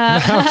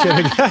 I'm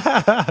kidding.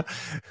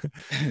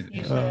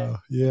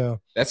 Yeah.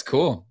 That's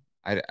cool.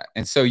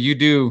 And so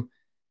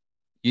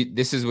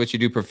this is what you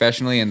do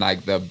professionally, and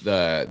like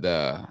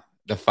the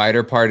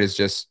fighter part is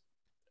just.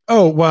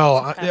 Oh,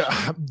 well,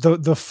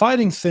 the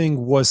fighting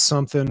thing was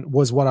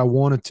what I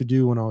wanted to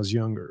do when I was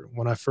younger.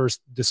 When I first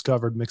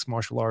discovered mixed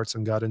martial arts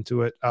and got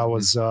into it, I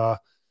was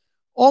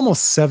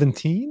almost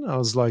 17. I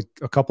was like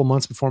a couple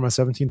months before my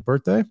 17th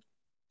birthday.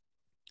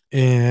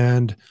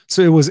 And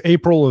so it was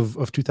April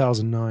of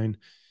 2009.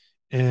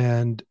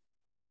 And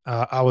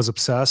I was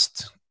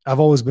obsessed. I've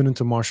always been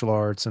into martial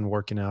arts and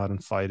working out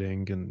and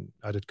fighting. And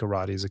I did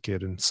karate as a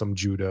kid and some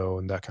judo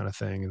and that kind of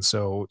thing. And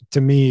so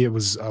to me, I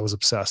was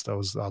obsessed. I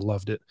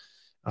loved it.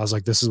 I was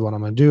like, this is what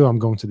I'm going to do. I'm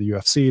going to the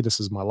UFC. This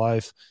is my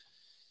life.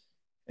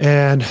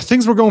 And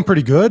things were going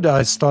pretty good.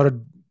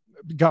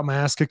 Got my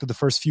ass kicked at the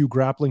first few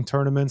grappling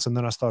tournaments. And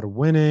then I started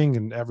winning,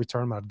 and every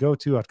tournament I'd go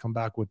to, I'd come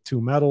back with 2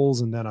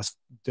 medals. And then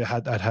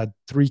I'd had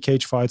 3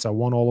 cage fights. I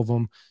won all of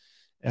them.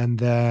 And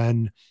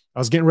then I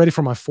was getting ready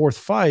for my 4th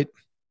fight.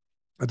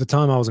 At the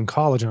time I was in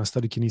college and I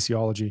studied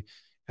kinesiology,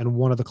 and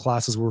one of the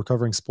classes were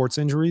covering sports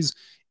injuries.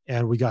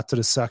 And we got to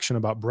the section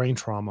about brain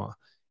trauma,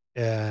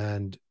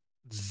 and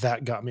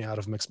that got me out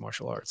of mixed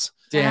martial arts.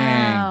 Dang.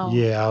 Wow.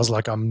 Yeah. I was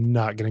like, I'm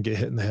not going to get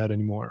hit in the head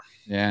anymore.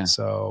 Yeah.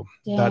 So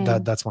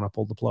that's when I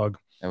pulled the plug.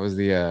 That was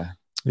the,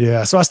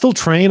 yeah. So I still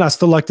train. I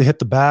still like to hit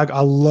the bag.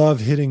 I love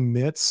hitting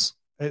mitts.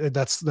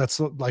 That's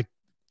like,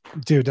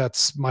 dude,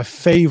 that's my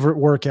favorite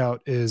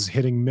workout is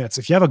hitting mitts.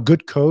 If you have a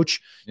good coach,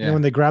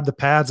 when they grab the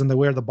pads and they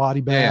wear the body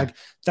bag,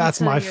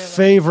 that's my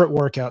favorite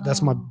workout.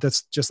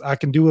 That's just, I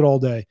can do it all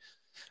day.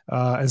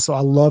 And so I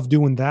love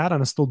doing that.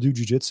 And I still do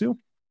jujitsu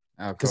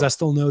because I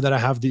still know that I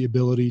have the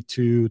ability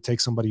to take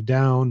somebody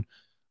down,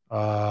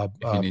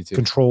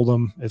 control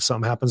them if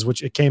something happens,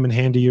 which it came in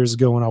handy years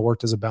ago when I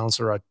worked as a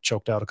bouncer. I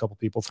choked out a couple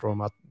people, throw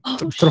them out.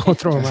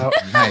 Throw them out.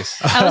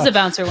 Nice. I was a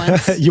bouncer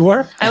once. You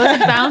were? I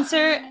was a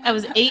bouncer. I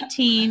was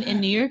 18 in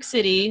New York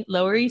City,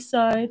 Lower East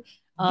Side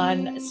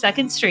on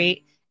 2nd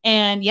Street.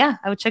 And I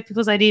would check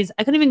people's IDs.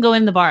 I couldn't even go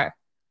in the bar.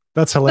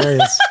 That's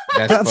hilarious.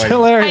 That's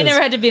hilarious. I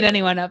never had to beat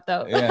anyone up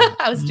though. Yeah.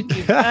 I was too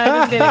cute.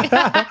 I'm just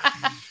kidding.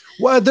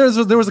 Well, there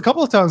was a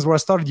couple of times where I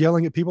started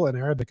yelling at people in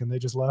Arabic and they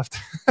just left.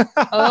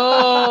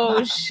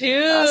 Oh,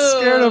 shoot. I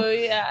scared them.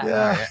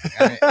 Yeah.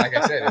 I mean, like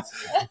I said,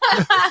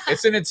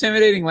 it's an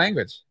intimidating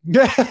language.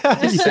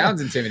 It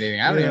sounds intimidating.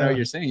 I don't even know what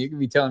you're saying. You could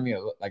be telling me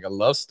a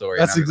love story.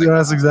 That's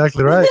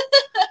exactly right.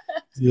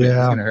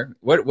 Yeah. Gonna hurt.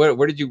 Where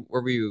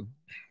were you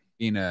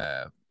being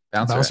a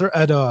bouncer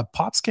at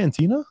Pop's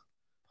Cantina?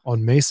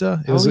 on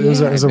Mesa. It was, Oh, it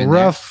was, yeah, it was I've a been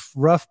there.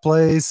 rough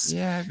place.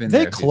 Yeah, I've been They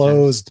there a few times.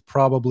 closed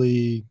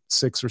probably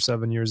 6 or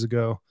 7 years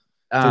ago.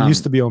 There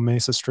used to be on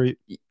Mesa Street,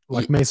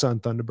 like Mesa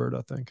and Thunderbird,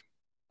 I think,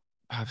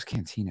 Bob's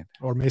Cantina.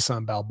 or Mesa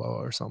and Balboa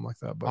or something like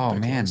that. But Oh they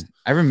man, closed.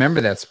 I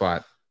remember that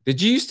spot.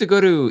 Did you used to go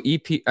to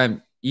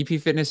EP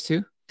Fitness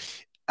too?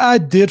 I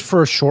did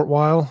for a short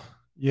while.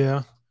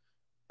 Yeah.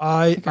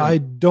 think I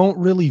don't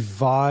really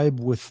vibe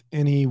with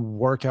any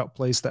workout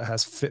place that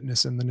has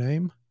fitness in the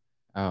name.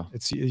 Oh,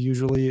 It's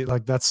usually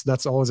like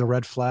that's always a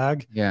red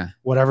flag. yeah.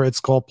 Whatever it's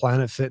called,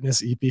 Planet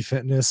Fitness, EP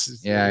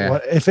Fitness. Yeah.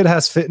 If it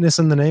has fitness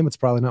in the name, it's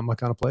probably not my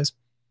kind of place.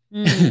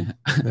 Yeah.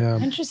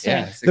 Interesting.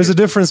 Yeah, There's a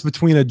difference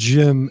between a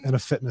gym and a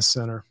fitness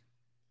center.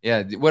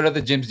 Yeah. What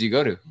other gyms do you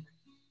go to?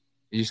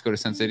 You just go to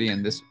Sun City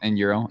and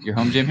your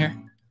home gym here?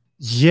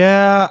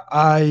 Yeah,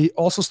 I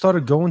also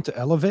started going to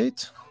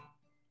Elevate.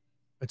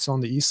 It's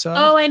on the east side.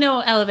 Oh, I know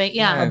Elevate.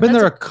 Yeah, Yeah, I've been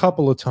That's there a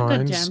couple of a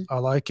good times. gym. I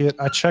like it.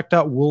 I checked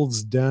out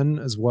Wolves Den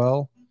as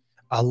well.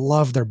 I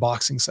love their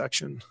boxing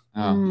section.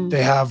 Oh,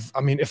 They have,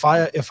 I mean,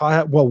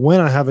 when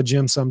I have a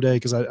gym someday,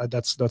 because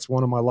that's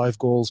one of my life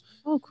goals.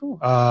 Oh, cool.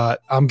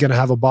 I'm gonna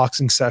have a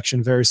boxing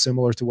section very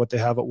similar to what they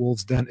have at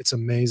Wolves Den. It's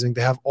amazing.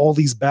 They have all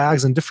these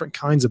bags and different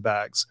kinds of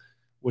bags,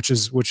 which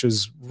is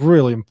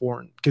really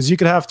important, because you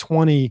could have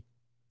 20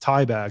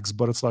 tie bags,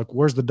 but it's like,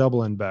 where's the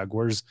double end bag?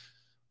 Where's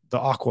the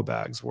aqua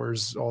bags?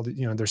 Where's all the,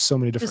 there's so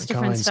many different Just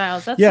different kinds.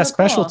 styles. That's Yeah, so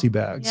specialty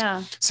cool. bags.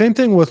 Yeah. Same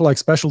thing with like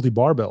specialty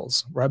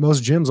barbells, right?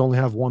 Most gyms only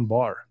have one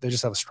bar. They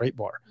just have a straight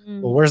bar.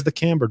 Well, where's the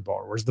cambered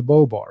bar? Where's the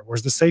bow bar?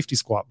 Where's the safety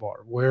squat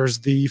bar? Where's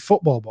the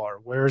football bar?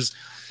 Where's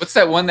what's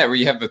that one where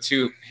you have the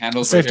two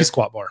handles? the safety right here?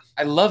 squat bar?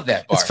 I love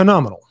that bar. It's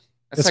phenomenal.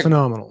 That's It's like-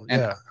 phenomenal.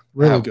 and- Yeah,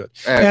 really Wow. good.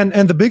 Uh,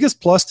 And the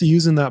biggest plus to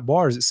using that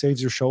bar is it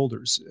saves your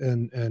shoulders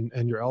and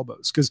your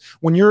elbows, because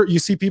when you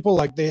see people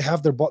like they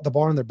have the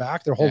bar on their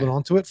back, they're holding Yeah.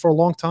 onto it for a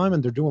long time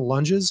and they're doing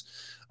lunges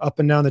up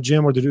and down the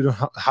gym, or they're doing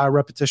high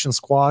repetition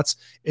squats.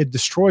 It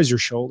destroys your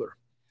shoulder.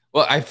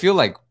 Well, I feel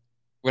like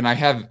when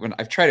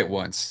I've tried it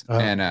once, Uh-huh.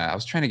 and I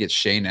was trying to get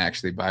Shane to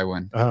actually buy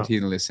one, Uh-huh. but he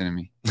didn't listen to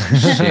me.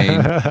 Shane.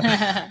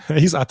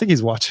 I think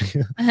he's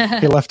watching.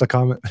 He left a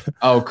comment.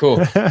 Oh,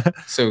 cool.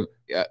 So,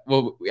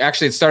 well,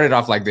 actually, it started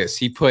off like this.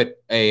 He put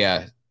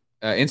a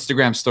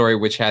Instagram story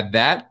which had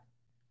that,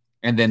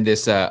 and then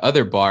this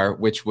other bar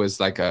which was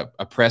like a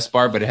press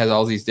bar, but it has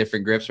all these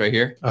different grips right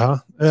here. Uh-huh.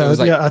 So it was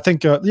like- I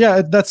think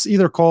that's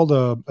either called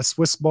a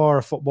Swiss bar,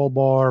 a football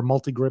bar,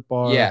 multi-grip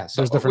bar. Yeah,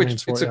 so there's different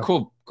names for it's it. a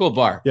cool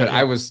bar. Yeah, but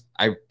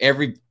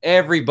yeah.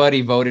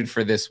 Everybody voted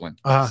for this one.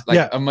 It's like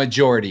yeah. a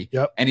majority.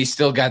 Yep. And he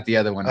still got the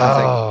other one.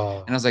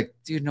 Oh. I was like,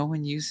 dude, no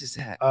one uses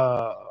that.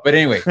 Uh, But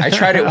anyway, I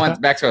tried it once.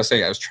 Back to what I was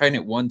saying, I was trying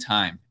it one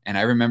time, and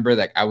I remember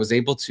that I was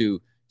able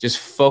to just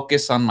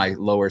focus on my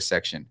lower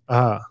section.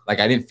 Like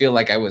I didn't feel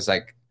like I was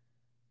like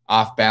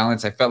off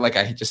balance. I felt like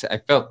I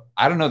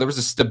don't know. There was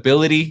a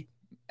stability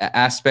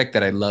aspect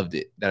that I loved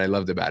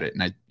about it,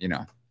 and I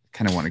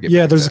kind of want to get.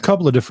 yeah, back there's to a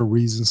couple of different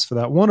reasons for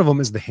that. One of them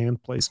is the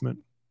hand placement.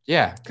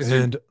 Yeah, because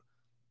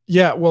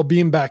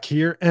being back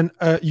here, and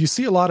you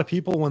see a lot of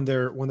people when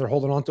they're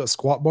holding onto a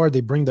squat bar,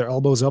 they bring their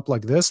elbows up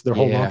like this. They're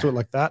holding Yeah. onto it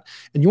like that,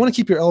 and you want to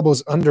keep your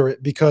elbows under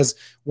it, because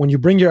when you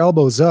bring your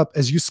elbows up,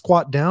 as you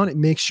squat down, it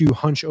makes you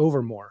hunch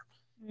over more,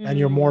 and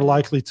you're more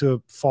likely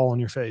to fall on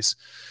your face.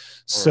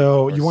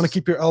 So you want to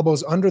keep your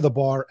elbows under the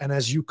bar, and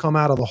as you come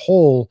out of the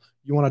hole,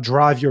 you want to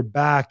drive your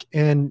back,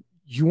 and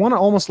you want to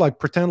almost like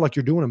pretend like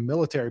you're doing a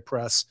military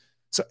press.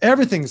 So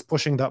everything's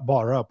pushing that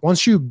bar up.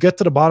 Once you get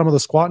to the bottom of the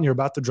squat and you're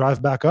about to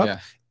drive back up, Yeah.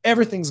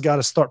 everything's got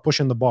to start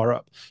pushing the bar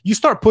up. You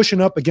start pushing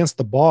up against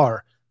the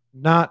bar,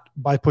 not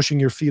by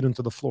pushing your feet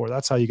into the floor.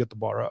 That's how you get the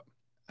bar up.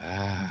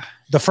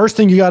 The first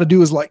thing you got to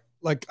do is like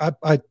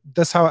I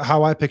that's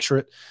how I picture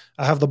it.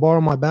 I have the bar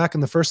on my back,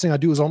 and the first thing I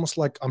do is almost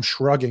like I'm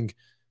shrugging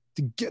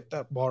to get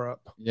that bar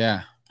up.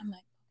 Yeah. I'm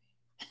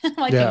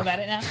like, Yeah. think about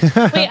it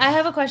now. Wait, I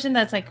have a question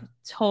that's like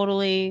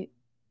totally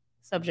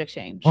subject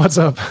change. What's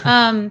up?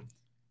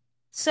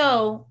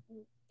 So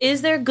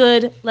is there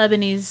good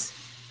Lebanese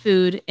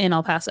food in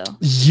El Paso?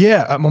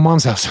 Yeah, at my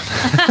mom's house.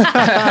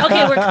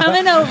 Okay, we're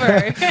coming over.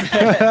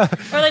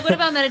 Or like, what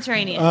about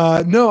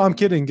Mediterranean? No, I'm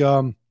kidding.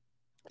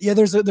 Yeah,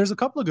 there's a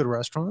couple of good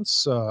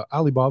restaurants.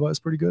 Alibaba is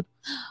pretty good.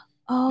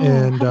 Oh,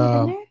 and,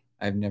 have you been there?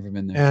 I've never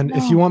been there. And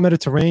if you want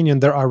Mediterranean,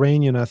 they're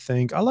Iranian, I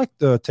think. I like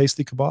the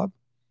Tasty Kebab.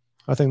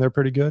 I think they're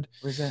pretty good.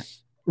 Where's that?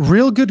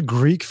 Real good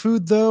Greek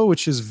food, though,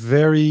 which is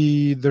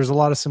there's a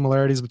lot of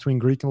similarities between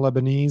Greek and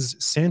Lebanese.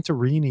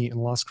 Santorini in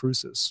Las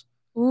Cruces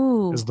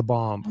Ooh, is the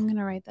bomb. I'm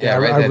gonna write that. Yeah,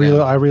 down. write I that really,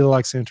 down. I really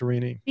like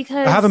Santorini.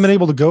 Because I haven't been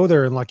able to go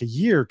there in like a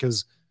year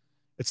because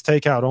it's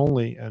takeout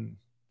only. And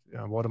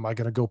what am I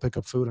going to go pick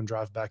up food and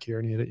drive back here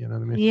and eat it? You know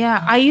what I mean?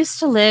 Yeah,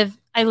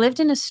 I lived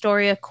in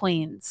Astoria,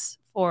 Queens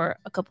for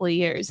a couple of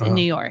years in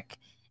New York.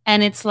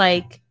 And it's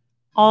like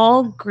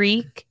all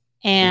Greek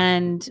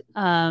and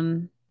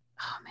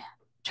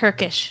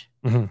Turkish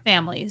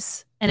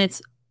families. And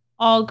it's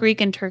all Greek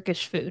and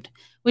Turkish food,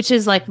 which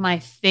is like my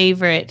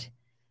favorite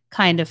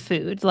kind of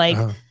food. Like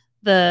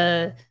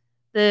the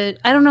I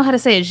don't know how to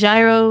say it.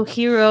 Gyro,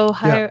 hero,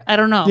 higher. I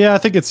don't know. Yeah, I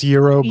think it's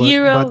Euro. But,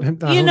 Euro,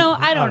 but I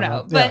don't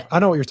know. But I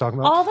know what you're talking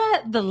about. all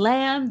that, the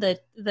lamb, the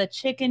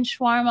chicken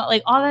shawarma,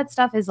 like all that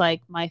stuff is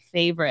like my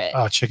favorite.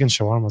 Oh, chicken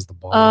shawarma is the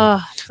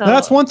bomb. So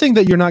that's one thing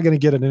that you're not going to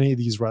get at any of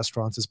these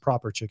restaurants is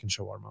proper chicken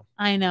shawarma.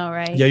 I know,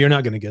 right? Yeah, you're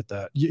not going to get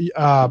that.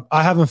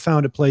 I haven't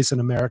found a place in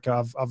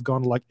America. I've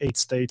gone to like 8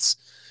 states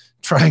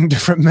trying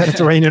different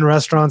Mediterranean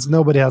restaurants.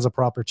 Nobody has a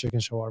proper chicken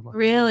shawarma.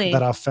 Really?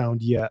 That I've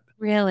found yet.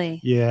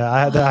 Really? Yeah,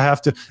 I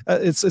have to.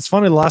 It's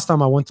funny. The last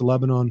time I went to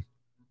Lebanon,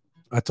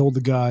 I told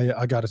the guy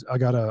I got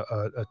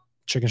a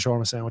chicken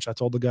shawarma sandwich. I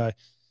told the guy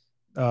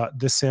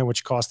this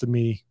sandwich costed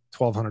me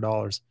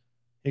 $1,200.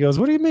 He goes,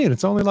 "What do you mean?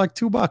 It's only like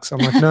 $2." I'm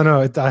like,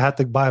 no, I had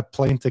to buy a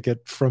plane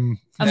ticket from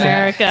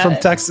America, from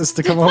Texas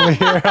to come over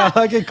here.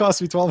 Like it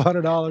cost me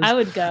 $1,200. I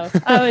would go.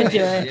 I would do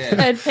it.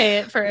 Yeah. I'd pay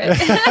it for it.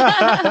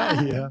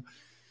 Yeah.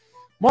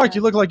 Mark,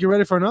 you look like you're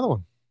ready for another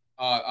one.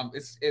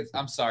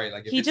 I'm sorry.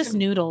 Like if he just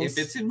noodles. If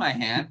it's in my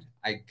hand,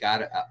 I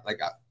got it.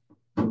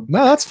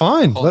 No, that's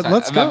fine.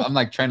 Let's go. I'm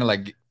like trying to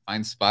like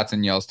find spots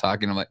and y'all's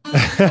talking. I'm like,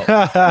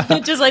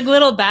 just like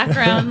little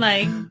background,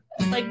 like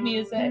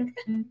music.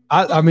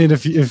 I mean,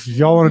 if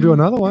y'all want to do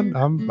another one,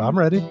 I'm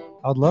ready.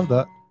 I'd love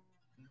that.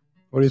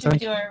 What do you think? We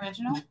do our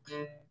original.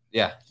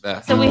 Yeah.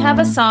 So we have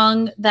a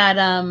song that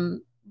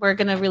we're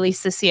gonna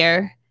release this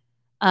year.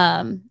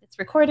 It's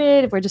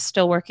recorded. We're just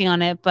still working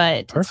on it,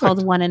 but It's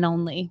called One and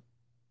Only.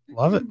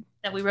 Love it.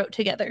 That we wrote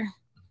together.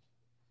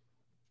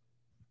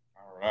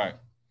 All right.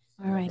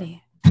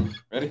 Alrighty.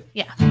 Ready?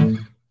 Yeah. Is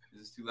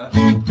this too loud?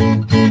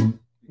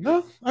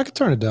 No, I could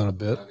turn it down a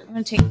bit. I'm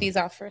gonna take these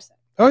off for a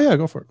second. Oh yeah,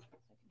 go for it.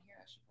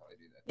 I should probably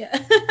do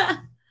that. Yeah.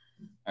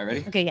 All right,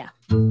 ready? Okay, yeah.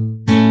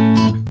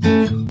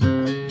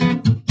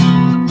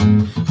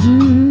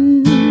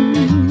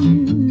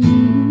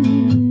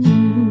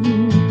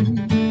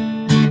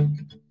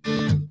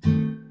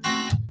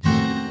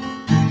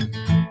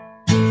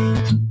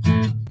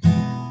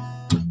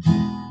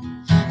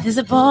 There's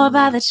a boy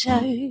by the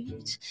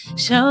church,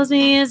 shows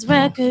me his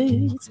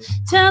records,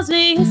 tells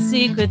me his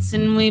secrets,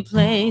 and we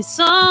play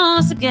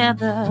songs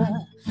together.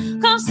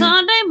 Come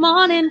Sunday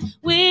morning,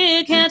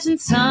 we're catching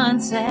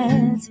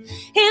sunsets.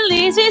 He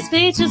leaves me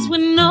speechless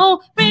with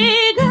no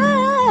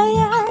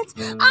regrets.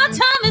 Our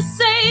time is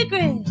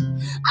sacred,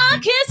 our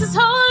kiss is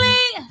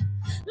holy.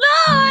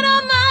 Lord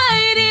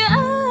Almighty,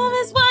 I'm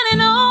His one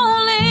and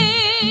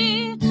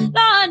only.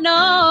 Lord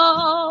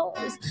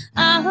knows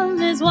I'm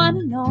His one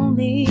and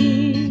only.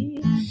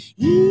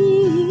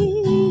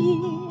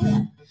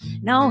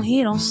 No,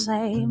 he don't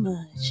say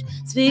much,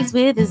 speaks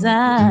with his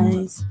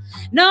eyes,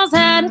 knows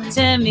how to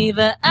tell me,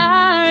 but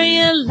I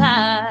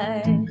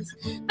realize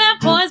that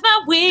boy's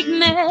my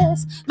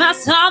weakness, my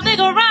something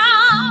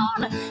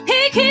around.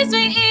 He keeps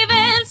me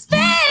even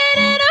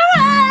spinning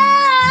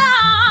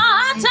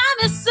around. Time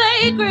is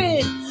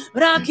sacred,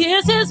 but our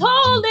kiss is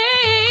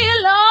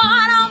holy.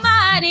 Lord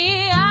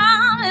Almighty,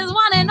 I'm His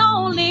one and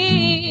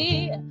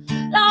only.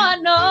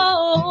 Lord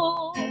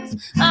knows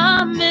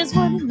I'm His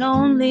one and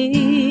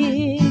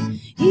only.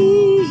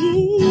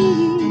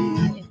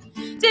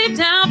 Deep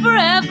down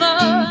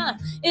forever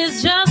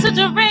is just a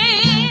dream.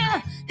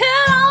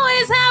 He'll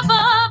always have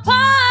a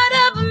part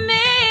of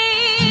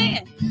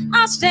me.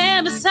 I'll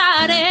stand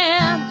beside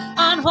Him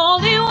on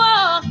holy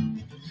war,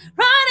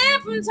 running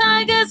from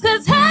tigers,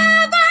 'cause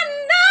heaven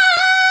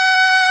knows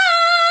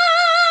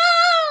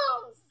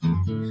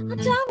our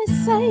time is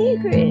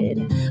sacred,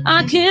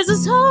 our kiss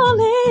is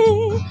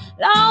holy.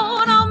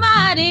 Lord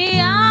Almighty,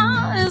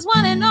 I'm His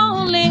one and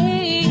only.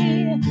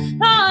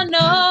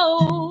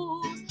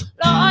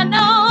 Lord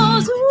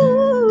knows,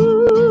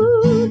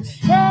 ooh,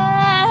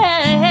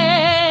 yeah.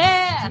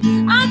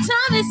 Our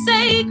time is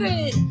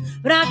sacred,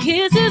 but our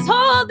kiss is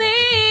holy.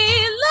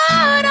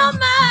 Lord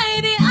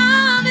Almighty,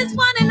 I'm His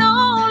one and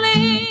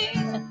only.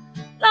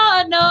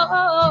 Lord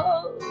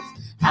knows,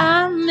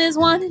 I'm His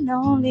one and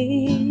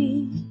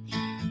only.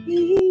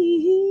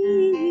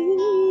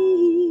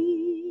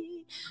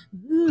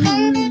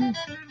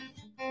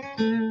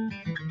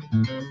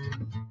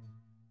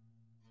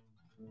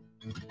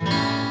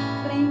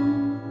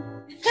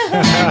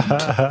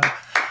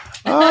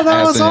 Oh,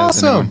 that was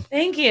awesome.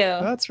 Thank you.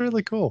 That's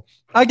really cool.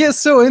 I get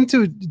so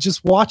into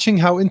just watching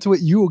how into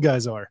it you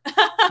guys are.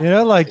 You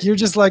know, like you're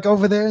just like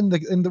over there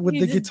with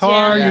the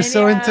guitar, you're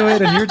so into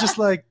it, and you're just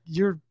like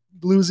you're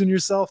losing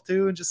yourself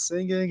too and just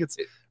singing. It's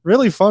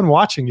really fun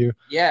watching you.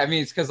 Yeah, I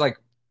mean, it's because like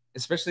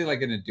especially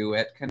like in a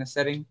duet kind of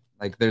setting,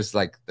 like there's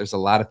a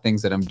lot of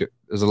things that I'm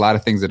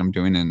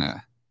doing in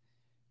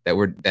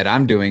that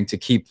I'm doing to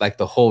keep like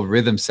the whole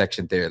rhythm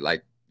section there,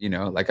 like, you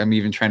know, like I'm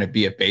even trying to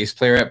be a bass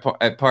player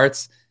at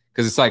parts,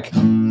 because it's like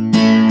and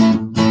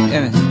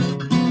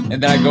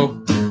then I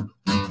go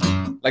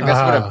like that's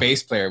what a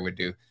bass player would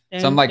do.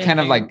 So I'm like kind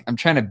of like I'm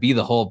trying to be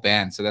the whole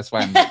band, so that's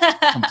why I'm like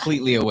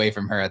completely away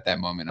from her at that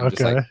moment. I'm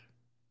just like,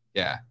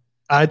 yeah.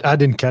 I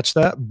didn't catch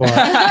that, but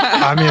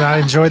I mean, I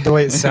enjoyed the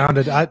way it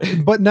sounded.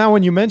 But now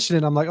when you mention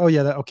it, I'm like, oh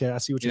yeah, okay, I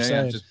see what you're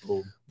saying. Just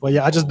boom, but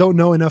yeah, I just don't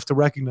know enough to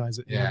recognize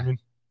it. You know what I mean?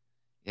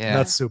 Yeah,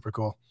 that's super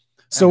cool.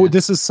 So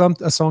this is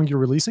a song you're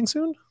releasing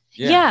soon?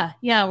 Yeah.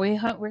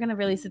 We're gonna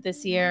release it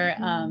this year.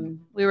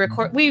 We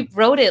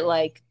wrote it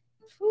like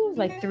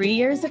 3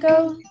 years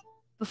ago,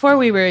 before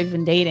we were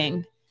even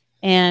dating,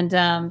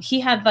 and he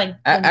had like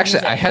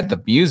actually I had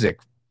the music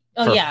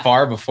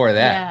far before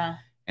that,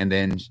 and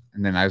then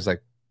I was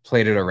like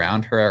played it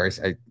around her.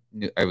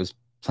 I was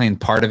playing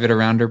part of it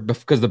around her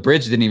because the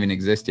bridge didn't even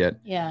exist yet.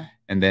 Yeah.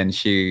 And then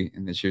she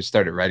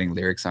started writing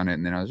lyrics on it,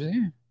 and then I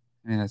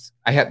was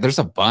there's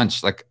a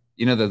bunch, like,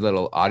 you know, the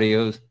little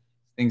audio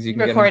things you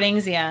can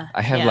recordings.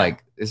 I have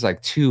like it's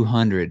like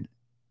 200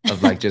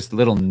 of like just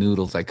little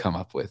noodles I come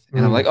up with,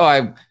 and I'm like, oh,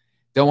 I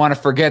don't want to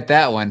forget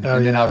that one,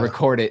 and then I'll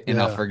record it and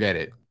I'll forget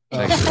it.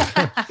 Like,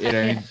 you know what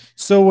I mean?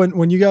 So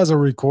when you guys are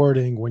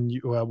recording, when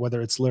you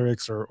whether it's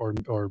lyrics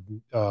or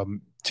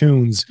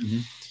tunes,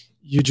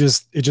 it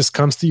just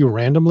comes to you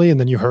randomly, and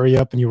then you hurry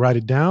up and you write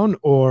it down,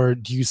 or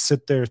do you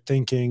sit there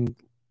thinking,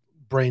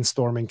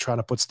 brainstorming, trying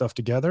to put stuff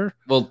together?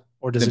 Well,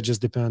 or does it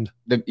just depend?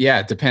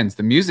 It depends.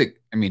 The music,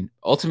 I mean,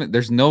 ultimately,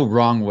 there's no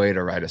wrong way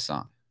to write a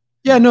song.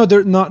 Yeah, no,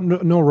 there's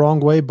no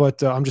wrong way,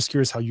 but I'm just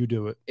curious how you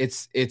do it.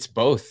 It's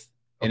both.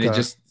 And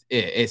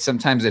it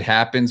sometimes it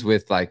happens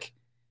with, like,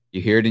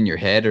 you hear it in your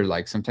head, or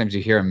like sometimes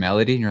you hear a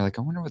melody and you're like,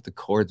 I wonder what the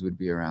chords would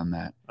be around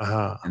that.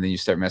 And then you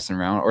start messing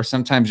around. Or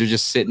sometimes you're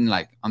just sitting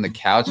like on the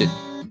couch and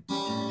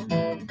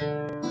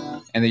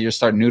then you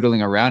start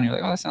noodling around. And you're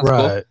like, oh, that sounds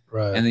cool.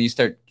 Right. And then you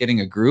start getting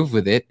a groove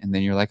with it. And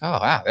then you're like, oh,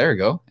 wow, there we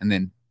go. And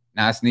then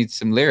now it needs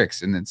some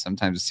lyrics. And then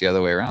sometimes it's the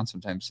other way around.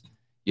 Sometimes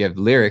you have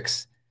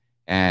lyrics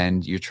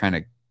and you're trying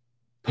to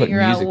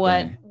figure out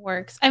what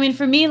works. I mean,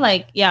 for me,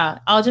 like,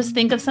 I'll just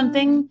think of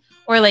something,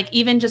 or like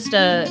even just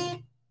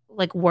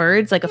like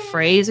words, like a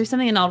phrase or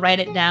something, and I'll write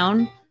it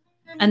down.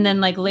 And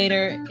then like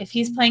later, if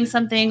he's playing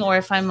something, or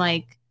if I'm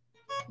like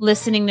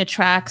listening to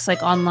tracks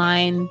like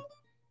online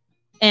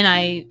and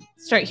I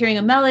start hearing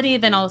a melody,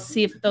 then I'll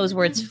see if those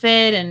words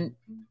fit. And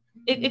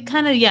it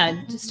kind of,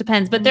 it just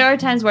depends. But there are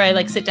times where I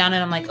like sit down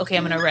and I'm like, okay,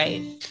 I'm going to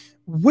write.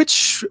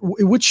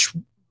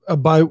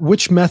 By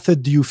which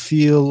method do you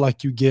feel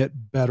like you get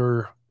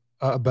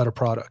a better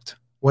product?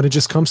 When it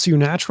just comes to you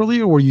naturally,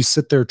 or you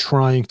sit there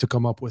trying to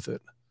come up with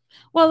it?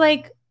 Well,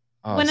 like,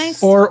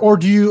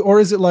 or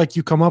is it like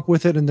you come up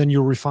with it and then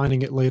you're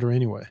refining it later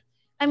anyway?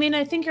 I mean,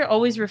 I think you're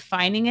always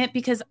refining it,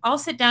 because I'll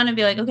sit down and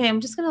be like, okay,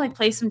 I'm just going to like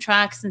play some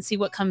tracks and see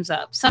what comes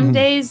up. Some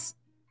days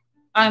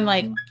I'm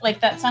like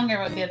that song I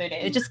wrote the other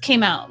day, it just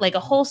came out, like a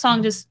whole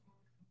song just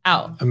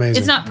out. Amazing.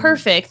 It's not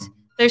perfect.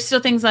 There's still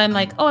things I'm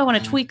like, oh, I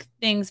want to tweak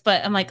things,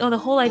 but I'm like, oh, the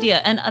whole idea.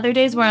 And other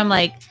days where I'm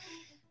like,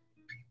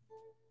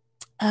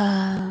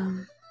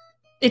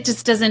 it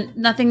just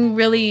nothing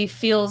really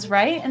feels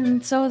right.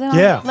 And so then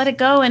I'll let it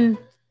go. And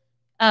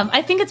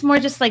I think it's more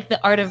just like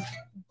the art of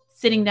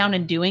sitting down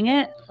and doing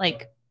it,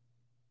 like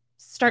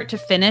start to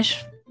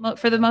finish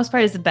for the most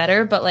part is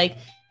better. But like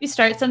if you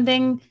start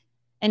something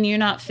and you're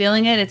not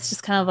feeling it, it's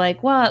just kind of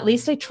like, well, at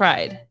least I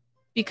tried.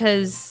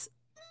 Because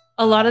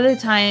a lot of the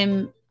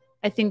time,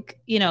 I think,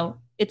 you know,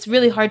 it's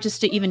really hard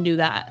just to even do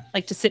that,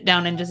 like to sit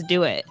down and just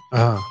do it,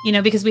 you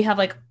know, because we have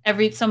like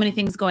so many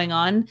things going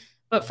on.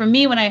 But for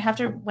me, when I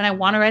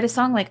want to write a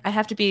song, like I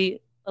have to be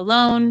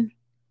alone,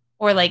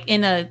 or like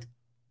in a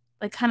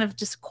like kind of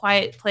just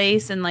quiet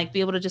place, and like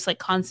be able to just like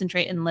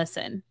concentrate and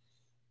listen.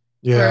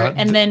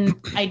 And then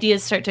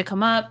ideas start to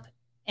come up,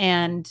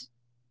 and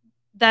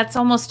that's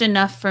almost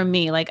enough for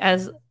me. Like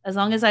as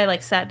long as I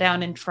like sat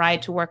down and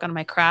tried to work on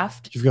my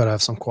craft, you've got to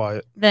have some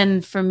quiet. Then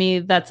for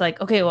me, that's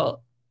like, okay,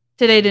 well,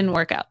 today didn't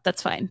work out.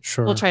 That's fine.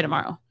 Sure. We'll try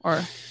tomorrow.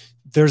 Or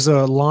there's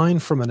a line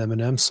from an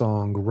Eminem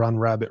song, Run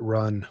Rabbit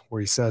Run, where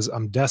he says,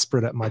 I'm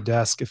desperate at my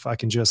desk if I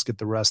can just get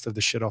the rest of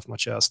the shit off my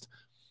chest.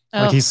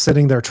 Like he's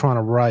sitting there trying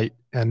to write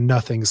and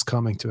nothing's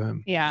coming to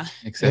him. Yeah.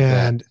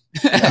 Except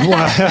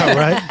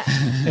right.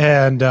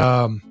 And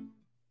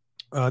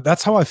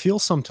that's how I feel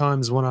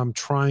sometimes when I'm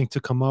trying to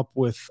come up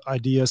with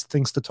ideas,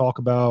 things to talk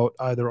about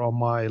either on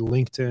my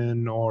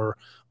LinkedIn or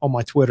on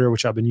my Twitter,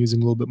 which I've been using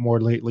a little bit more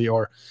lately,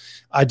 or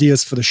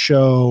ideas for the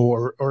show,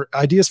 or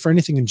ideas for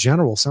anything in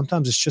general.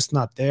 Sometimes it's just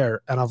not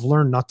there. And I've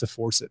learned not to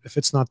force it. If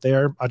it's not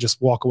there, I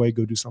just walk away,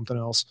 go do something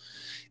else.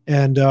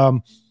 And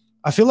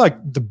I feel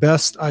like the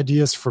best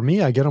ideas for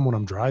me, I get them when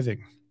I'm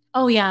driving.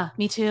 Oh yeah,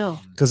 me too.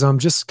 Because I'm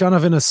just kind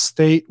of in a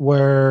state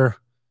where,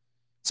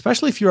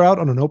 especially if you're out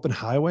on an open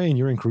highway and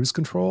you're in cruise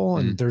control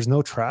and there's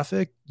no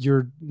traffic,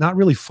 you're not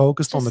really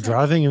focused on the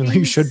driving, even though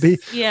you should be.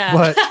 Yeah.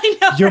 But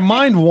your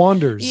mind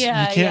wanders.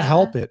 Yeah, you can't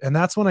help it. And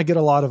that's when I get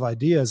a lot of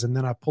ideas. And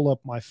then I pull up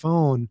my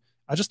phone.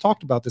 I just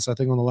talked about this, I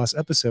think, on the last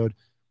episode.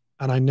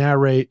 And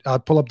I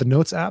pull up the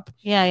notes app.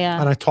 Yeah, yeah.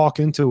 And I talk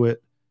into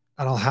it.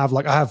 And I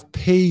have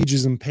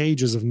pages and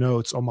pages of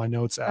notes on my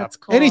notes app. That's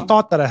cool. Any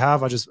thought that I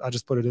have, I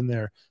just put it in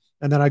there.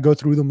 And then I go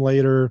through them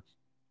later.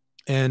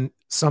 And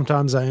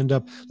sometimes I end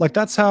up like,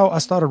 that's how I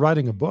started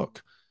writing a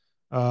book,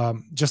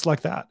 just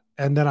like that.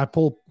 And then I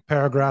pull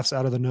paragraphs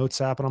out of the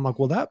notes app, and I'm like,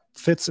 well, that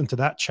fits into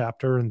that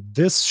chapter, and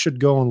this should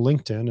go on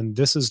LinkedIn, and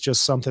this is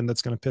just something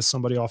that's going to piss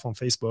somebody off on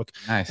Facebook.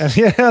 Nice. And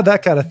yeah,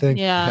 that kind of thing.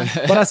 Yeah.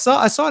 But I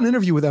saw an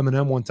interview with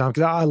Eminem one time,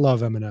 because I love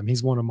Eminem.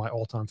 He's one of my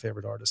all-time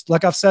favorite artists.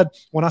 Like I've said,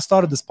 when I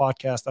started this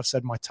podcast, I've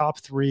said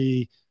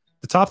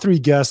the top three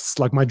guests,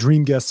 like my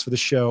dream guests for the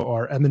show,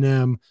 are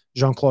Eminem,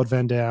 Jean-Claude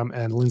Van Damme,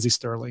 and Lindsey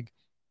Sterling.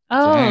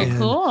 Oh, Dang.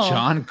 cool.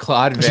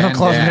 Jean-Claude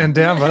Van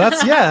Damme. But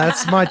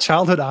that's my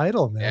childhood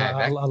idol, man. Yeah,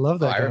 I love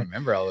that. I guy.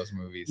 remember all those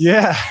movies.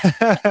 Yeah.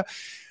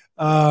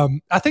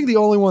 I think the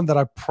only one that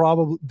I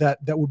probably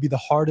that would be the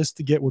hardest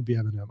to get would be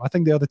Eminem. I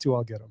think the other two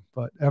I'll get them,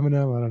 but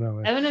Eminem, I don't know.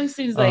 Man. Eminem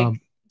seems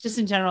like just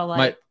in general,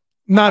 like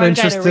not hard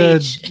guy to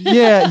interested. reach.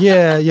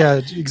 yeah,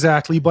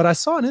 exactly. But I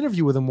saw an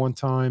interview with him one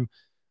time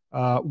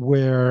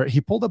where he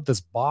pulled up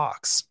this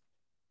box,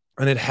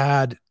 and it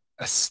had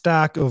a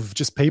stack of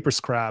just paper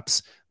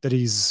scraps that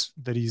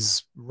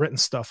he's written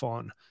stuff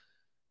on.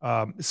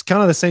 It's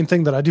kind of the same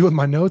thing that I do with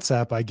my notes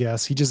app, I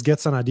guess. He just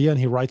gets an idea and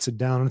he writes it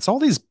down, and it's all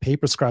these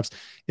paper scraps.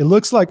 It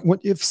looks like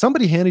if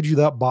somebody handed you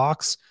that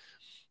box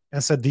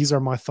and said, these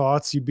are my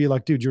thoughts, you'd be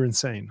like, dude, you're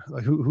insane.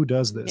 Like who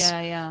does this?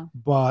 Yeah.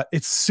 But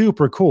it's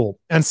super cool.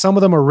 And some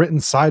of them are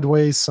written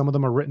sideways. Some of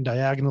them are written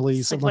diagonally.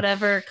 It's like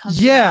whatever comes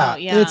out.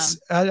 Yeah.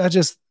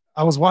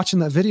 I was watching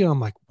that video. And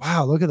I'm like,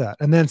 wow, look at that.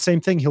 And then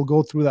same thing. He'll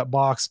go through that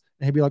box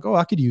and he'll be like, oh,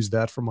 I could use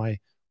that for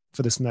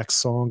this next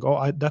song.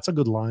 Oh, that's a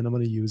good line. I'm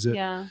going to use it.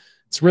 Yeah.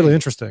 It's really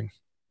interesting.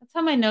 That's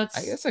how my notes.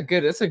 I guess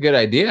that's a good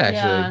idea, actually.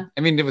 Yeah.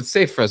 I mean, it would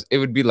say it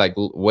would be like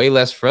way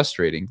less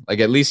frustrating. Like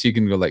at least you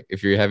can go, like,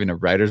 if you're having a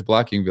writer's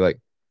block, you can be like,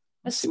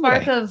 a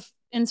spark of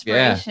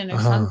inspiration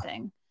or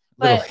something.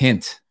 Little But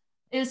hint.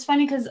 it was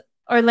funny because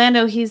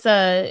Orlando, he's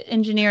a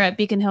engineer at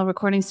Beacon Hill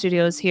Recording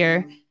Studios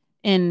here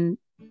in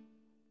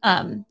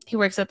he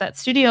works at that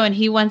studio, and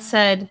he once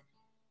said,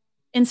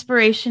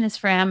 inspiration is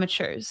for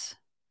amateurs.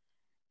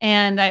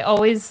 And we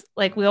always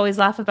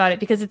laugh about it,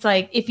 because it's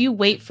like, if you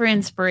wait for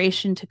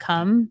inspiration to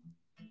come,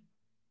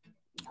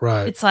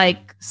 right, it's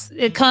like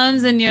it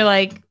comes and you're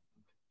like,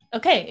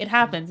 okay, it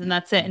happens and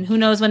that's it. And who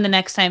knows when the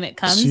next time it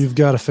comes. So you've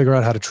got to figure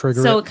out how to trigger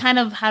it. So kind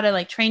of how to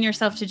like train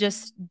yourself to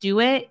just do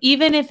it,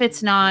 even if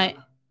it's not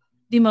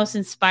the most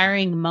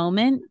inspiring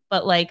moment.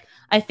 But like,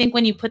 I think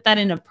when you put that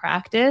into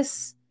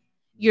practice,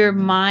 your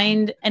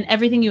mind and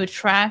everything you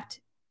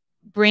attract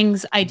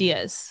brings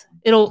ideas.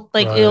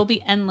 It'll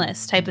be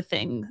endless type of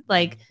thing.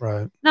 Like,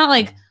 not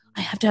like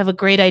I have to have a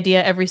great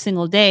idea every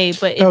single day,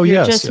 but if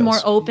you're just more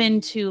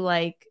open to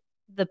like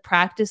the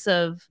practice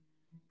of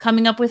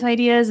coming up with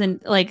ideas, and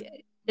like,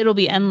 it'll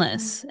be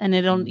endless, and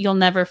you'll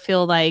never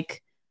feel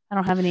like I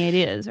don't have any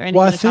ideas or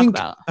anything to talk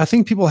about. I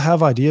think people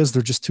have ideas.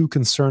 They're just too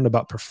concerned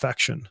about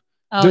perfection.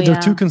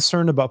 They're too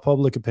concerned about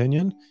public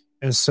opinion.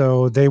 And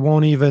so they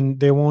won't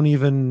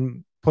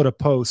even put a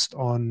post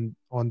on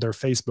their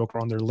Facebook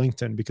or on their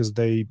LinkedIn, because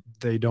they're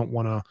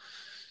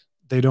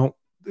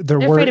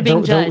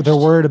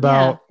worried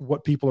about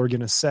what people are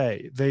going to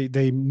say.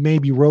 They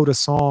maybe wrote a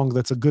song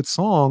that's a good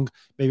song,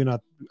 maybe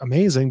not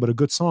amazing, but a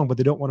good song, but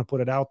they don't want to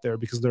put it out there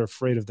because they're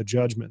afraid of the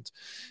judgment.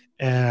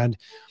 And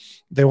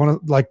they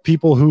want to, like,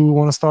 people who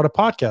want to start a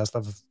podcast.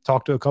 I've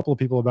talked to a couple of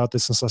people about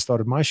this since I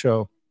started my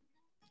show.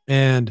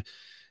 And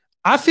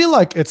I feel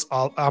like it's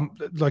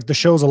like the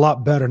show's a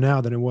lot better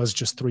now than it was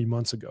just 3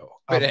 months ago.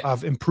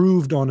 I've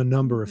improved on a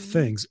number of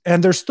things,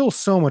 and there's still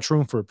so much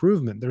room for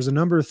improvement. There's a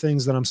number of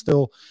things that I'm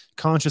still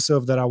conscious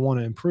of that I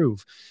want to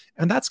improve,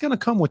 and that's going to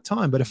come with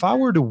time. But if I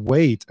were to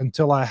wait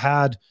until I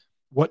had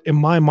what in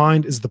my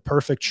mind is the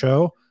perfect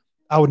show,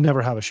 I would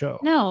never have a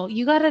show. No,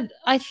 you gotta,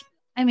 I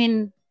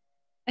mean,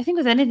 I think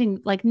with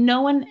anything, like,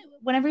 no one,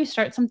 whenever you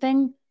start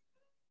something,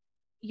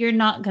 you're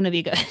not going to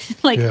be good.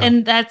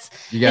 And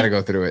you got to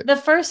go through it. The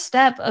first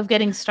step of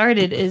getting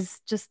started is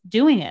just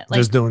doing it.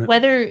 Like, just doing it.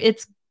 Whether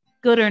it's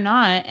good or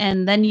not.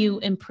 And then you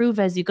improve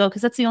as you go,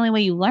 because that's the only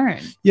way you learn.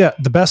 Yeah.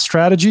 The best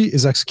strategy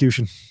is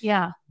execution.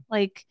 Yeah.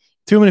 Like,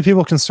 too many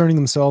people concerning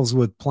themselves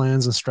with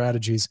plans and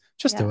strategies.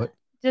 Just do it.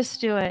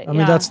 Just do it. I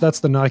mean,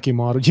 that's the Nike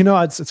model. You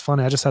know, it's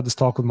funny. I just had this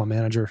talk with my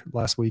manager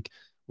last week.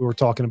 We were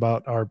talking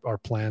about our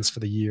plans for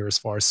the year as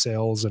far as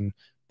sales and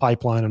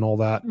pipeline and all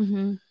that.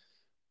 Mm-hmm.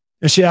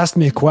 And she asked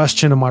me a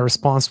question, and my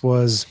response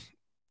was,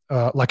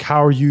 like,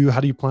 how do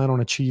you plan on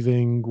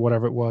achieving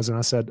whatever it was? And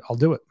I said, I'll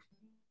do it.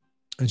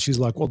 And she's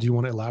like, well, do you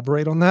want to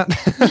elaborate on that?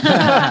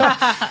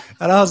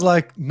 And I was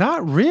like,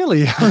 not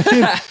really. I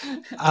mean,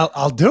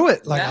 I'll do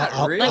it. Like,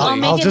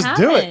 I'll just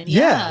do it.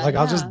 Yeah.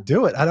 I'll just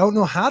do it. I don't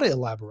know how to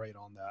elaborate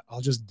on that.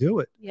 I'll just do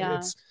it.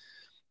 Yeah.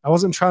 I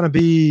wasn't trying to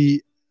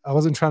be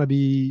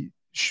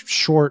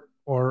short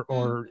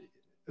or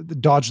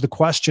dodge the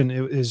question.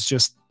 It is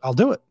just, I'll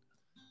do it.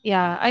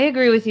 Yeah, I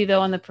agree with you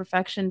though on the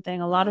perfection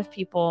thing. A lot of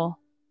people,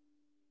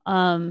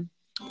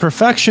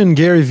 perfection,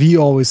 Gary Vee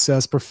always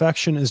says,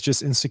 perfection is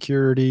just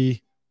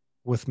insecurity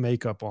with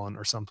makeup on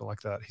or something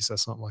like that. He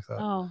says something like that.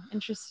 Oh,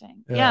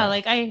 interesting. Yeah,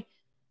 like I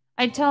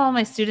tell all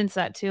my students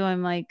that too.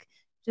 I'm like,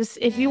 just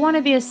if you want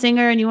to be a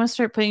singer and you want to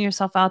start putting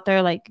yourself out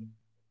there, like,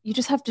 you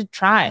just have to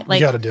try. You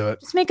got to do it.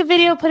 Just make a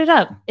video, put it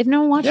up. If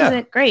no one watches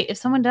it, great. If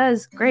someone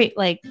does, great.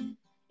 Like,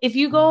 if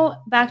you go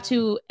back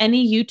to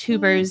any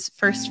YouTuber's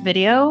first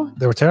video,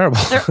 they were terrible.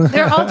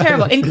 They're all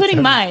terrible,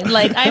 including mine.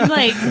 Like, I'm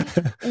like,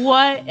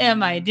 what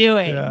am I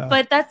doing? Yeah.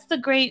 But that's the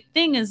great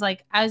thing is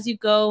like, as you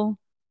go,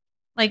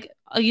 like,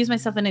 I'll use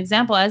myself an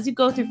example. As you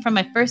go through from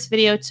my first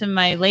video to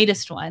my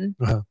latest one,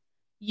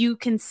 you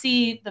can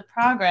see the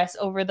progress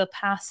over the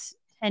past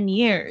 10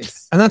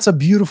 years. And that's a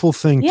beautiful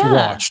thing to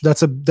watch.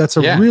 That's a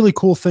really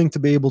cool thing to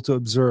be able to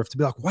observe, to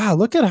be like, wow,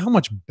 look at how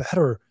much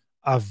better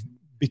I've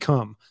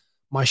become.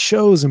 My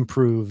show's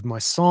improved, my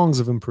songs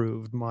have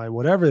improved, my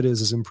whatever it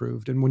is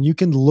improved. And when you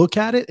can look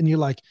at it and you're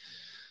like,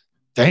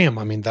 damn,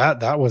 I mean,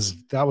 that was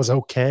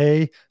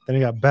okay. Then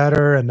it got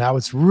better and now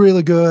it's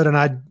really good. And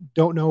I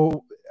don't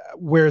know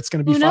where it's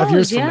going to be 5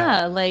 years from now.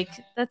 Yeah, like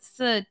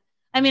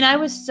I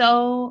was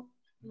so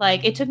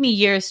like, it took me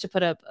years to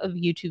put up a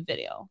YouTube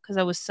video because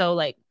I was so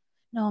like,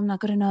 no, I'm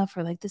not good enough,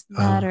 or like this and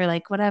that, or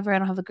like whatever. I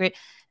don't have a great.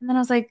 And then I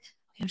was like,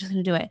 okay, I'm just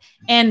going to do it.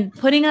 And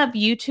putting up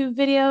YouTube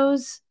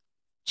videos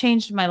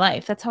changed my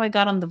life. That's how I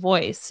got on The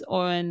Voice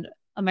or in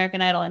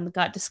American Idol and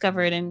got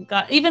discovered and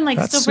got even like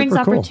still brings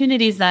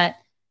opportunities that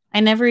I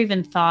never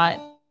even thought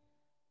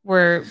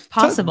were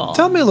possible.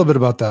 Tell me a little bit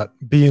about that,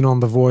 being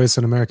on The Voice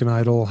and American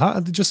Idol.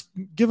 Just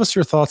give us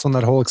your thoughts on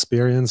that whole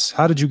experience.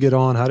 How did you get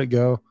on? How did it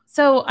go?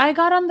 So I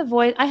got on The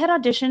Voice. I had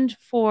auditioned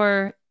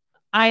for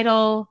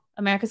Idol,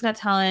 America's Got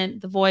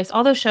Talent, The Voice,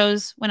 all those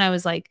shows when I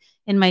was like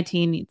in my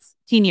teen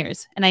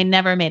years, and I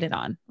never made it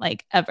on,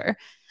 like, ever.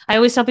 I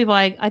always tell people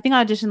I think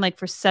I auditioned like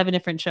for 7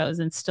 different shows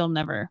and still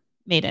never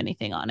made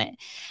anything on it.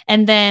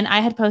 And then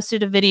I had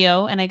posted a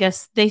video, and I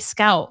guess they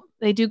scout.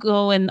 They do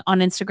go on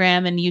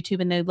Instagram and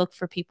YouTube and they look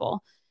for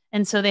people.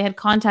 And so they had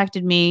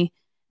contacted me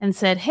and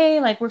said,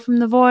 hey, like, we're from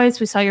The Voice.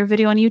 We saw your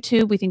video on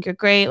YouTube. We think you're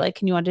great. Like,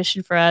 can you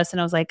audition for us?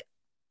 And I was like,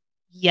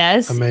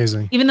 yes.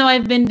 Amazing. Even though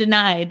I've been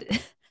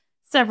denied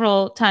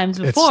several times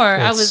before,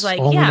 I was like,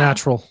 only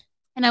natural.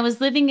 And I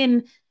was living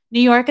in New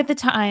York at the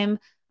time.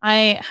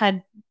 I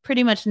had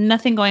pretty much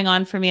nothing going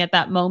on for me at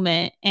that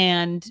moment.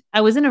 And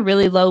I was in a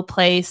really low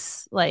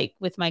place, like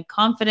with my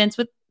confidence,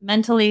 with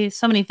mentally,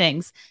 so many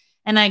things.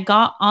 And I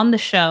got on the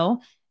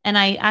show and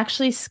I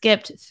actually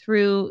skipped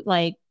through,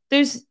 like,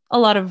 there's a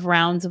lot of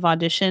rounds of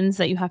auditions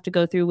that you have to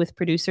go through with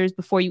producers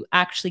before you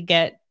actually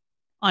get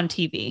on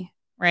TV,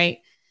 right?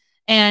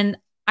 And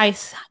I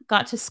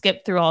got to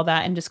skip through all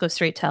that and just go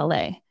straight to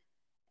LA.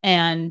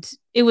 And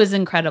it was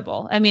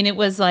incredible. I mean, it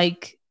was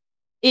like,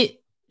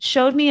 it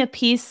showed me a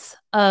piece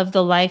of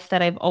the life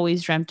that I've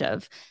always dreamt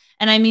of.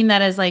 And I mean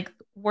that as like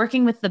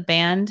working with the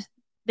band.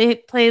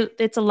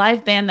 It's a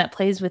live band that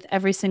plays with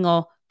every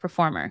single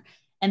performer.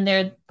 And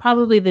they're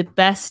probably the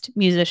best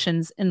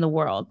musicians in the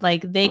world.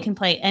 Like, they can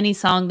play any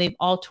song. They've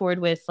all toured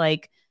with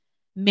like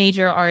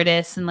major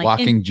artists and like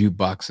walking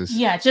jukeboxes.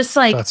 Yeah, just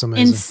like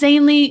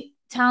insanely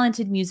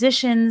talented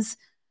musicians,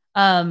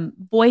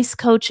 voice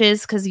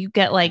coaches, because you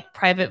get like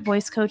private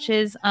voice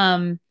coaches.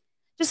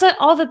 Just like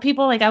all the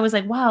people, like, I was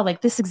like, wow,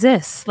 like, this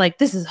exists. Like,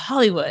 this is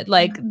Hollywood.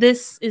 Like,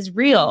 this is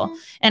real.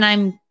 And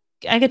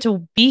I get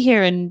to be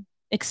here and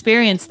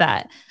experience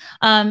that.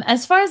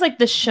 As far as like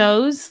the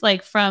shows,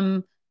 like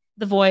from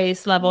The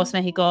Voice, La Voz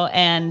Mexico,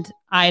 and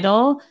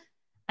Idol,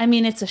 I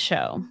mean, it's a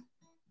show.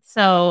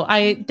 So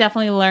I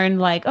definitely learned,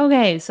 like,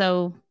 okay,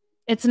 so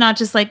it's not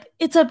just like,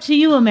 it's up to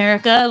you,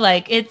 America.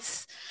 Like,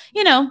 it's,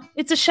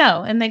 it's a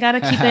show and they got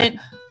to keep it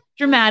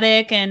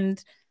dramatic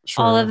and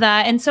all of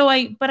that. And so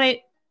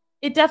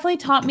it definitely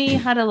taught me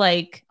how to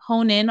like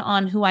hone in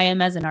on who I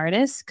am as an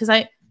artist. Cause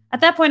at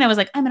that point I was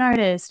like, I'm an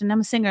artist and I'm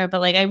a singer, but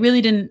like, I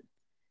really didn't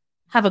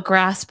have a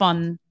grasp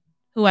on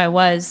who I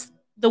was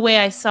the way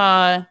I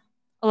saw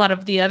a lot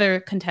of the other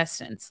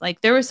contestants.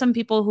 Like, there were some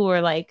people who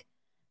were like,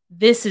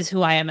 this is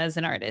who I am as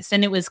an artist.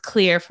 And it was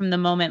clear from the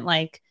moment,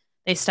 like,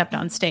 they stepped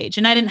on stage.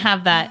 And I didn't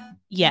have that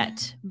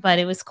yet, but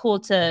it was cool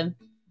to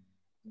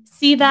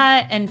see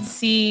that and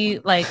see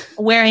like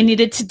where I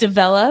needed to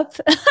develop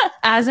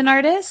as an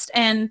artist.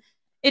 And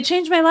it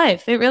changed my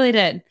life. It really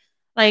did.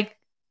 Like,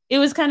 it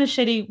was kind of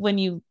shitty when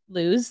you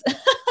lose.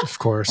 Of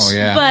course. Oh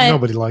yeah. But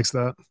nobody likes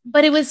that.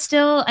 But it was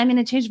still, I mean,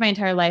 it changed my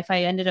entire life.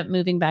 I ended up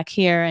moving back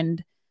here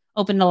and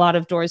opened a lot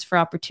of doors for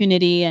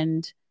opportunity.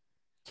 And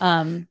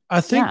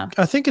I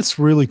think it's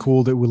really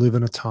cool that we live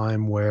in a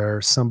time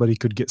where somebody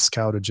could get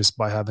scouted just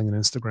by having an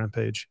Instagram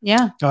page.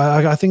 Yeah.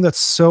 I think that's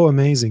so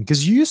amazing,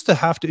 because you used to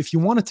have to, if you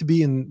wanted to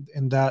be in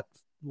that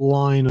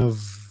line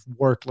of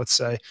work, let's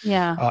say,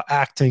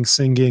 acting,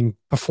 singing,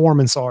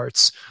 performance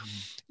arts,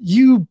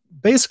 you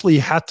basically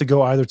had to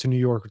go either to New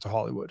York or to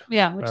Hollywood.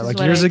 Yeah. Which is like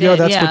what years I ago, did.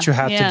 that's what you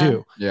had to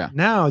do. Yeah.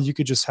 Now you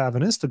could just have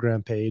an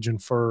Instagram page,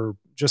 and for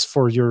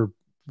your,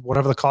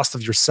 whatever the cost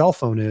of your cell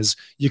phone is,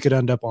 you could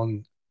end up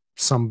on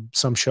some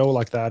show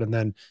like that, and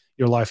then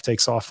your life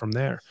takes off from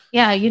there.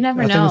 Yeah, you never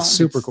know. I think it's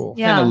super cool.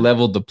 Yeah. Kind of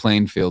leveled the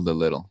playing field a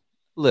little,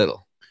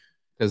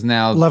 because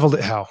now leveled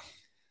it how?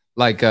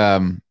 Like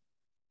the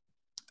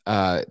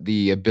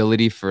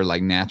ability for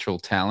like natural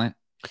talent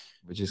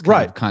which is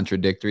kind of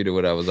contradictory to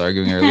what I was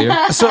arguing earlier.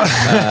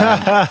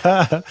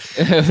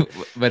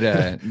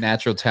 But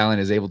natural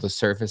talent is able to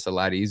surface a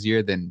lot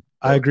easier than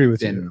I agree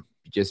with you.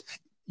 Just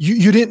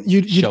you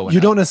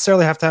don't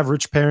necessarily have to have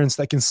rich parents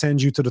that can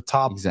send you to the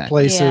top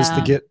places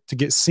to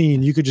get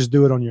seen. You could just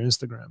do it on your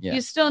Instagram. Yeah.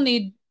 You still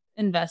need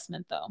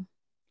investment though.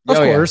 Of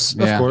course.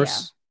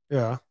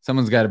 Yeah.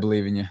 Someone's got to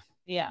believe in you.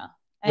 Yeah.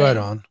 Right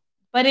on.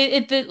 But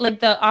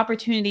the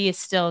opportunity is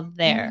still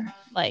there.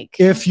 Like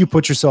if you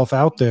put yourself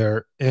out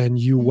there and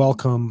you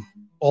welcome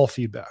all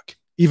feedback,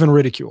 even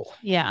ridicule,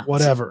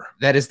 whatever.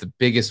 That is the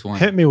biggest one.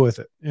 Hit me with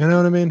it. You know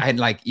what I mean? I'd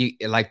like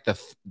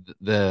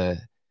the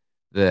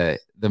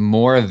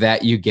more of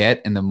that you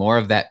get, and the more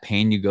of that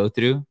pain you go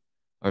through,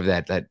 or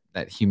that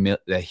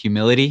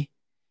humility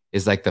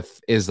is like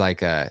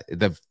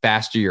the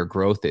faster your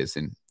growth is,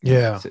 and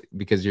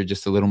because you're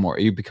just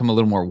you become a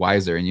little more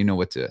wiser, and you know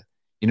what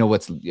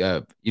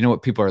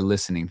people are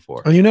listening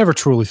for. And you never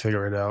truly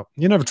figure it out.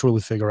 You never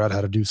truly figure out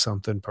how to do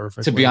something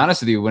perfect. To be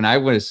honest with you, when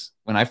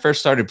I first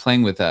started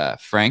playing with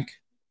Frank,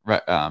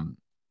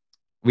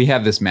 we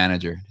have this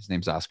manager. His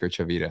name's Oscar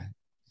Chavita.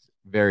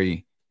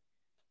 Very,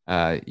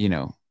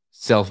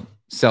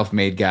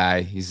 self-made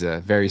guy. He's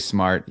very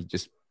smart. He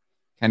just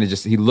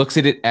he looks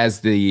at it as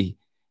the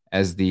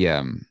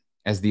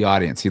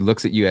audience. He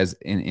looks at you as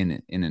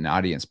in an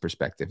audience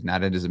perspective,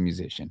 not as a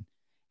musician.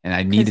 And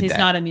I needed that. He's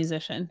not a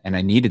musician. And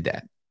I needed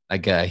that.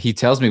 Like he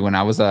tells me when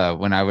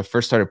I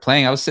first started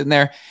playing, I was sitting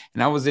there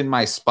and I was in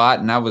my spot,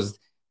 and I was,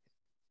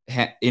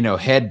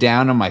 head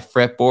down on my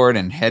fretboard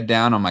and head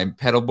down on my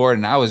pedal board.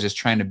 And I was just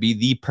trying to be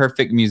the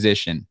perfect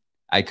musician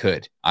I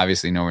could.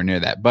 Obviously nowhere near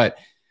that. But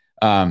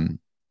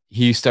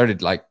he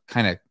started like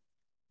kind of,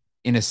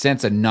 in a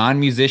sense, a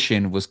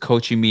non-musician was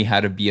coaching me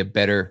how to be a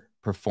better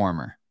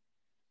performer.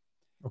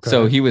 Okay.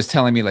 So he was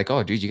telling me like,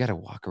 oh, dude, you got to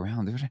walk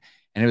around. And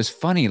it was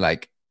funny,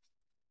 like,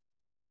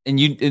 and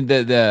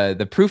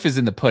the proof is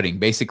in the pudding.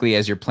 Basically,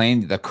 as you're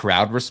playing, the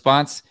crowd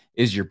response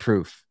is your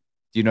proof.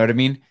 Do you know what I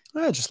mean?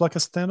 Yeah, just like a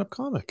stand-up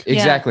comic.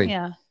 Exactly.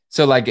 Yeah.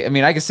 So like, I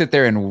mean, I could sit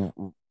there and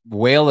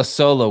wail a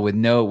solo with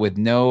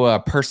no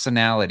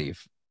personality,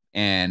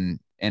 and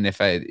if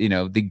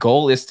the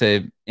goal is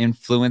to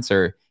influence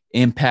or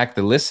impact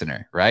the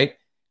listener, right?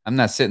 I'm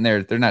not sitting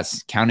there. They're not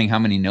counting how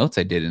many notes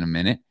I did in a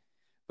minute,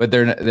 but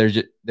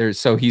they're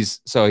so he's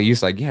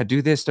like, yeah,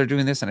 do this, start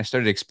doing this, and I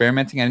started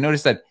experimenting. I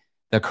noticed that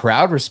the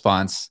crowd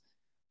response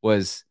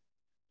was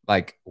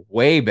like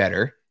way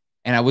better,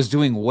 and I was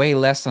doing way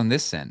less on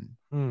this end.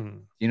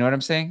 You know what I'm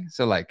saying?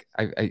 So like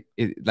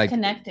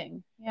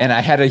connecting. Yeah. And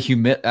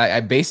I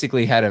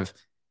basically had to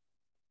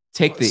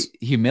take the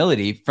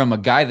humility from a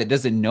guy that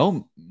doesn't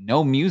know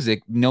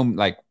music,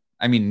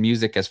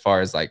 music as far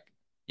as like,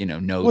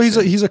 notes.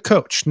 Well, he's a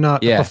coach,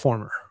 not a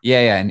performer.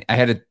 Yeah. And I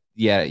had to,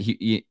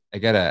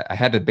 I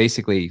had to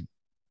basically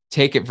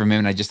take it from him,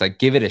 and I just like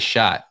give it a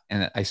shot.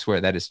 And I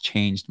swear that has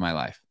changed my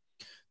life.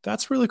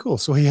 That's really cool.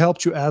 So he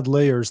helped you add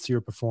layers to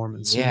your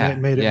performance. Yeah.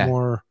 Made it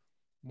more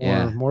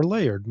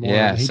layered.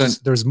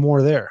 There's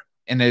more there.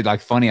 And they're like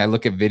funny. I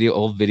look at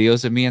old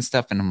videos of me and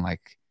stuff, and I'm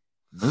like,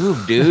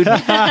 move, dude, move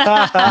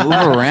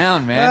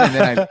around, man.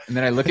 And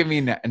then I look at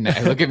me now,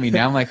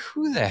 I'm like,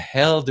 who the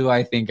hell do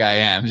I think I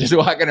am? Just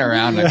walking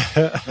around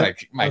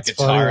like my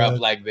guitar funny,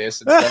 up like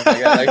this and stuff like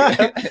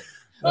that.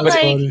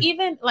 But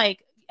even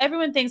like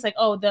everyone thinks like,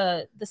 oh,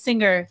 the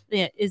singer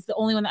is the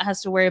only one that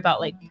has to worry about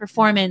like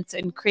performance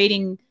and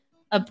creating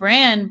a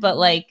brand, but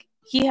like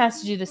he has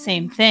to do the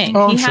same thing.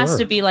 He has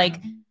to be like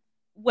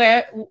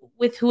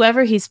with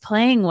whoever he's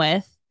playing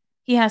with,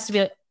 he has to be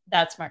like,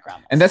 that's Mark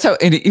Ramos. And that's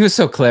and he was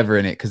so clever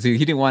in it, because he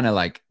didn't want to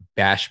like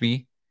bash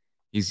me.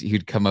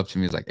 He'd come up to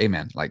me, he's like, hey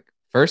man, like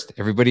first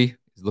everybody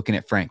is looking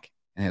at Frank,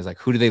 and he was like,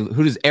 who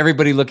does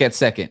everybody look at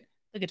second?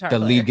 The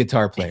lead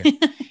guitar player.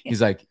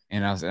 He's like,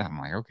 and I'm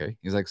like, okay.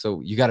 He's like,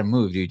 so you got to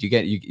move, dude.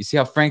 You see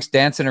how Frank's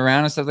dancing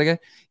around and stuff like that?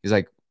 He's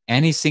like,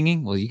 and he's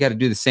singing. Well, you got to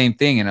do the same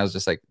thing. And I was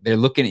just like, they're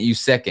looking at you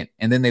second,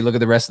 and then they look at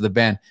the rest of the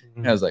band.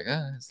 And I was like,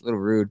 it's a little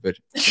rude, but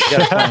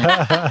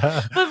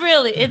but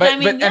really,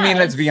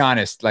 let's be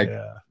honest, like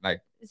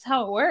it's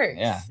how it works.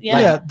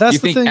 Yeah. That's you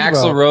the think thing.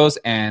 Axl Rose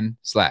and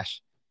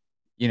Slash,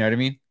 you know what I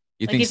mean?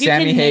 You think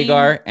Sammy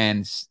Hagar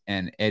and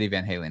Eddie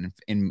Van Halen.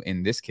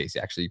 In this case,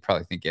 actually, you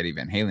probably think Eddie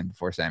Van Halen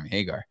before Sammy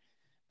Hagar,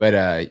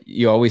 but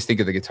you always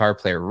think of the guitar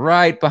player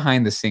right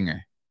behind the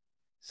singer.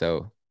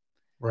 So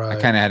I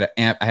kind of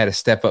had to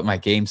step up my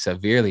game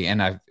severely,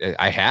 and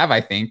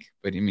I think,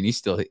 but I mean, he's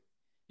still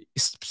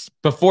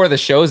before the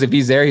shows. If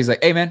he's there, he's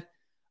like, hey man,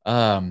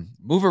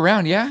 move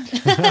around, yeah.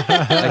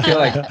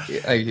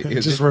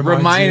 Just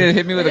reminded,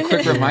 hit me with a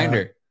quick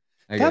reminder.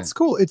 That's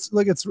cool. It's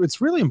like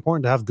it's really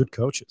important to have good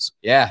coaches.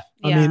 Yeah.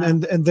 I mean,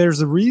 and there's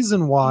a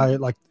reason why,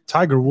 like,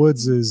 Tiger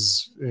Woods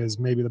is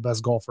maybe the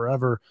best golfer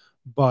ever,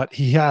 but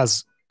he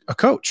has a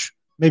coach,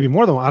 maybe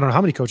more than one. I don't know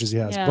how many coaches he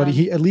has, but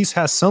he at least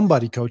has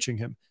somebody coaching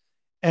him.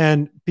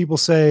 And people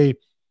say,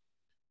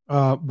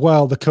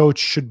 well, the coach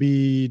should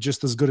be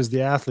just as good as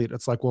the athlete.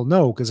 It's like, well,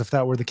 no, because if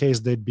that were the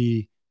case, they'd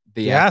be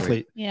the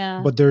athlete.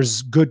 Yeah. But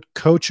there's good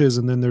coaches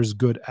and then there's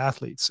good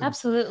athletes. And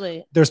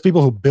absolutely. there's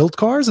people who build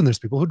cars and there's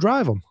people who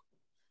drive them.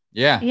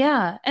 Yeah.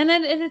 Yeah. And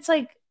then it's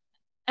like,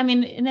 I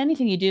mean, in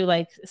anything you do,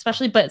 like,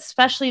 especially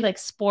like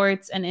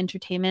sports and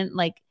entertainment,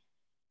 like,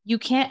 you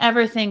can't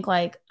ever think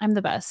like, I'm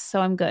the best, so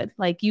I'm good.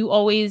 Like, you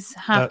always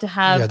have to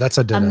have that's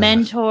a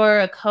mentor,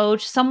 a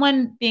coach,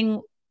 someone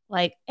being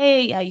like,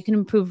 hey, yeah, you can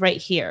improve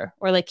right here.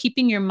 Or like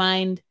keeping your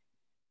mind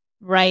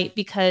right,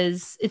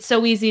 because it's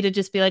so easy to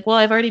just be like, well,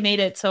 I've already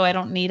made it, so I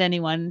don't need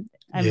anyone.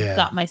 I've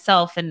got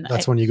myself. And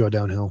that's when you go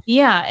downhill.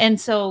 Yeah.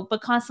 And so, but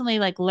constantly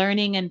like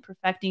learning and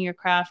perfecting your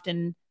craft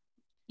and,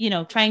 you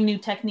know, trying new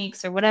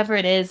techniques or whatever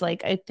it is,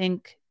 like, I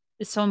think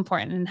is so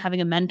important, and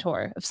having a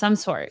mentor of some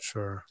sort.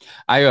 Sure.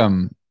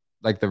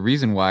 Like the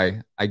reason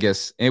why, I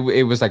guess it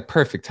was like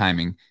perfect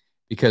timing,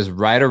 because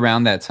right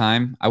around that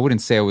time, I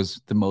wouldn't say I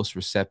was the most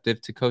receptive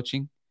to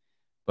coaching,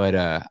 but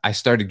I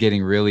started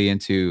getting really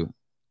into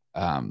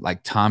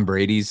like Tom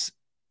Brady's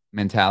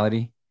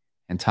mentality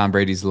and Tom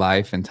Brady's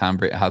life and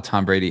how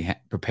Tom Brady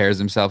prepares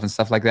himself and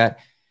stuff like that.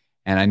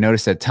 And I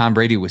noticed that Tom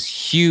Brady was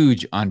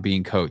huge on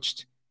being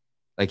coached.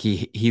 Like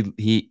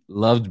he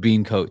loved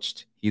being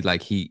coached. He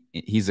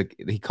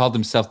called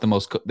himself the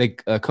most.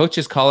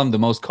 Coaches call him the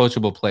most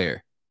coachable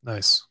player.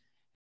 Nice.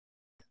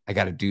 I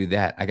got to do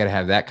that. I got to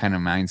have that kind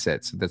of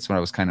mindset. So that's what I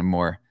was kind of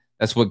more.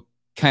 That's what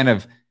kind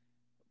of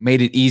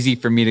made it easy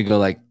for me to go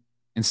like,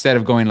 instead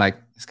of going like,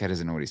 this guy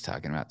doesn't know what he's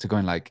talking about, to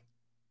going like,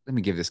 let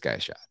me give this guy a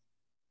shot.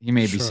 He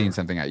may be seeing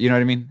something out. You know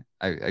what I mean?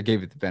 I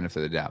gave it the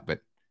benefit of the doubt,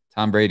 but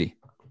Tom Brady,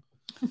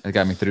 that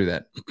got me through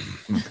that.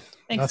 Thanks,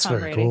 that's Tom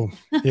very Brady. cool.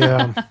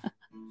 Yeah.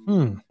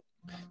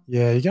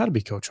 Yeah, you got to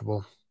be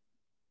coachable.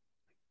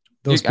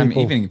 Those people, I mean,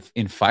 even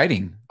in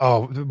fighting.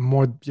 Oh,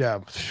 more,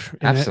 yeah.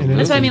 Absolutely.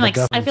 That's what I mean. Like,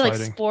 I feel fighting.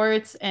 like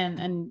sports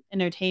and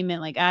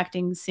entertainment, like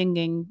acting,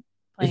 singing,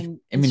 playing.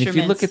 I mean, if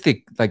you look at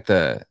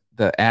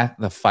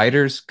the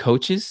fighters,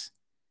 coaches,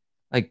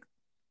 like,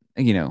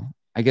 you know,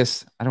 I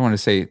guess I don't want to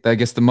say. I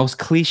guess the most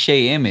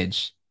cliche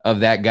image of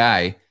that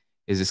guy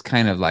is this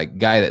kind of like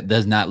guy that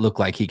does not look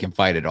like he can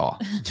fight at all.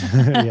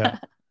 Yeah.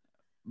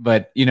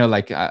 But, you know,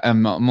 like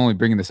I'm only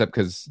bringing this up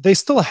because they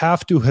still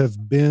have to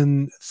have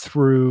been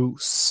through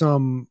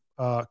some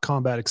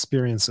combat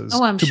experiences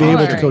to be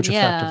able to coach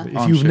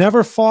effectively. If you've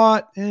never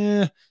fought,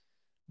 you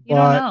don't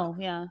know.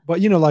 Yeah.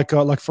 But, you know, like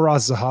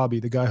Faraz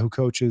Zahabi, the guy who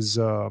coaches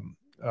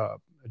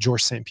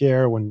George St.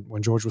 Pierre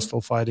when George was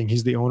still fighting,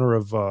 he's the owner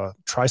of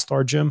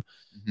TriStar Gym.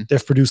 Mm-hmm.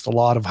 They've produced a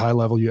lot of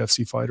high-level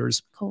UFC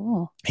fighters.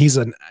 Cool. He's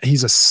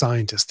a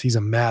scientist. He's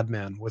a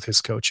madman with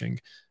his coaching.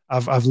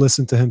 I've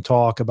listened to him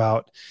talk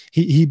about,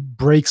 he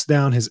breaks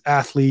down his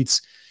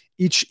athletes,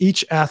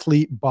 each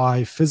athlete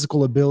by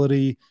physical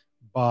ability,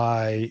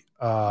 by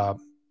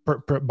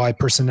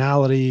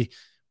personality,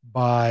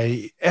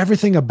 by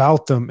everything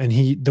about them.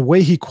 And the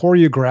way he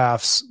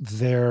choreographs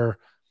their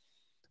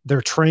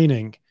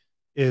training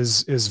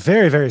is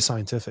very, very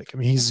scientific. I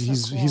mean,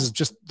 he's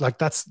just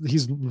like,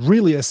 he's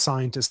really a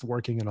scientist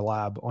working in a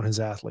lab on his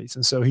athletes.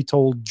 And so he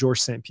told George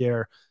St.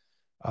 Pierre,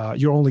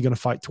 you're only going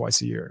to fight twice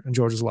a year. And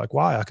George was like,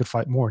 why? I could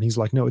fight more. And he's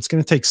like, no, it's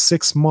going to take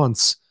 6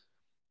 months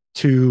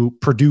to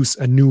produce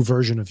a new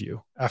version of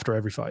you after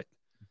every fight.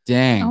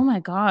 Dang. Oh my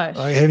gosh.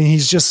 I mean,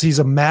 he's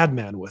a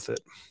madman with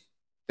it.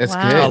 That's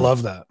good. I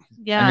love that.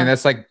 Yeah. I mean,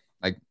 that's like,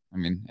 I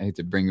mean, I hate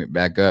to bring it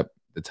back up,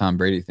 the Tom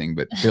Brady thing,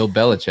 but Bill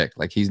Belichick,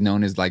 like he's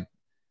known as like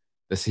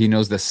this, he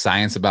knows the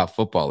science about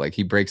football. Like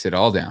he breaks it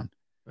all down.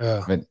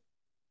 Yeah. But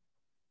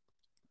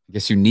I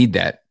guess you need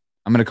that.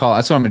 That's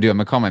what I'm going to do. I'm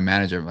going to call my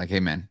manager. I'm like, hey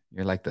man,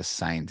 you're like the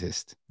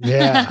scientist.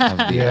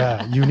 Yeah.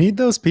 Yeah. You need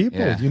those people.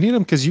 Yeah. You need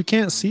them because you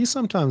can't see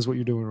sometimes what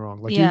you're doing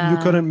wrong. Like you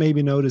couldn't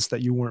maybe notice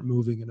that you weren't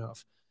moving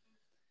enough.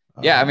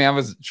 Yeah. I mean, I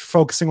was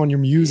focusing on your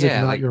music,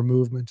 not your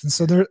movement. And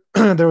so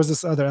there was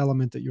this other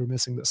element that you were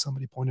missing that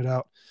somebody pointed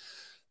out.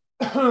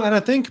 And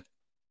I think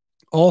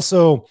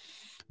also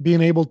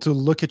being able to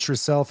look at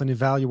yourself and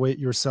evaluate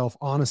yourself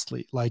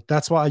honestly. Like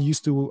that's why I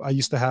used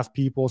to have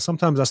people,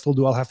 sometimes I still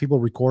do. I'll have people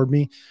record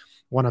me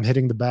when I'm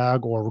hitting the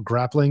bag or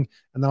grappling,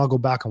 and then I'll go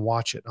back and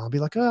watch it. And I'll be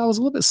like, oh, I was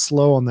a little bit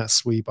slow on that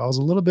sweep. I was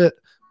a little bit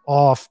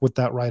off with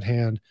that right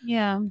hand.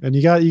 Yeah. And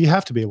you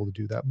have to be able to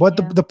do that. But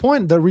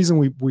the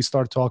reason we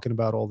started talking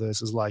about all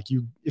this is like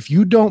if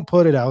you don't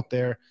put it out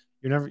there,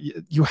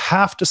 you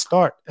have to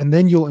start and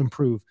then you'll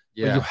improve.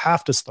 Yeah. But you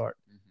have to start.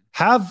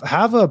 Have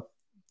a,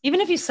 even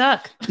if you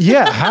suck.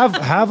 Yeah.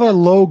 Have a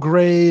low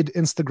grade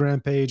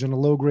Instagram page and a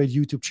low grade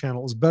YouTube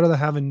channel. It's better than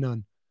having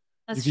none.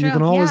 That's you true.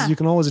 You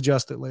can always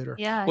adjust it later.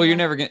 Yeah. Well, you're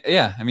never going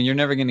to, I mean, you're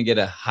never going to get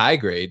a high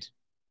grade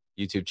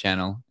YouTube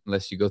channel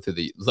unless you go through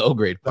the low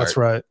grade part. That's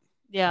right.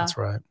 Yeah. That's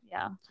right.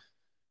 Yeah.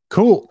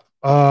 Cool.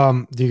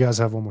 Do you guys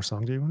have one more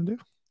song do you want to do?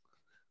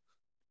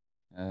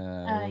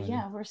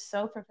 Yeah, we're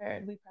so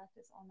prepared. We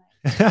practice all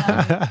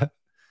night.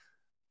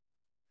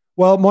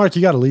 Well, Mark,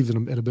 you got to leave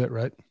in a bit,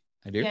 right?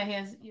 I do.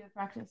 Yeah, you have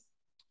practice.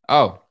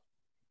 Oh,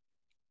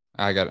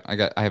 I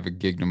have a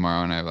gig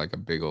tomorrow and I have like a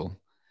big old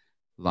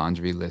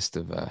laundry list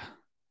of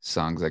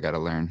songs I got to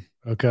learn.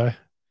 Okay.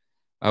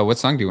 What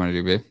song do you want to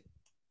do, babe?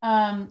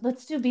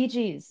 Let's do Bee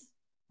Gees.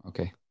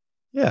 Okay.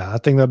 Yeah, I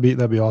think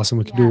that'd be awesome.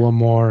 We could do one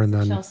more, and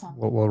then Chill song.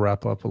 we'll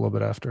wrap up a little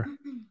bit after.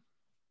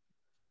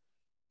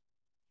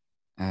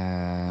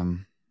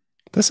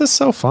 This is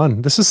so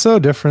fun. This is so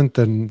different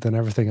than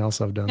everything else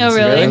I've done. Oh,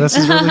 really? This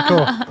is really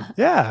cool.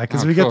 Yeah,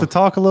 because we get cool. to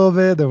talk a little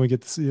bit, then we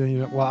get to see,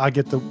 well, I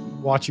get to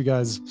watch you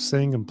guys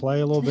sing and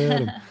play a little bit.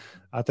 And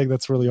I think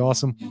that's really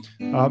awesome.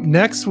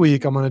 Next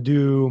week, I'm going to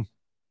do,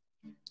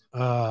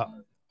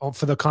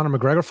 for the Conor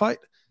McGregor fight,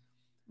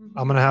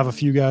 I'm going to have a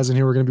few guys in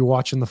here. We're going to be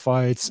watching the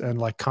fights and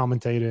like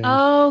commentating.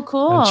 Oh,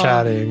 cool. And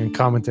chatting and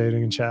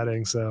commentating and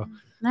chatting. So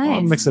Nice.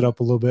 I'll mix it up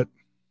a little bit.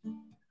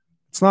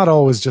 It's not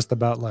always just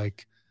about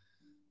like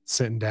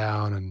sitting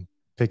down and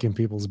picking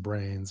people's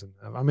brains. And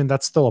I mean,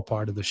 that's still a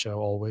part of the show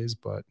always,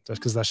 but that's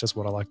because that's just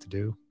what I like to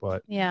do.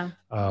 But yeah,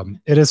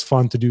 it is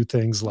fun to do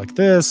things like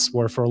this,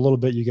 where for a little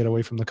bit you get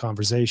away from the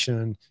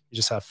conversation, you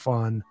just have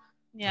fun.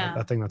 Yeah.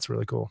 I think that's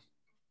really cool.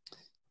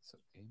 So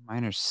A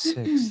minor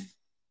sixth.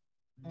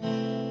 I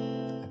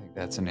think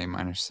that's an A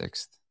minor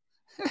sixth.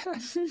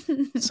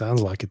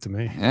 Sounds like it to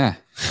me. Yeah.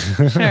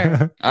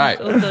 Sure. All right.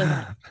 We'll go with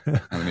that.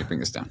 Let me bring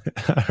this down.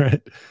 All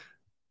right.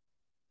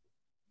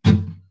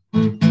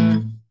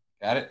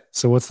 Got it.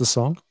 So what's the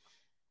song?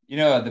 You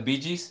know the Bee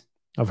Gees?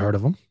 I've heard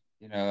of them.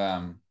 You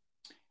know,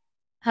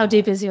 How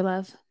Deep Is Your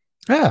Love?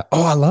 Yeah.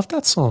 Oh, I love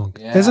that song.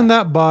 Yeah. Isn't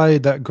that by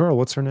that girl?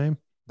 What's her name?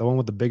 The one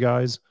with the big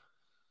eyes.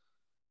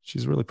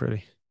 She's really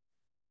pretty.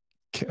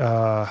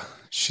 Yeah,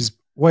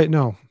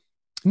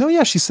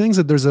 she sings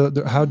it. There's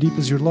How Deep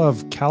Is Your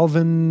Love?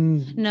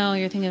 Calvin. No,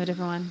 you're thinking of a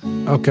different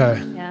one.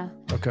 Okay. Yeah.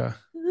 Okay.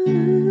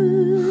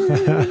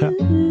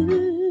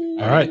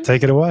 All right,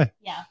 take it away.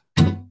 Yeah.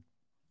 I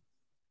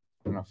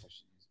don't know if I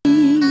should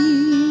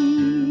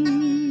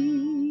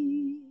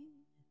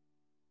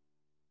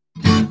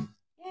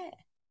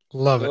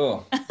Love it.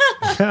 Cool.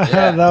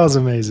 That was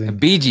amazing. The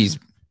Bee Gees,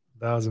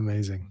 That was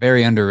amazing.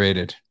 very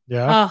underrated.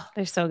 Yeah. Oh,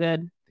 they're so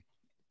good.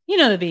 You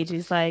know the Bee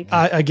Gees, like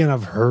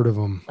I've heard of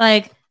them.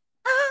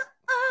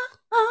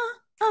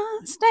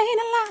 Staying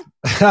alive.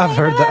 I've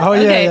heard that. Oh yeah,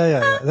 Okay.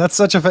 yeah. That's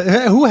such a.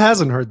 Who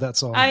hasn't heard that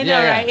song? I know,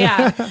 Yeah,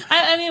 yeah. right? Yeah.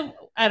 I mean,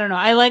 I don't know.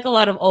 I like a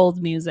lot of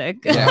old music.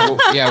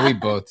 Yeah, we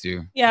both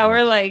do. Yeah,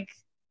 we're like.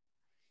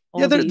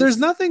 Yeah, there's oldies.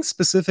 nothing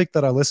specific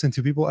that I listen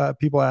to.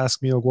 People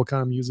ask me like, what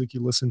kind of music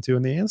you listen to,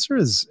 and the answer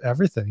is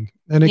everything.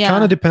 And it Yeah.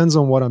 kind of depends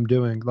on what I'm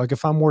doing. Like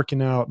if I'm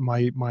working out,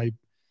 my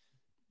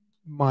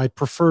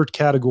preferred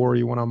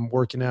category when I'm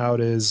working out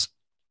is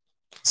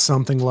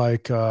something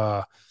like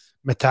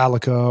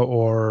Metallica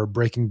or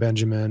Breaking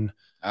Benjamin,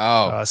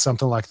 Oh,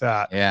 something like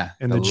that. yeah.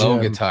 in the the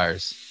low gym.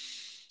 guitars.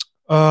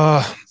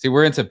 Uh, See,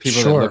 we're into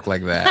people Sure. that look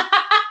like that.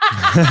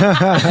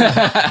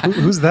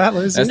 who's that,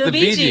 Lizzie? That's The the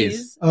Bee Bee Gees.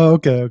 Gees. Oh,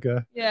 okay.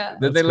 Yeah.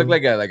 Don't they look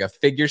like a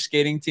figure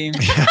skating team?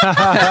 And they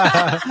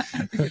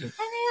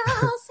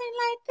all sing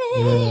like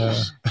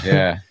this.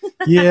 Yeah.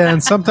 Yeah,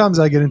 and sometimes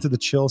I get into the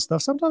chill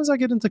stuff. Sometimes I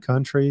get into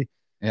country.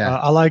 Yeah.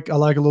 I like a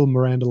little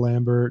Miranda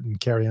Lambert and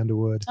Carrie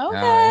Underwood.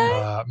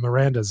 Okay.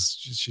 Miranda's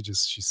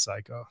she's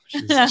psycho.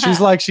 She's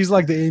like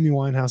the Amy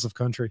Winehouse of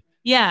country.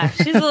 Yeah,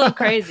 she's a little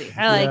crazy.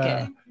 I like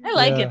Yeah. it. I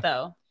like Yeah. it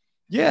though.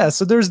 Yeah,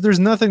 so there's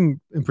nothing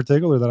in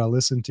particular that I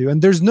listen to,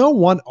 and there's no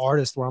one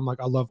artist where I'm like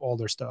I love all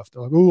their stuff.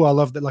 They're like, oh, I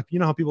love that. Like you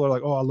know how people are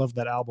like, oh, I love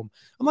that album.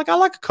 I'm like, I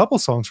like a couple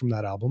songs from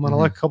that album, and I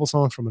like a couple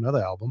songs from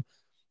another album.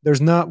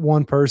 There's not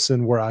one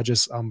person where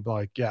I'm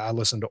like, yeah, I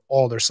listen to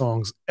all their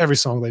songs. Every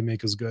song they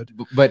make is good.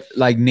 But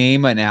like,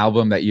 name an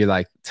album that you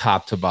like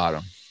top to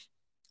bottom.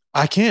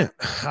 I can't.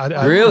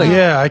 Really?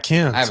 Yeah, I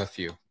can't. I have a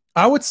few.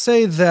 I would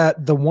say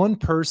that the one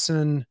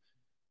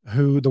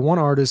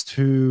artist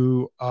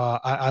who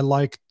I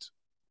liked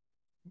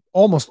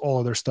almost all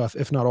of their stuff,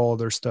 if not all of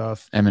their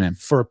stuff, Eminem.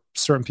 for a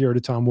certain period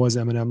of time was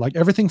Eminem. Like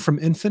everything from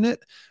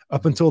Infinite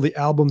up until the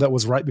album that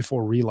was right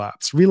before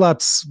Relapse.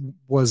 Relapse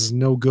was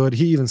no good.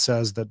 He even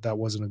says that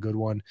wasn't a good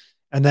one.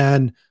 And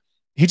then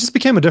he just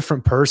became a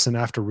different person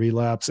after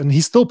Relapse, and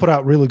he still put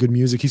out really good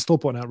music. He's still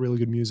putting out really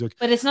good music.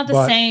 But it's not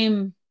the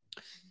same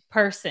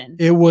person.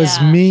 It was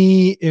Yeah.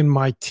 me in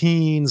my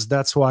teens.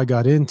 That's who I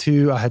got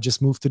into. I had just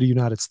moved to the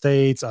United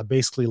States. I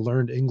basically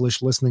learned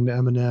English listening to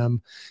Eminem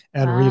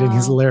and reading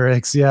his Wow.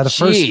 lyrics. Yeah, the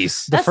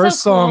Jeez. That's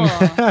first so song.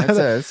 cool.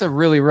 That's a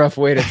really rough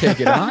way to take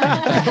it on.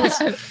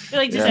 You're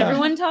like, does Yeah.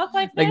 everyone talk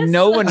like this? Like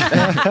no one,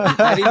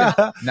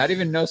 not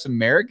even most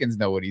Americans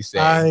know what he's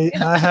saying.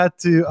 I had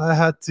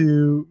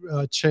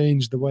to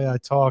change the way I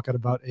talk at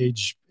about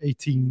age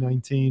 18,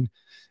 19.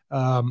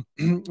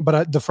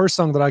 But the first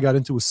song that I got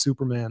into was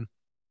Superman.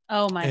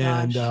 Oh my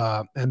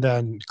gosh. And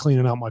then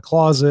cleaning out my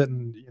closet,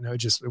 and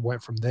it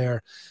went from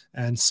there.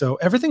 And so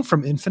everything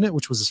from Infinite,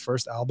 which was his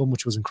first album,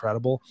 which was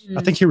incredible.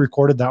 I think he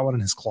recorded that one in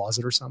his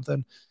closet or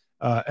something,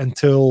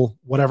 until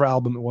whatever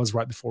album it was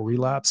right before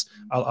Relapse.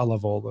 I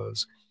love all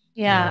those.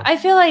 Yeah, I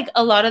feel like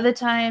a lot of the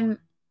time,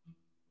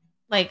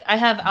 like I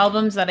have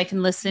albums that I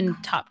can listen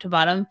top to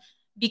bottom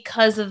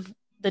because of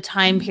the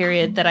time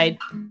period that I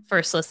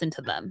first listened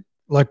to them.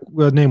 Like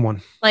name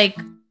one. Like,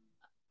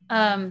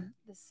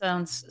 this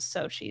sounds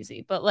so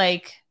cheesy, but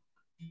like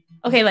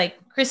okay, like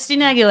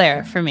Christina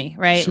Aguilera for me,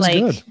 right? She's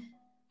like good.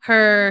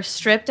 her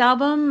Stripped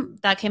album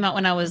that came out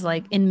when I was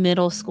like in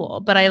middle school,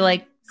 but I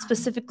like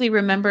specifically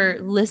remember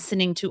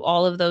listening to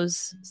all of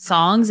those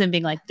songs and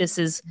being like, this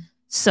is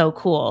so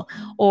cool.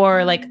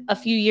 Or like a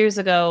few years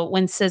ago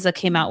when SZA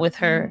came out with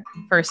her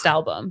first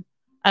album,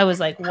 I was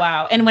like,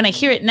 wow. And when I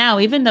hear it now,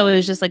 even though it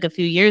was just like a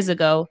few years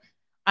ago,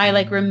 I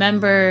like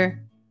remember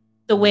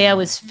the way I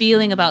was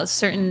feeling about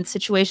certain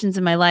situations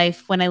in my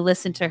life when I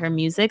listened to her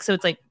music. So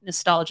it's like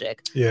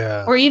nostalgic.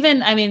 Yeah. Or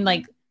even, I mean,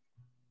 like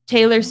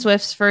Taylor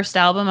Swift's first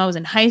album, I was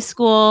in high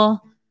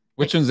school.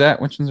 Which one's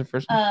that? Which one's her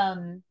first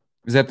one?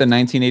 Is that the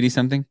 1980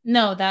 something?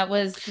 No, that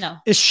was no.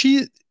 Is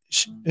she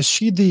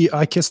the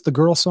I Kissed the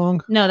Girl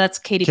song? No, that's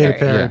Katy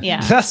Perry.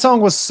 Yeah. That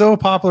song was so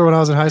popular when I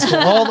was in high school.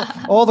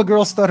 All the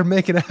girls started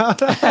making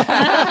out. Oh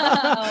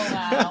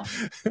wow.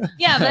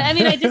 Yeah, but I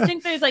mean, I just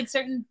think there's like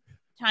certain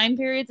time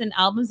periods and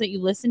albums that you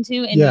listen to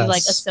and you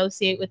like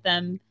associate with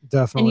them.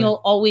 Definitely. And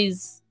you'll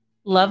always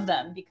love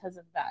them because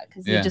of that.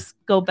 Because you just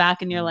go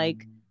back and you're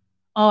like,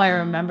 oh, I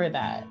remember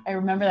that. I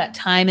remember that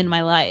time in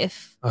my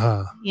life.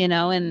 You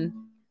know,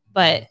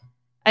 but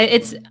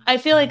I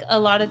feel like a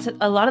lot of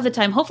the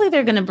time, hopefully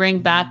they're going to bring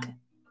back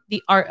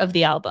the art of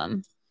the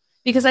album,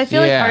 because I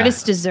feel like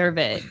artists deserve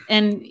it.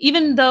 And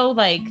even though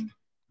like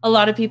a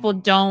lot of people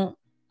don't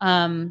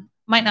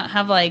might not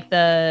have like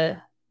the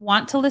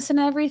want to listen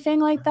to everything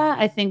like that,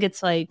 I think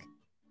it's like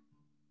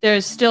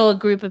there's still a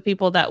group of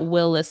people that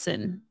will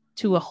listen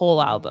to a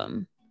whole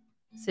album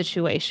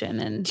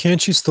situation. And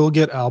can't you still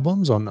get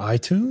albums on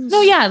iTunes?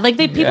 No, yeah, like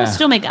people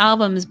still make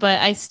albums, but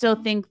I still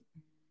think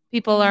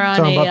people are on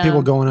talking about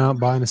people going out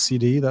buying a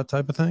CD, that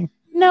type of thing.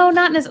 No,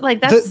 not necessarily.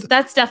 Like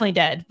that's definitely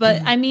dead.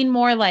 But I mean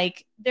more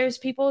like there's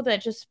people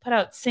that just put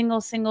out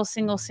singles,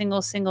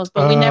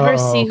 but we never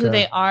see who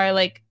they are.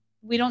 Like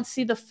we don't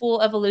see the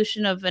full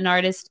evolution of an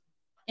artist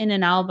in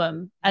an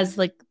album as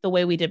like the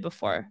way we did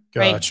before.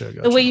 Gotcha.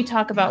 The way you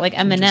talk about like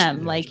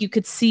Eminem, like you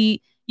could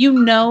see,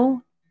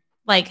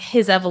 like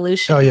his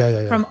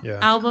evolution from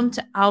album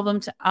to album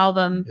to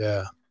album.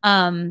 Yeah.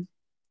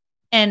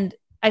 And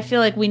I feel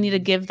like we need to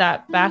give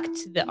that back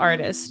to the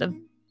artist of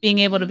being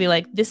able to be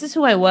like, this is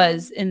who I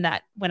was in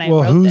that when I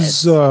wrote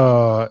this.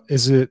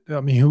 Is it?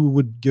 I mean, who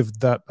would give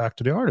that back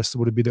to the artist?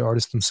 Would it be the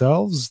artists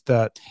themselves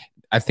that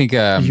I think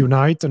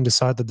unite and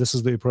decide that this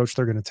is the approach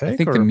they're going to take? I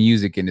think the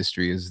music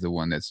industry is the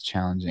one that's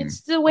challenging.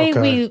 It's the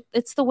way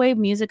it's the way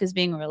music is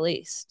being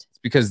released. It's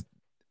because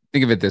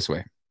think of it this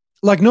way.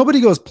 Like nobody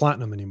goes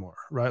platinum anymore,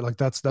 right? Like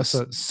that's a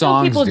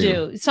songs people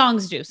do.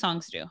 Songs do.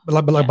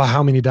 But like by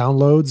how many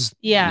downloads?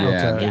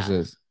 Yeah.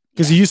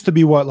 Because it used to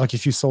be what, like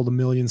if you sold 1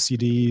 million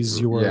CDs,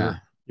 you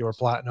were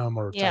platinum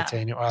or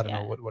titanium. I don't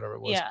know whatever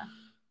it was. Yeah.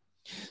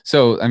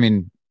 So I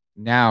mean,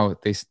 now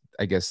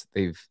I guess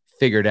they've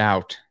figured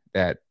out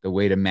that the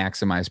way to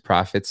maximize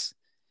profits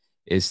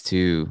is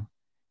to,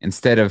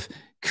 instead of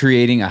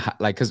creating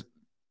because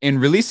in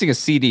releasing a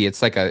CD,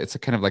 it's a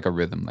kind of like a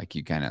rhythm. Like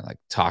you kind of like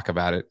talk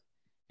about it,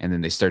 and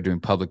then they start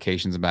doing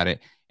publications about it.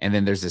 And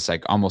then there's this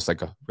like almost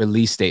like a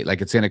release date. Like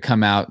it's going to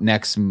come out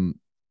next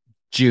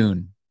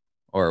June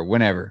or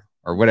whenever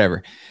or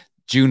whatever.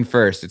 June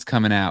 1st, it's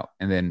coming out.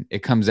 And then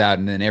it comes out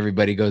and then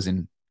everybody goes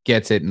and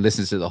gets it and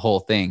listens to the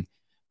whole thing.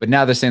 But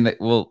now they're saying that,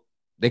 well,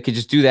 they could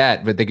just do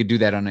that, but they could do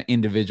that on an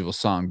individual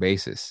song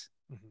basis.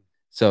 Mm-hmm.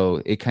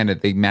 So it kind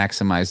of, they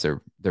maximize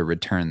their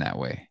return that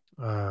way.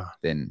 But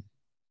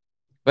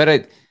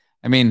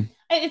I mean,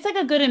 it's like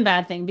a good and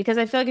bad thing, because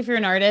I feel like if you're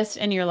an artist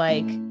and you're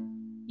like,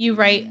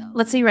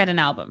 let's say you write an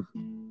album,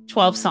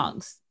 12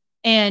 songs,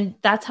 and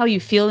that's how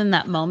you feel in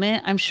that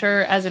moment. I'm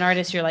sure as an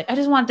artist, you're like, I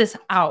just want this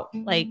out.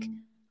 Like,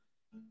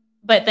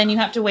 but then you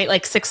have to wait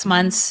like 6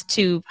 months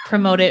to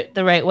promote it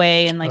the right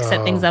way and like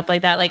set things up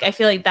like that. Like, I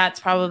feel like that's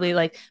probably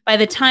like, by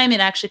the time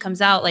it actually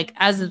comes out, like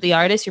as the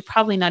artist, you're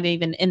probably not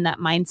even in that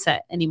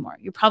mindset anymore.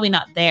 You're probably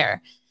not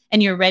there,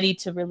 and you're ready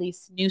to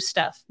release new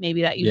stuff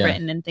maybe that you've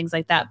written and things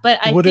like that. But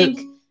I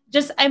think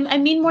I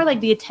mean more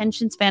like the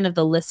attention span of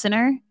the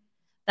listener,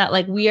 that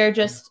like we are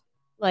just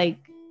like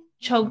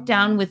choked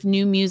down with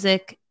new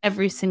music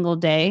every single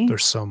day.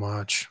 There's so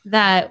much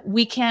that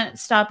we can't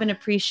stop and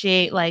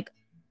appreciate, like,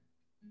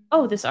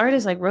 oh, this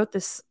artist like wrote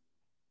this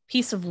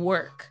piece of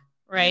work,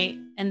 right?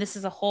 And this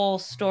is a whole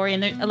story.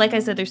 And there, like I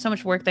said, there's so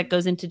much work that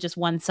goes into just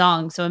one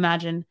song. So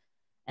imagine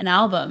an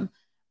album,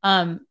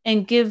 and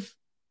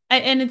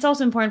it's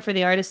also important for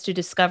the artist to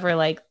discover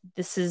like,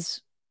 this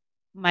is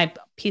my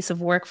piece of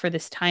work for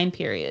this time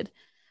period.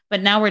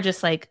 But now we're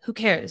just like, who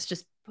cares?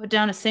 Just put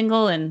down a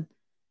single and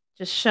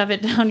just shove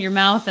it down your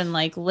mouth and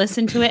like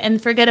listen to it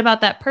and forget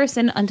about that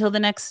person until the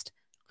next.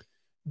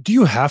 Do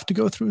you have to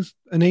go through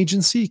an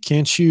agency?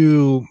 Can't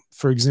you,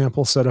 for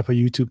example, set up a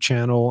YouTube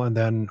channel and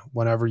then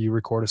whenever you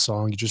record a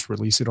song, you just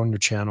release it on your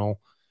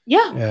channel?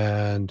 Yeah.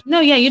 And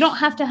you don't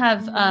have to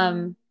have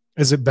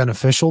is it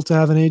beneficial to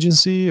have an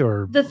agency?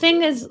 Or the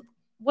thing is,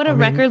 what a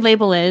record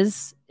label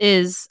is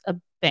a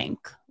bank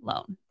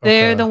loan.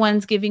 They're the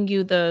ones giving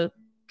you the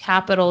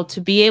capital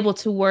to be able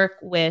to work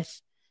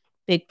with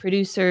big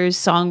producers,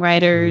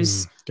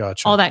 songwriters,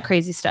 gotcha, all that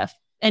crazy stuff.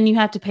 and you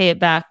have to pay it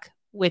back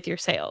with your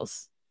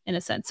sales in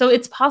a sense. So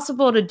it's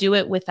possible to do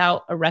it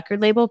without a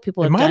record label.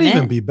 People have done it. Might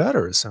even be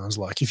better, it sounds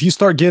like. If you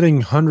start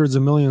getting hundreds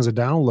of millions of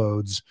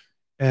downloads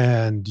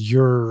and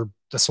you're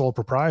the sole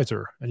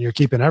proprietor and you're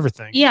keeping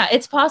everything. Yeah,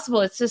 it's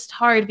possible. It's just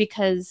hard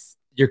because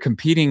you're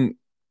competing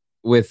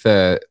with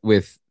the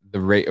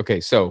rate.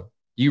 Okay, so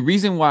the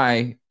reason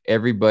why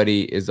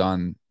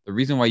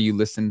you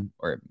listen,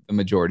 or the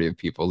majority of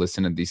people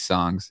listen to these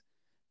songs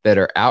that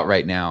are out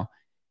right now,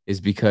 is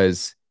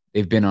because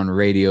they've been on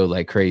radio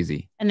like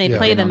crazy, and they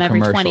play them every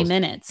 20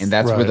 minutes, and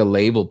that's where the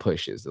label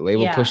pushes. The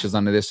label pushes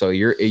onto this, so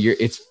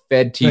it's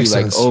fed to you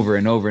like over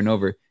and over and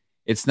over.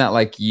 It's not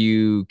like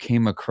you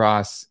came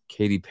across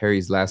Katy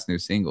Perry's last new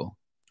single,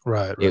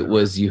 right? It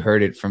was you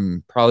heard it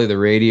from probably the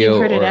radio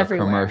or a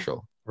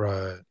commercial,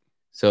 right?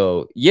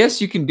 So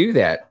yes, you can do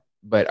that,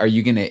 but are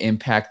you going to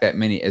impact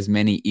as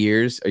many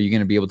ears? Are you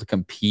going to be able to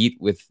compete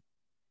with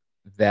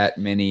that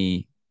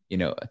many?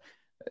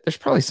 There's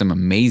probably some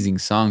amazing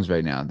songs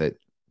right now that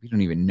we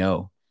don't even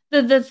know.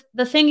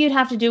 The thing you'd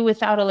have to do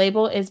without a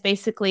label is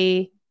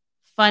basically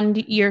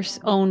fund your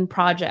own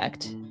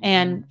project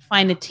and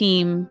find a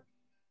team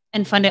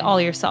and fund it all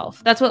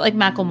yourself. That's what like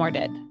Macklemore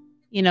did.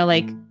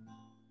 Like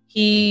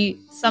he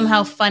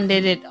somehow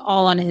funded it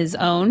all on his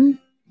own.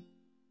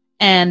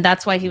 And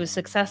that's why he was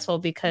successful,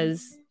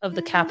 because of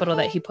the capital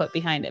that he put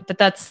behind it. But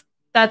that's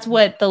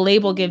what the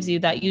label gives you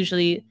that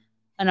usually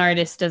an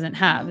artist doesn't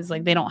have. Is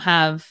like they don't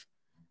have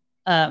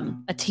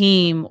a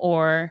team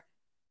or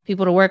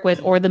people to work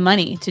with or the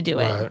money to do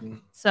it.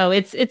 So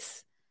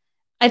it's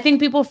I think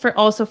people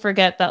also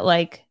forget that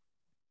like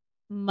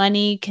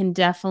money can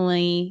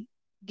definitely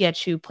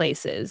get you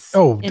places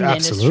in the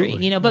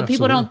industry, but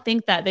people don't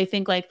think that. They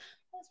think like,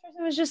 this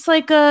person was just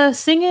like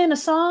singing a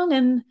song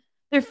and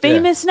they're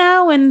famous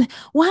now, and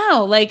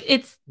wow, like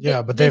it's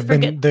but they've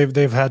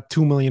had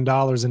 $2 million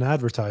in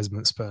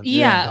advertisement spent,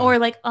 or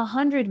like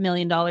 $100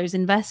 million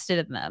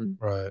invested in them,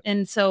 right?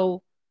 And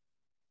so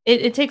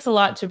it takes a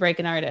lot to break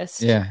an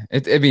artist. I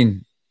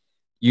mean,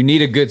 you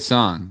need a good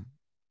song,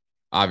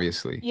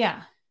 obviously,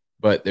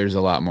 but there's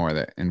a lot more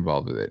that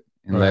involved with it,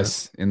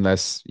 unless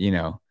unless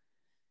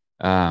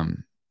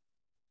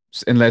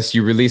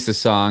you release a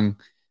song,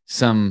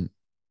 some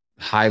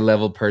high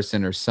level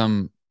person or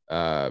some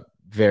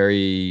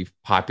very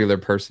popular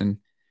person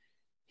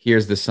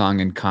hears the song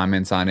and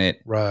comments on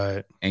it,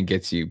 right, and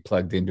gets you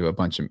plugged into a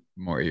bunch of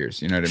more ears.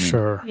 You know what I mean?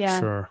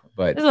 Sure.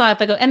 But there's a lot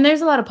that go, and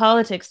there's a lot of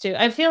politics too.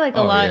 I feel like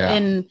a lot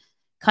in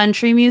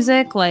country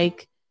music,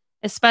 like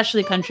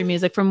especially country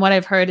music, from what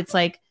I've heard, it's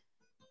like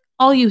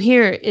all you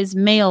hear is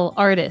male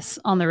artists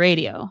on the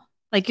radio.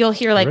 Like you'll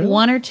hear like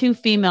one or two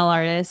female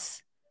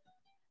artists,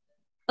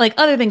 like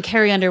other than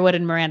Carrie Underwood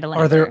and Miranda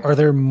Lambert. Are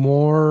there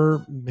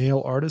more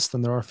male artists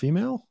than there are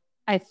female?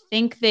 I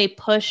think they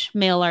push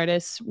male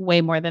artists way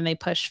more than they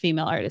push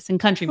female artists in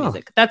country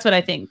music. That's what I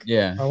think.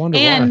 Yeah. I wonder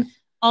and why.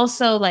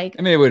 Also, like,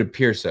 I mean, it would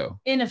appear so.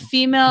 In a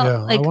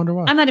female, like, I wonder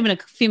why. I'm not even a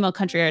female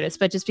country artist,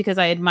 but just because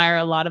I admire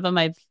a lot of them,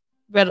 I've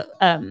read,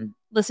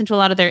 listened to a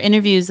lot of their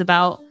interviews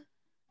about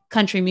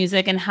country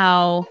music and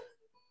how,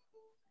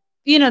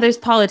 there's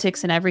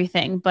politics and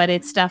everything, but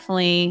it's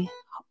definitely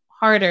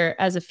harder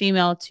as a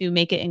female to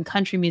make it in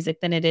country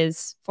music than it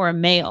is for a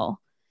male.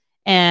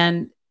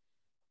 And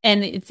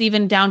it's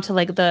even down to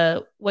like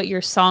what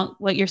you're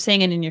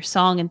singing in your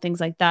song and things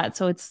like that.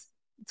 So it's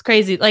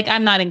crazy. Like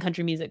I'm not in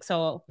country music,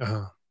 so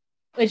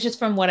it's just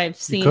from what I've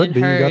seen and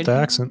heard. You got the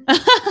accent.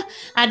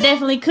 I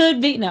definitely could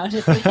be. No,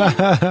 just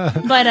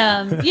but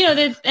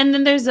and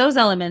then there's those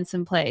elements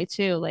in play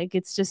too. Like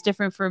it's just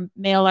different for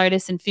male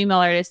artists and female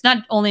artists,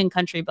 not only in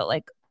country but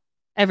like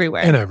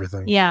everywhere and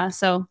everything. Yeah,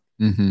 so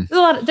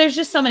there's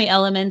just so many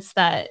elements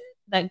that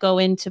go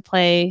into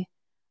play.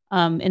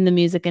 In the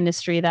music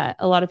industry that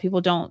a lot of people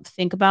don't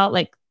think about,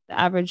 like the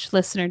average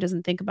listener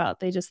doesn't think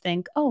about. They just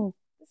think, oh,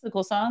 this is a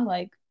cool song,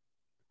 like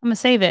I'm gonna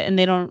save it, and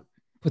they don't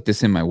put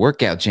this in my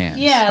workout jams.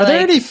 Yeah. Are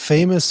there any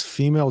famous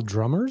female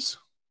drummers?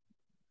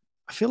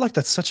 I feel like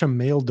that's such a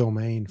male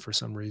domain for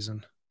some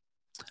reason.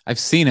 I've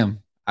seen them.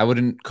 I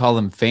wouldn't call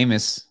them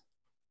famous.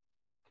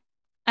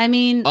 I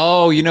mean,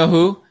 oh, you know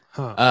who?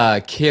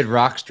 Kid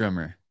Rock's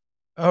drummer.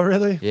 Oh,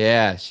 really?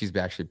 Yeah, she's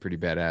actually pretty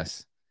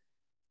badass.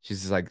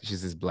 She's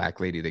this black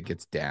lady that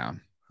gets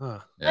down. Huh.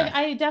 Yeah.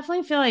 I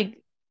definitely feel like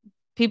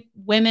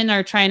women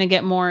are trying to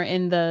get more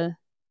in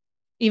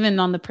even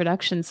on the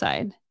production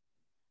side.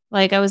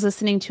 Like I was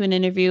listening to an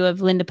interview of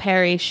Linda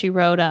Perry. She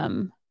wrote,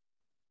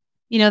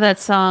 that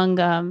song,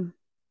 and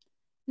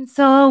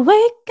so I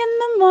wake in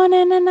the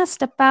morning and I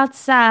step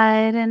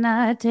outside and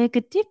I take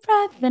a deep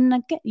breath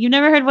and you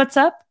never heard What's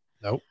Up?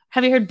 Nope.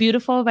 Have you heard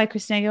Beautiful by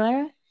Christina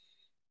Aguilera?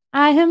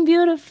 I am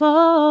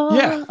beautiful.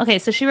 Yeah. Okay,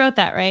 so she wrote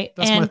that, right?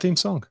 That's my theme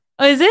song.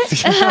 Oh, is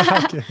it?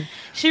 Okay.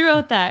 She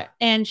wrote that,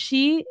 and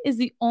she is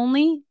the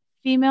only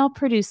female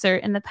producer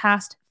in the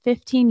past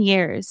 15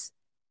 years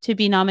to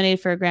be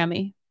nominated for a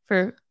Grammy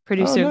for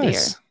Producer of the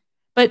Year.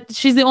 but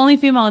she's the only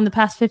female in the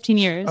past 15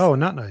 years. Oh,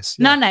 not nice.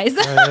 Not nice.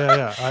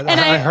 Yeah.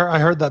 I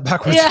heard that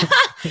backwards. Yeah.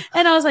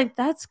 And I was like,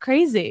 that's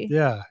crazy.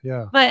 Yeah.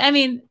 But I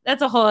mean,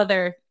 that's a whole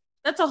other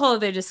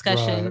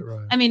discussion.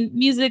 Right. I mean,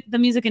 the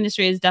music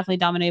industry is definitely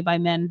dominated by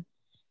men,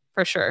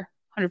 for sure.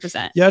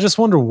 100%. Yeah, I just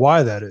wonder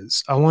why that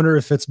is. I wonder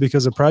if it's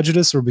because of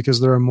prejudice or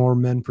because there are more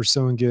men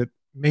pursuing it,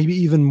 maybe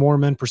even more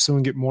men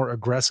pursuing it more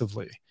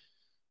aggressively.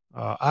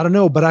 I don't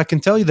know, but I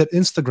can tell you that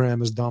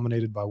Instagram is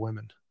dominated by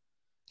women.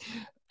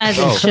 As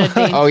it should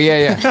be. Oh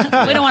yeah.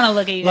 We don't want to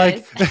look at you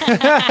guys.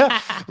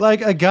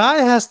 Like a guy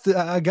has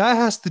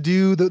to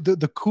do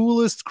the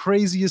coolest,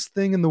 craziest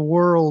thing in the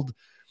world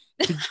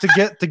to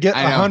get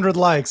 100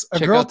 likes. A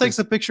girl takes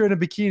a picture in a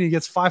bikini,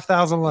 gets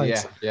 5,000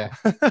 likes. Yeah.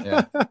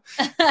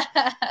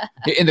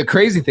 And the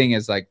crazy thing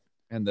is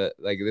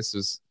this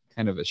was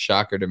kind of a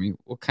shocker to me.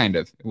 Well,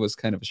 it was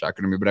kind of a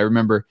shocker to me, but I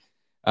remember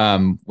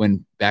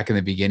when back in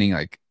the beginning,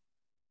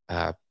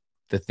 the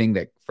thing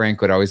that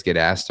Frank would always get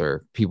asked,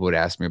 or people would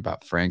ask me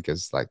about Frank,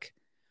 is like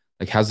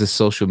how's the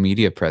social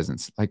media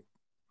presence? Like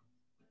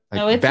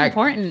it's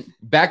important.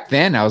 Back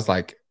then I was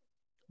like,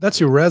 that's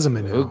your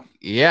resume now.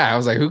 I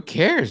was like, who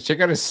cares?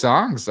 Check out his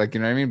songs. Like, you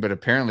know what I mean? But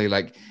apparently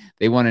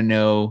they want to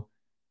know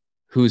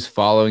who's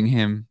following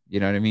him. You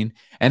know what I mean?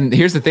 And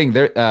here's the thing.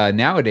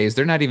 Nowadays,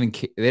 they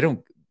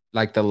don't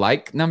like the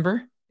like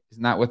number is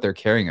not what they're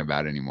caring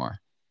about anymore.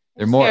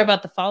 They're more care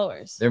about the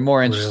followers. They're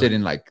more interested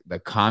in like the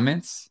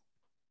comments,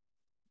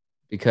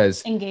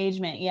 because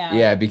engagement.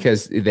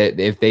 Because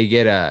if they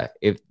get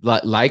if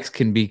likes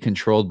can be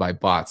controlled by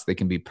bots, they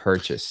can be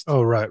purchased.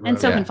 Oh, right. And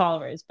so can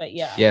followers, but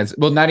yeah.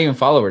 Well, not even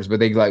followers, but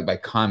they like by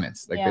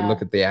comments. Like they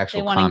look at the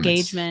actual. They want comments.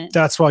 engagement.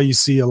 That's why you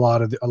see a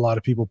lot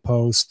of people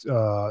post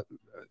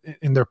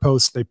in their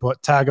posts. They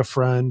put tag a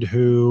friend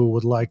who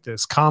would like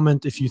this.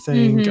 Comment if you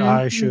think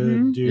I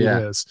should do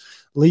this.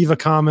 Leave a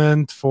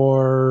comment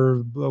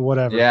for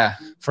whatever. Yeah.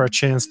 For a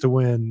chance to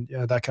win.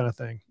 Yeah, that kind of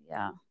thing.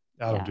 Yeah.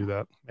 I don't do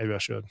that. Maybe I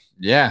should.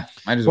 Yeah,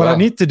 might as well. What I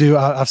need to do,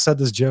 I've said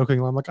this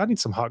jokingly. I'm like, I need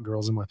some hot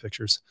girls in my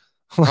pictures.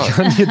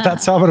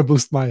 That's how I'm going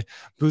to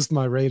boost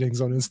my ratings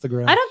on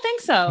Instagram. I don't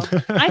think so.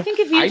 I think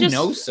if you I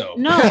know so.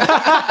 No.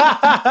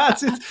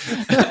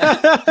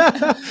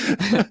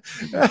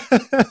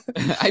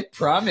 I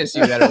promise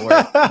you that'll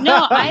work.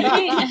 No,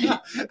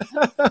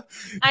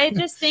 I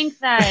just think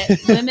that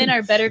women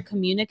are better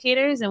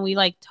communicators, and we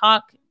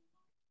talk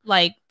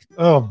like.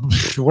 Oh,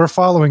 we're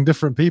following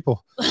different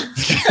people. She's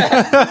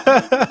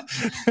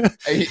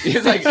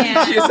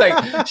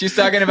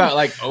talking about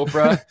like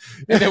Oprah,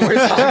 and then we're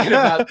talking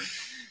about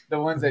the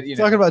ones that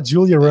talking about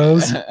Julia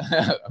Rose.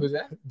 Who's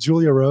that?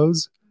 Julia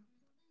Rose,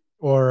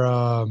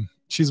 or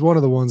she's one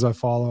of the ones I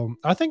follow.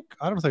 I don't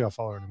think I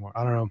follow her anymore.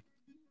 I don't know.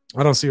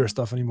 I don't see her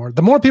stuff anymore.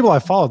 The more people I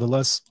follow, the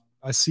less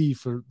I see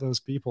for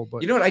those people.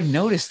 But you know what? I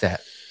noticed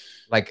that.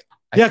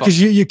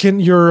 Because you can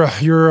your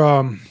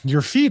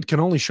feed can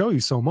only show you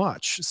so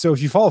much. So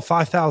if you follow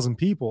 5,000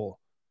 people,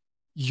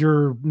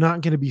 you're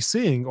not going to be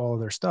seeing all of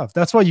their stuff.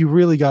 That's why you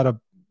really got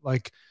to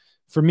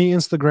for me,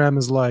 Instagram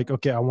is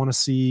okay, I want to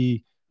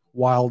see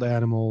wild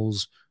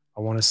animals.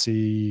 I want to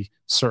see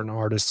certain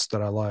artists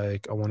that I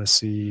like. I want to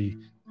see,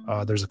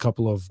 there's a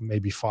couple of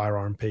maybe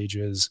firearm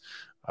pages.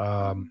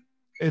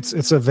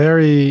 It's a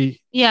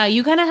very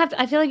you kind of have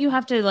to, I feel like you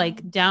have to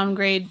not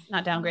downgrade,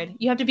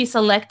 you have to be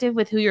selective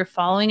with who you're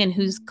following and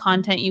whose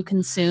content you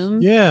consume,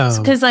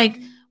 because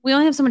we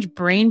only have so much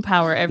brain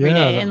power every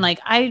day, and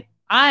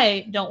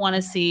I don't want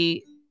to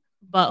see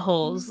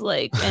buttholes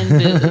and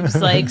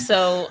boobs,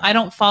 so I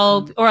don't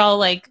follow, or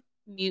I'll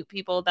mute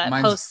people that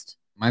post.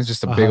 Mine's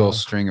just a big old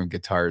string of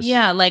guitars.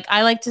 I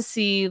like to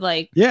see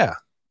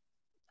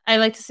I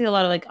like to see a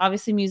lot of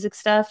obviously music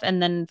stuff,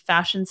 and then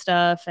fashion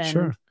stuff,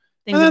 and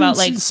things about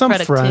some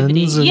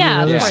productivity. Friends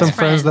and, there's some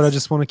friends that I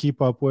just want to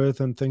keep up with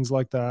and things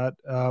like that.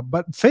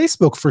 But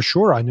Facebook for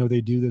sure, I know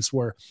they do this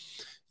where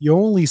you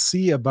only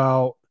see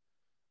about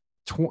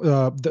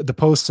the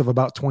posts of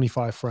about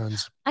 25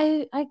 friends.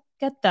 I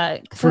get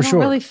that for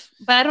sure,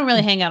 but I don't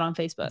really hang out on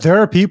Facebook. There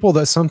are people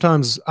that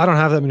sometimes I don't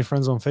have that many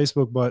friends on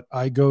Facebook, but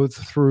I go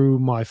through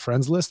my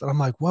friends list and I'm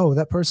like, whoa,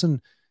 that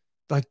person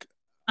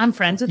I'm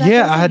friends with that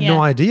person? I had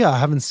no idea. I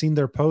haven't seen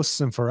their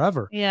posts in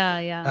forever. Yeah.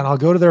 And I'll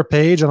go to their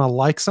page and I'll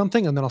like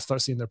something and then I'll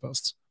start seeing their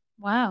posts.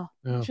 Wow.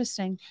 Yeah.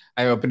 Interesting.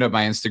 I opened up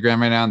my Instagram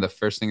right now and the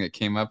first thing that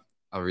came up,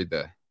 I'll read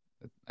the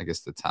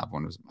top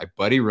one was my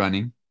buddy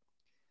running,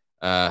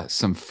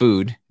 some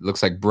food. It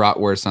looks like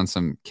bratwurst on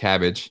some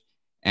cabbage,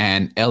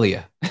 and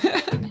Elia.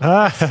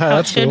 That's how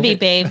it should be,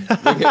 babe.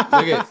 Look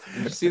at.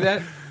 Did you see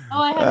that?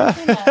 Oh, I haven't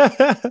seen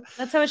that.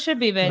 That's how it should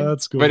be, babe.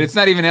 That's cool. But it's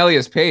not even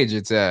Elia's page.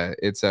 It's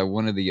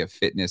one of the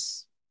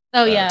fitness.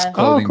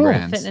 Clothing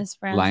brands. Fitness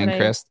brands.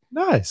 Lioncrest.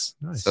 Nice.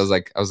 So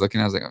I was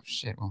looking. I was like, oh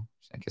shit. Well,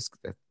 I guess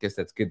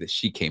that's good that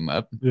she came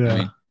up.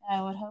 Yeah.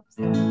 I would hope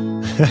so.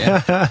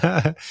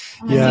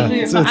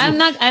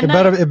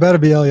 It better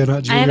be Elia,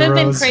 not Julia I haven't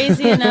Rose. been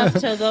crazy enough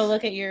to go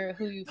look at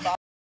who you follow.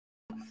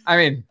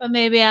 But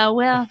maybe I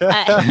will.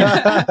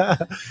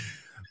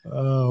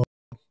 Oh,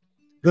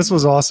 this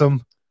was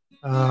awesome.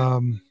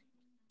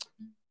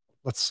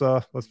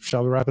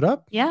 shall we wrap it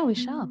up? Yeah, we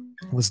shall.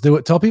 Let's do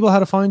it. Tell people how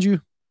to find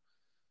you.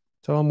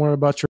 Tell them more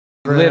about your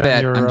live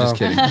at. I'm just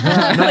kidding. Please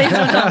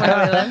don't tell me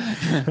where we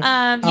live.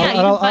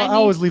 I'll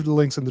always leave the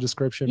links in the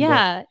description.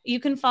 Yeah, you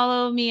can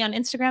follow me on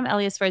Instagram,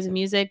 Elia Esparza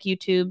Music,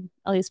 YouTube,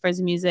 Elia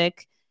Esparza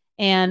Music,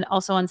 and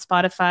also on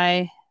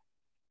Spotify,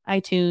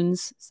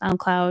 iTunes,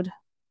 SoundCloud,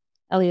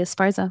 Elia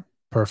Esparza.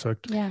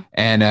 Perfect. Yeah.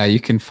 And you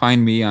can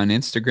find me on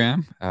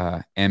Instagram,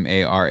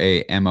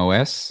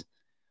 Maramos.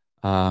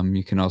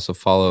 You can also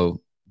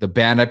follow the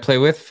band I play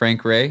with,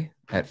 Frank Ray,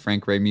 at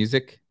Frank Ray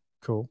Music.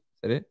 Cool.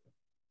 Is that it?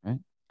 Right?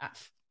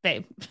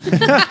 Babe.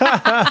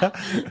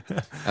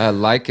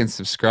 Like and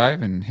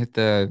subscribe and hit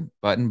the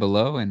button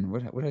below. And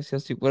what else do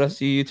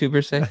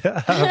YouTubers say?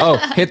 Oh,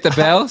 hit the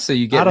bell so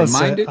you get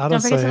reminded. Don't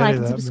forget to like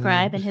and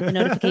subscribe and hit the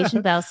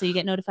notification bell so you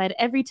get notified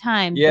every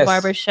time the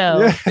Barbar show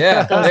goes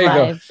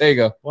live. There you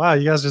go. Wow,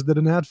 you guys just did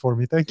an ad for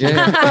me. Thank you.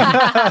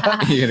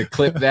 Yeah. You're gonna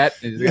clip that.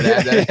 And you're gonna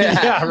add that.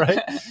 Yeah, right.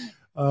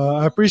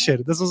 I appreciate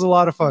it. This was a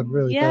lot of fun.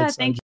 Really. Yeah, thanks.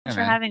 thank you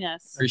for having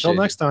us. Until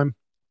next time.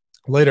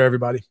 Later,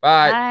 everybody.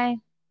 Bye.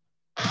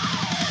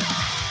 Bye.